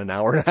this in an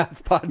hour and a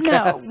half podcast.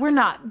 No, we're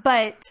not.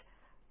 But,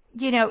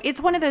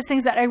 it's one of those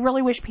things that I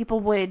really wish people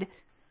would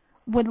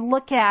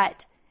look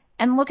at.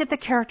 And look at the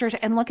characters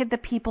and look at the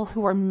people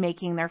who are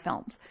making their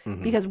films.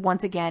 Mm-hmm. Because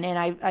once again,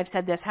 and I've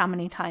said this how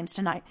many times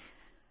tonight,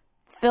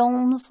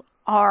 films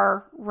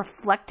are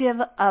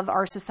reflective of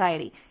our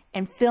society.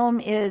 And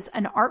film is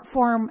an art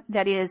form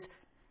that it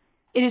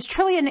is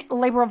truly a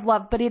labor of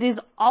love, but it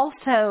is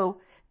also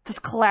this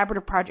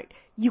collaborative project.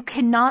 You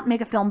cannot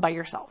make a film by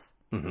yourself.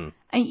 Mm-hmm.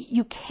 And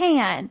you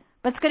can,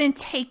 but it's going to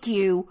take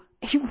you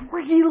a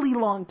really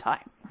long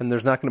time. And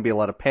there's not going to be a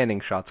lot of panning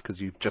shots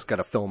because you've just got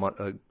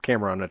a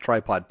camera on a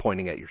tripod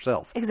pointing at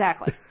yourself.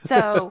 Exactly.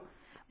 So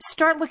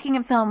start looking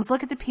at films.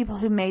 Look at the people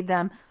who made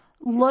them.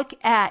 Look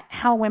at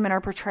how women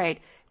are portrayed.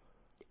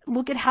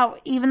 Look at how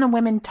even the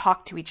women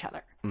talk to each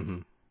other. Mm-hmm.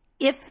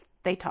 If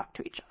they talk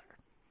to each other.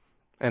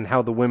 And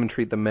how the women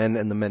treat the men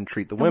and the men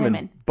treat the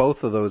women.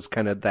 Both of those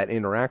that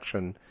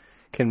interaction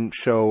can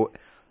show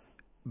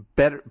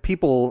better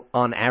people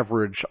on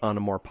average on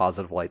a more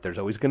positive light. There's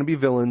always going to be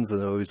villains and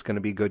there's always going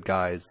to be good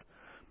guys.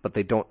 But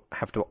they don't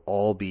have to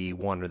all be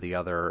one or the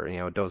other.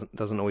 It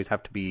doesn't always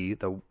have to be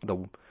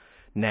the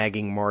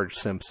nagging Marge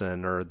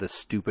Simpson or the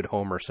stupid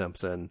Homer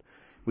Simpson.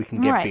 We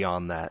can get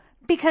beyond that.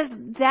 Because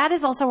that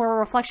is also a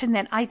reflection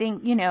that I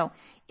think,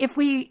 if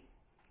we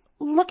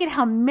look at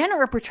how men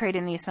are portrayed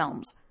in these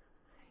films,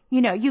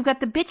 You know, you've got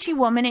the bitchy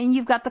woman and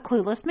you've got the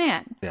clueless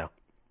man. Yeah.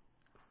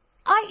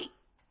 I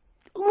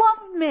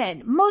love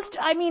men.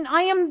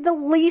 I am the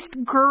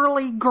least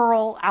girly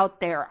girl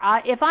out there.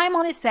 If I'm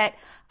on a set,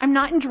 I'm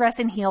not in dress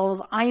and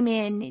heels. I'm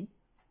in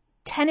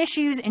tennis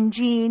shoes and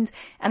jeans,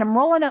 and I'm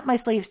rolling up my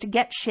sleeves to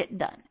get shit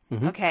done.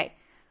 Mm-hmm. Okay.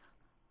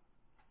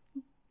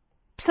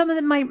 Some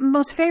of my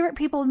most favorite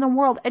people in the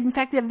world, in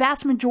fact, the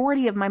vast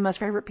majority of my most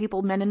favorite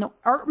people,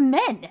 are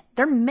men.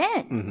 They're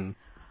men. Mm-hmm.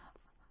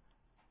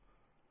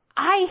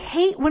 I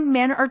hate when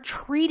men are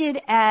treated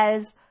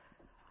as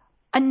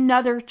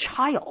another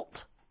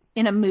child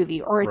in a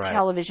movie or a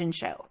television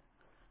show.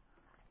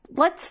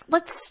 Let's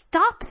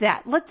stop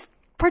that. Let's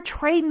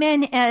portray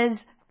men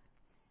as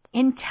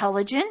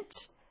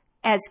intelligent,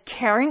 as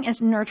caring,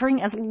 as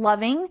nurturing, as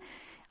loving,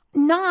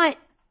 not,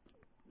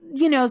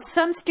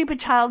 some stupid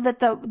child that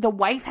the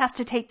wife has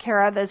to take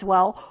care of as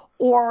well,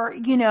 or,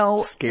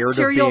 scared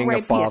of being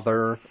a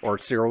father or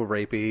serial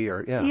rapey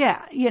or,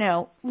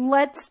 Yeah,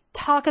 let's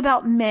talk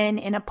about men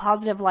in a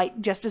positive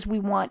light just as we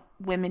want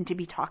women to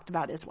be talked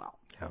about as well.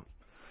 Yeah.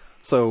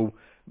 So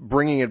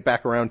bringing it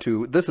back around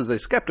to, this is a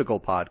skeptical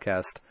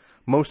podcast.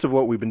 Most of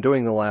what we've been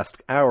doing the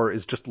last hour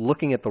is just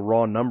looking at the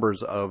raw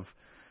numbers of,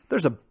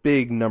 there's a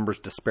big numbers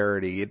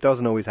disparity. It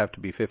doesn't always have to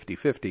be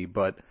 50-50,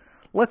 but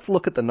let's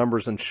look at the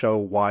numbers and show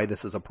why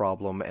this is a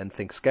problem and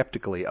think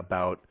skeptically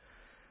about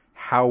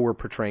how we're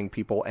portraying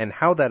people and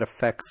how that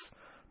affects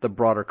the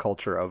broader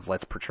culture of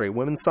let's portray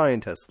women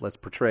scientists, let's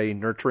portray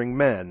nurturing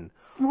men,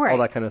 all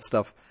that kind of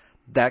stuff.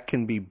 That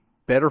can be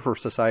better for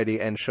society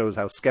and shows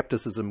how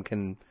skepticism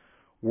can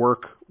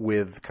work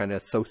with kind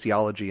of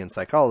sociology and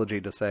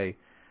psychology to say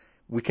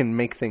we can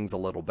make things a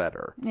little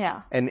better.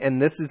 Yeah.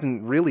 And this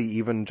isn't really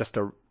even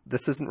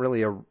this isn't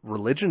really a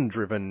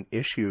religion-driven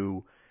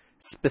issue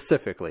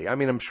specifically. I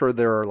mean, I'm sure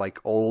there are like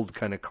old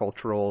kind of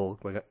cultural,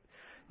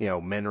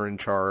 men are in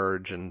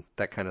charge and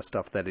that kind of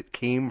stuff that it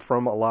came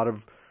from a lot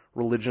of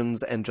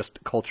religions and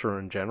just culture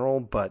in general,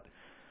 but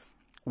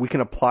we can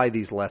apply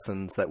these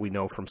lessons that we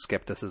know from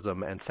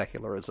skepticism and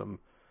secularism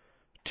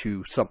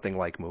to something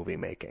like movie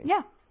making.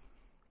 Yeah.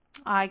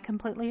 I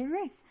completely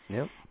agree.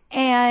 Yep.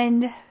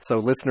 And so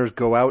listeners,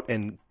 go out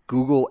and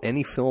Google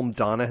any film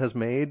Donna has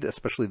made,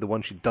 especially the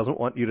one she doesn't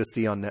want you to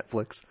see on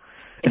Netflix.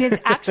 It is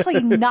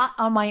actually not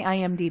on my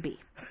IMDb.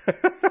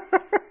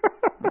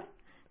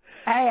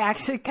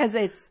 Because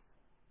it's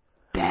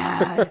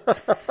bad.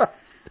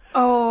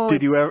 Oh,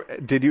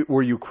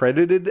 were you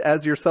credited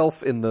as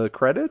yourself in the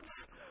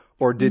credits?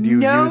 Or did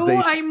you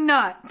I'm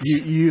not.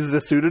 You used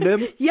a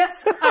pseudonym?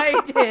 Yes,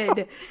 I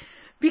did.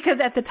 Because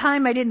at the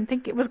time, I didn't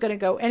think it was going to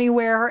go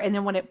anywhere. And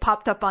then when it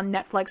popped up on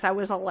Netflix, I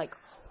was all like,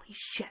 holy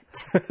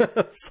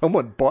shit.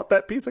 Someone bought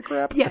that piece of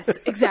crap? Yes,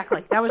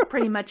 exactly. That was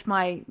pretty much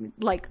my,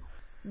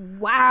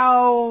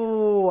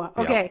 wow.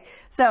 Okay,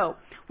 So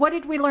what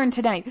did we learn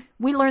tonight?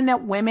 We learned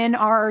that women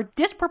are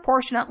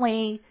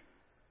disproportionately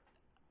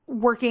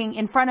working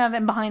in front of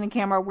and behind the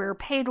camera. We're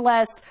paid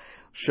less.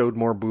 Showed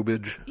more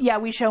boobage. Yeah,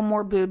 we show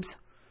more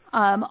boobs.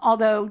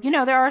 Although,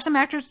 there are some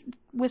actors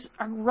with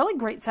a really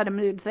great set of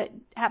boobs that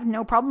have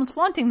no problems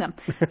flaunting them.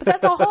 But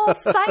that's a whole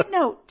side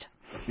note.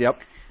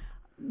 Yep.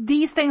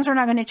 These things are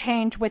not going to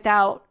change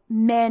without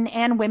men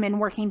and women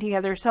working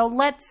together. So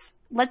let's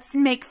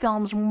make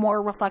films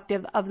more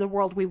reflective of the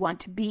world we want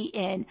to be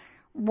in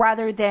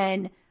rather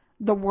than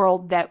the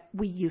world that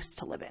we used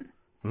to live in.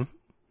 Hmm.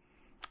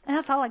 And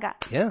that's all I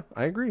got. Yeah,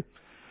 I agree.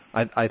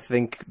 I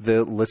think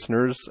the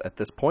listeners at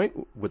this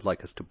point would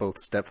like us to both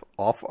step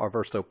off of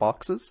our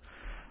soapboxes,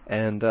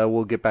 and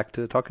we'll get back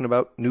to talking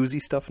about newsy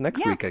stuff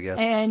next week, I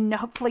guess. And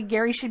hopefully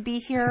Gary should be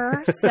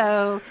here,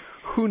 so...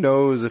 Who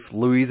knows if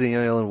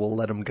Louisiana will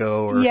let him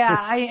go? Or... Yeah,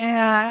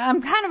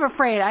 I'm kind of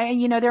afraid.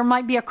 There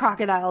might be a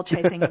crocodile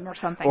chasing him or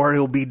something. Or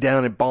he'll be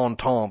down at Bon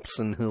Tomps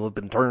and he'll have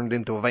been turned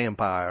into a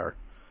vampire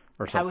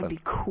or something. That would be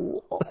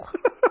cool.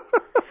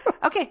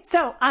 Okay,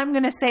 so I'm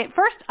going to say it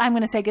first. I'm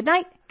going to say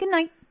goodnight. Good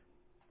night.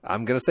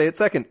 I'm going to say it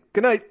second.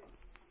 Good night.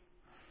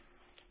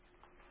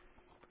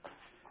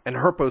 And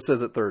Herpo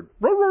says it third.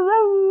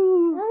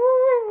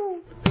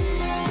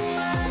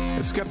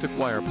 The Skeptic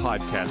Wire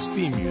podcast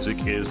theme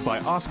music is by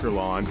Oscar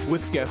Lawn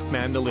with guest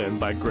mandolin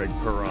by Greg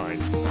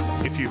Perrine.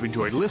 If you've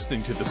enjoyed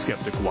listening to The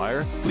Skeptic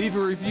Wire, leave a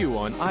review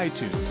on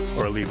iTunes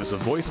or leave us a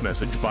voice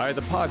message via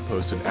the Pod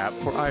Posted app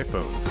for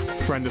iPhone.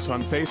 Friend us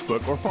on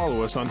Facebook or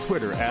follow us on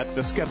Twitter at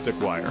The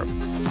Skeptic Wire.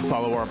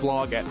 Follow our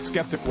blog at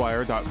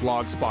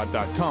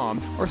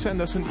skepticwire.blogspot.com or send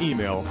us an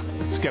email,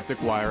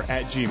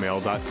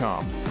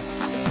 skepticwire@gmail.com.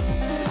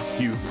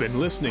 You've been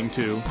listening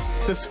to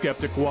The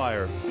Skeptic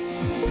Wire.